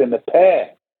mistakes in the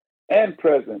past and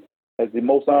present, as the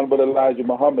most honorable Elijah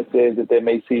Muhammad says, that they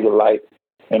may see the light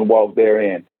and walk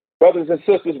therein. Brothers and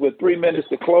sisters, with 3 minutes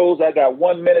to close, I got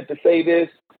 1 minute to say this.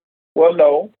 1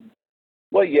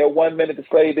 minute to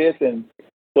say this, and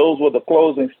those were the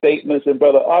closing statements. And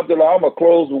Brother Abdullah, I'm going to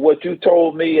close with what you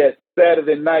told me at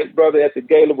Saturday night, brother, at the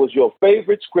gala was your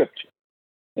favorite scripture.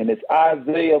 And it's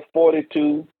Isaiah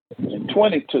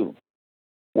 42:22,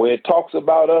 where it talks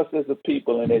about us as a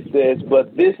people. And it says,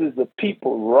 but this is the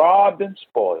people robbed and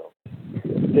spoiled.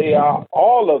 They are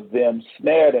all of them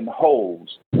snared in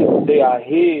holes. They are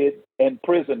hid in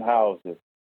prison houses.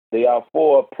 They are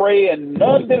for a prey, and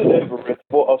none delivereth,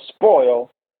 for a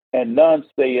spoil, and none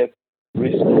saith,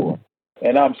 restore.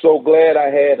 And I'm so glad I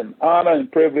had an honor and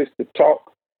privilege to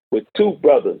talk with two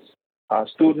brothers. Our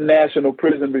Student National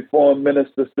Prison Reform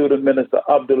Minister, Student Minister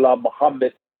Abdullah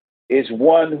Muhammad, is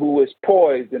one who is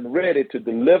poised and ready to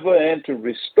deliver and to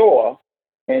restore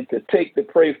and to take the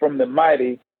prey from the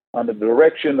mighty under the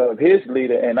direction of his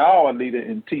leader and our leader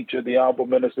and teacher, the Honorable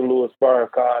Minister Louis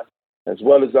Farrakhan, as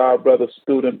well as our brother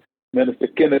student, Minister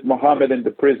Kenneth Muhammad, in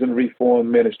the Prison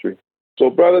Reform Ministry. So,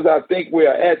 brothers, I think we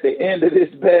are at the end of this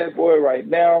bad boy right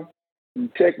now. And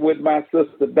check with my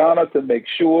sister Donna to make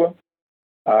sure.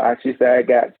 She said I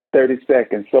got 30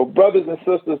 seconds. So, brothers and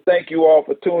sisters, thank you all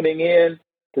for tuning in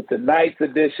to tonight's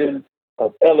edition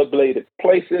of Elevated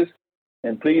Places.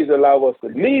 And please allow us to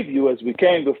leave you as we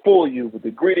came before you with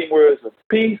the greeting words of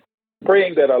peace,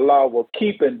 praying that Allah will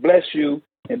keep and bless you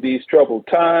in these troubled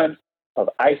times of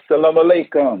Assalamu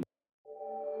alaikum.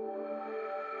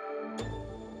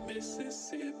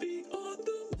 Mississippi on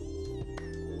the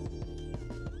move.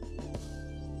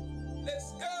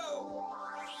 Let's go.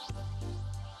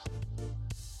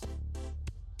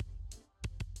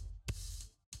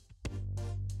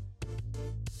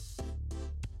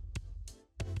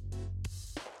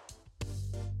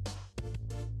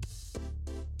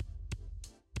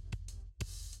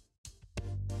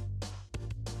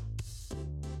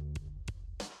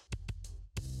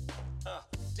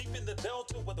 Deep in the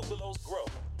delta where the willows grow,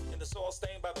 in the soil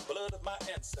stained by the blood of my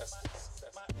ancestors.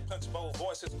 Punch bowl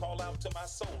voices call out to my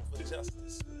soul for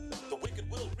justice. The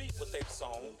wicked will reap what they've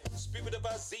sown. Spirit of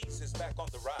Aziz is back on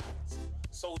the rise.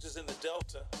 Soldiers in the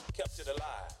delta kept it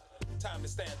alive. Time to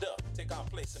stand up, take our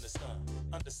place in the sun.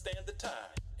 Understand the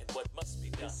time and what must be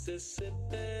done.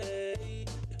 Mississippi,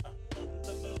 on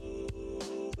the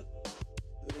move.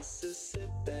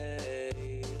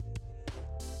 Mississippi.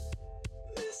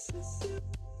 Mississippi,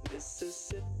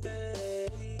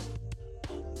 Mississippi,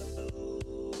 on the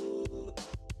move.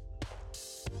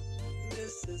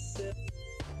 Mississippi,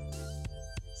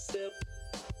 sip.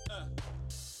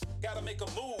 Gotta make a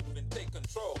move and take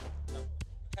control.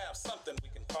 Have something we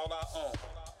can call our own.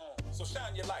 So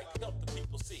shine your light, help the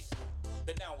people see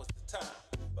that now is the time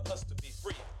for for us to be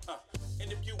free.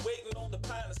 And if you waiting on the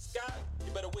pie in the sky,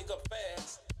 you better wake up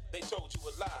fast. They told you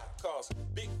a lie, cause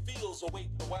big fields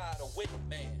await the wide awake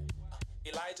man.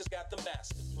 Elijah's got the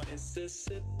master plan.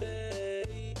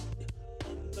 Mississippi,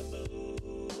 on the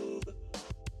move.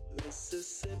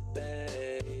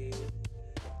 Mississippi,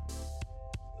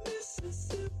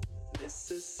 Mississippi,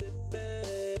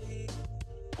 Mississippi,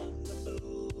 on the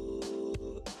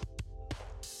move.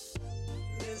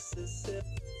 Mississippi,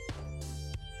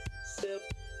 sip.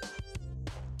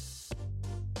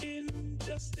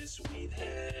 Injustice, we've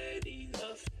had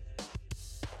enough.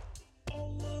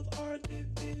 All of our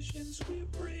divisions we're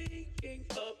breaking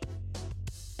up.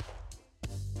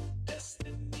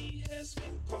 Destiny has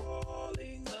been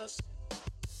calling us.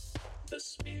 The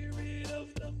spirit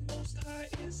of the Most High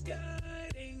is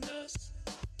guiding us.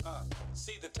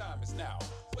 See, the time is now.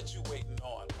 What you waiting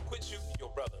on? Quit shooting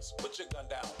your brothers. Put your gun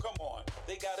down. Come on.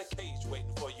 They got a cage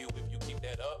waiting for you if you keep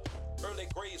that up. Early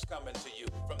graves coming to you.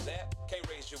 From that, can't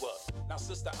raise you up. Now,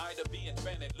 Sister Ida B and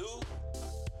Fannie Lou,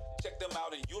 check them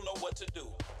out and you'll know what to do.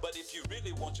 But if you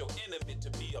really want your enemy to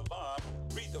be alarmed,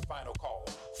 read the final call.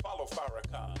 Follow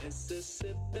Farrakhan.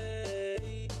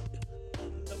 Mississippi,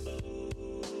 on the move.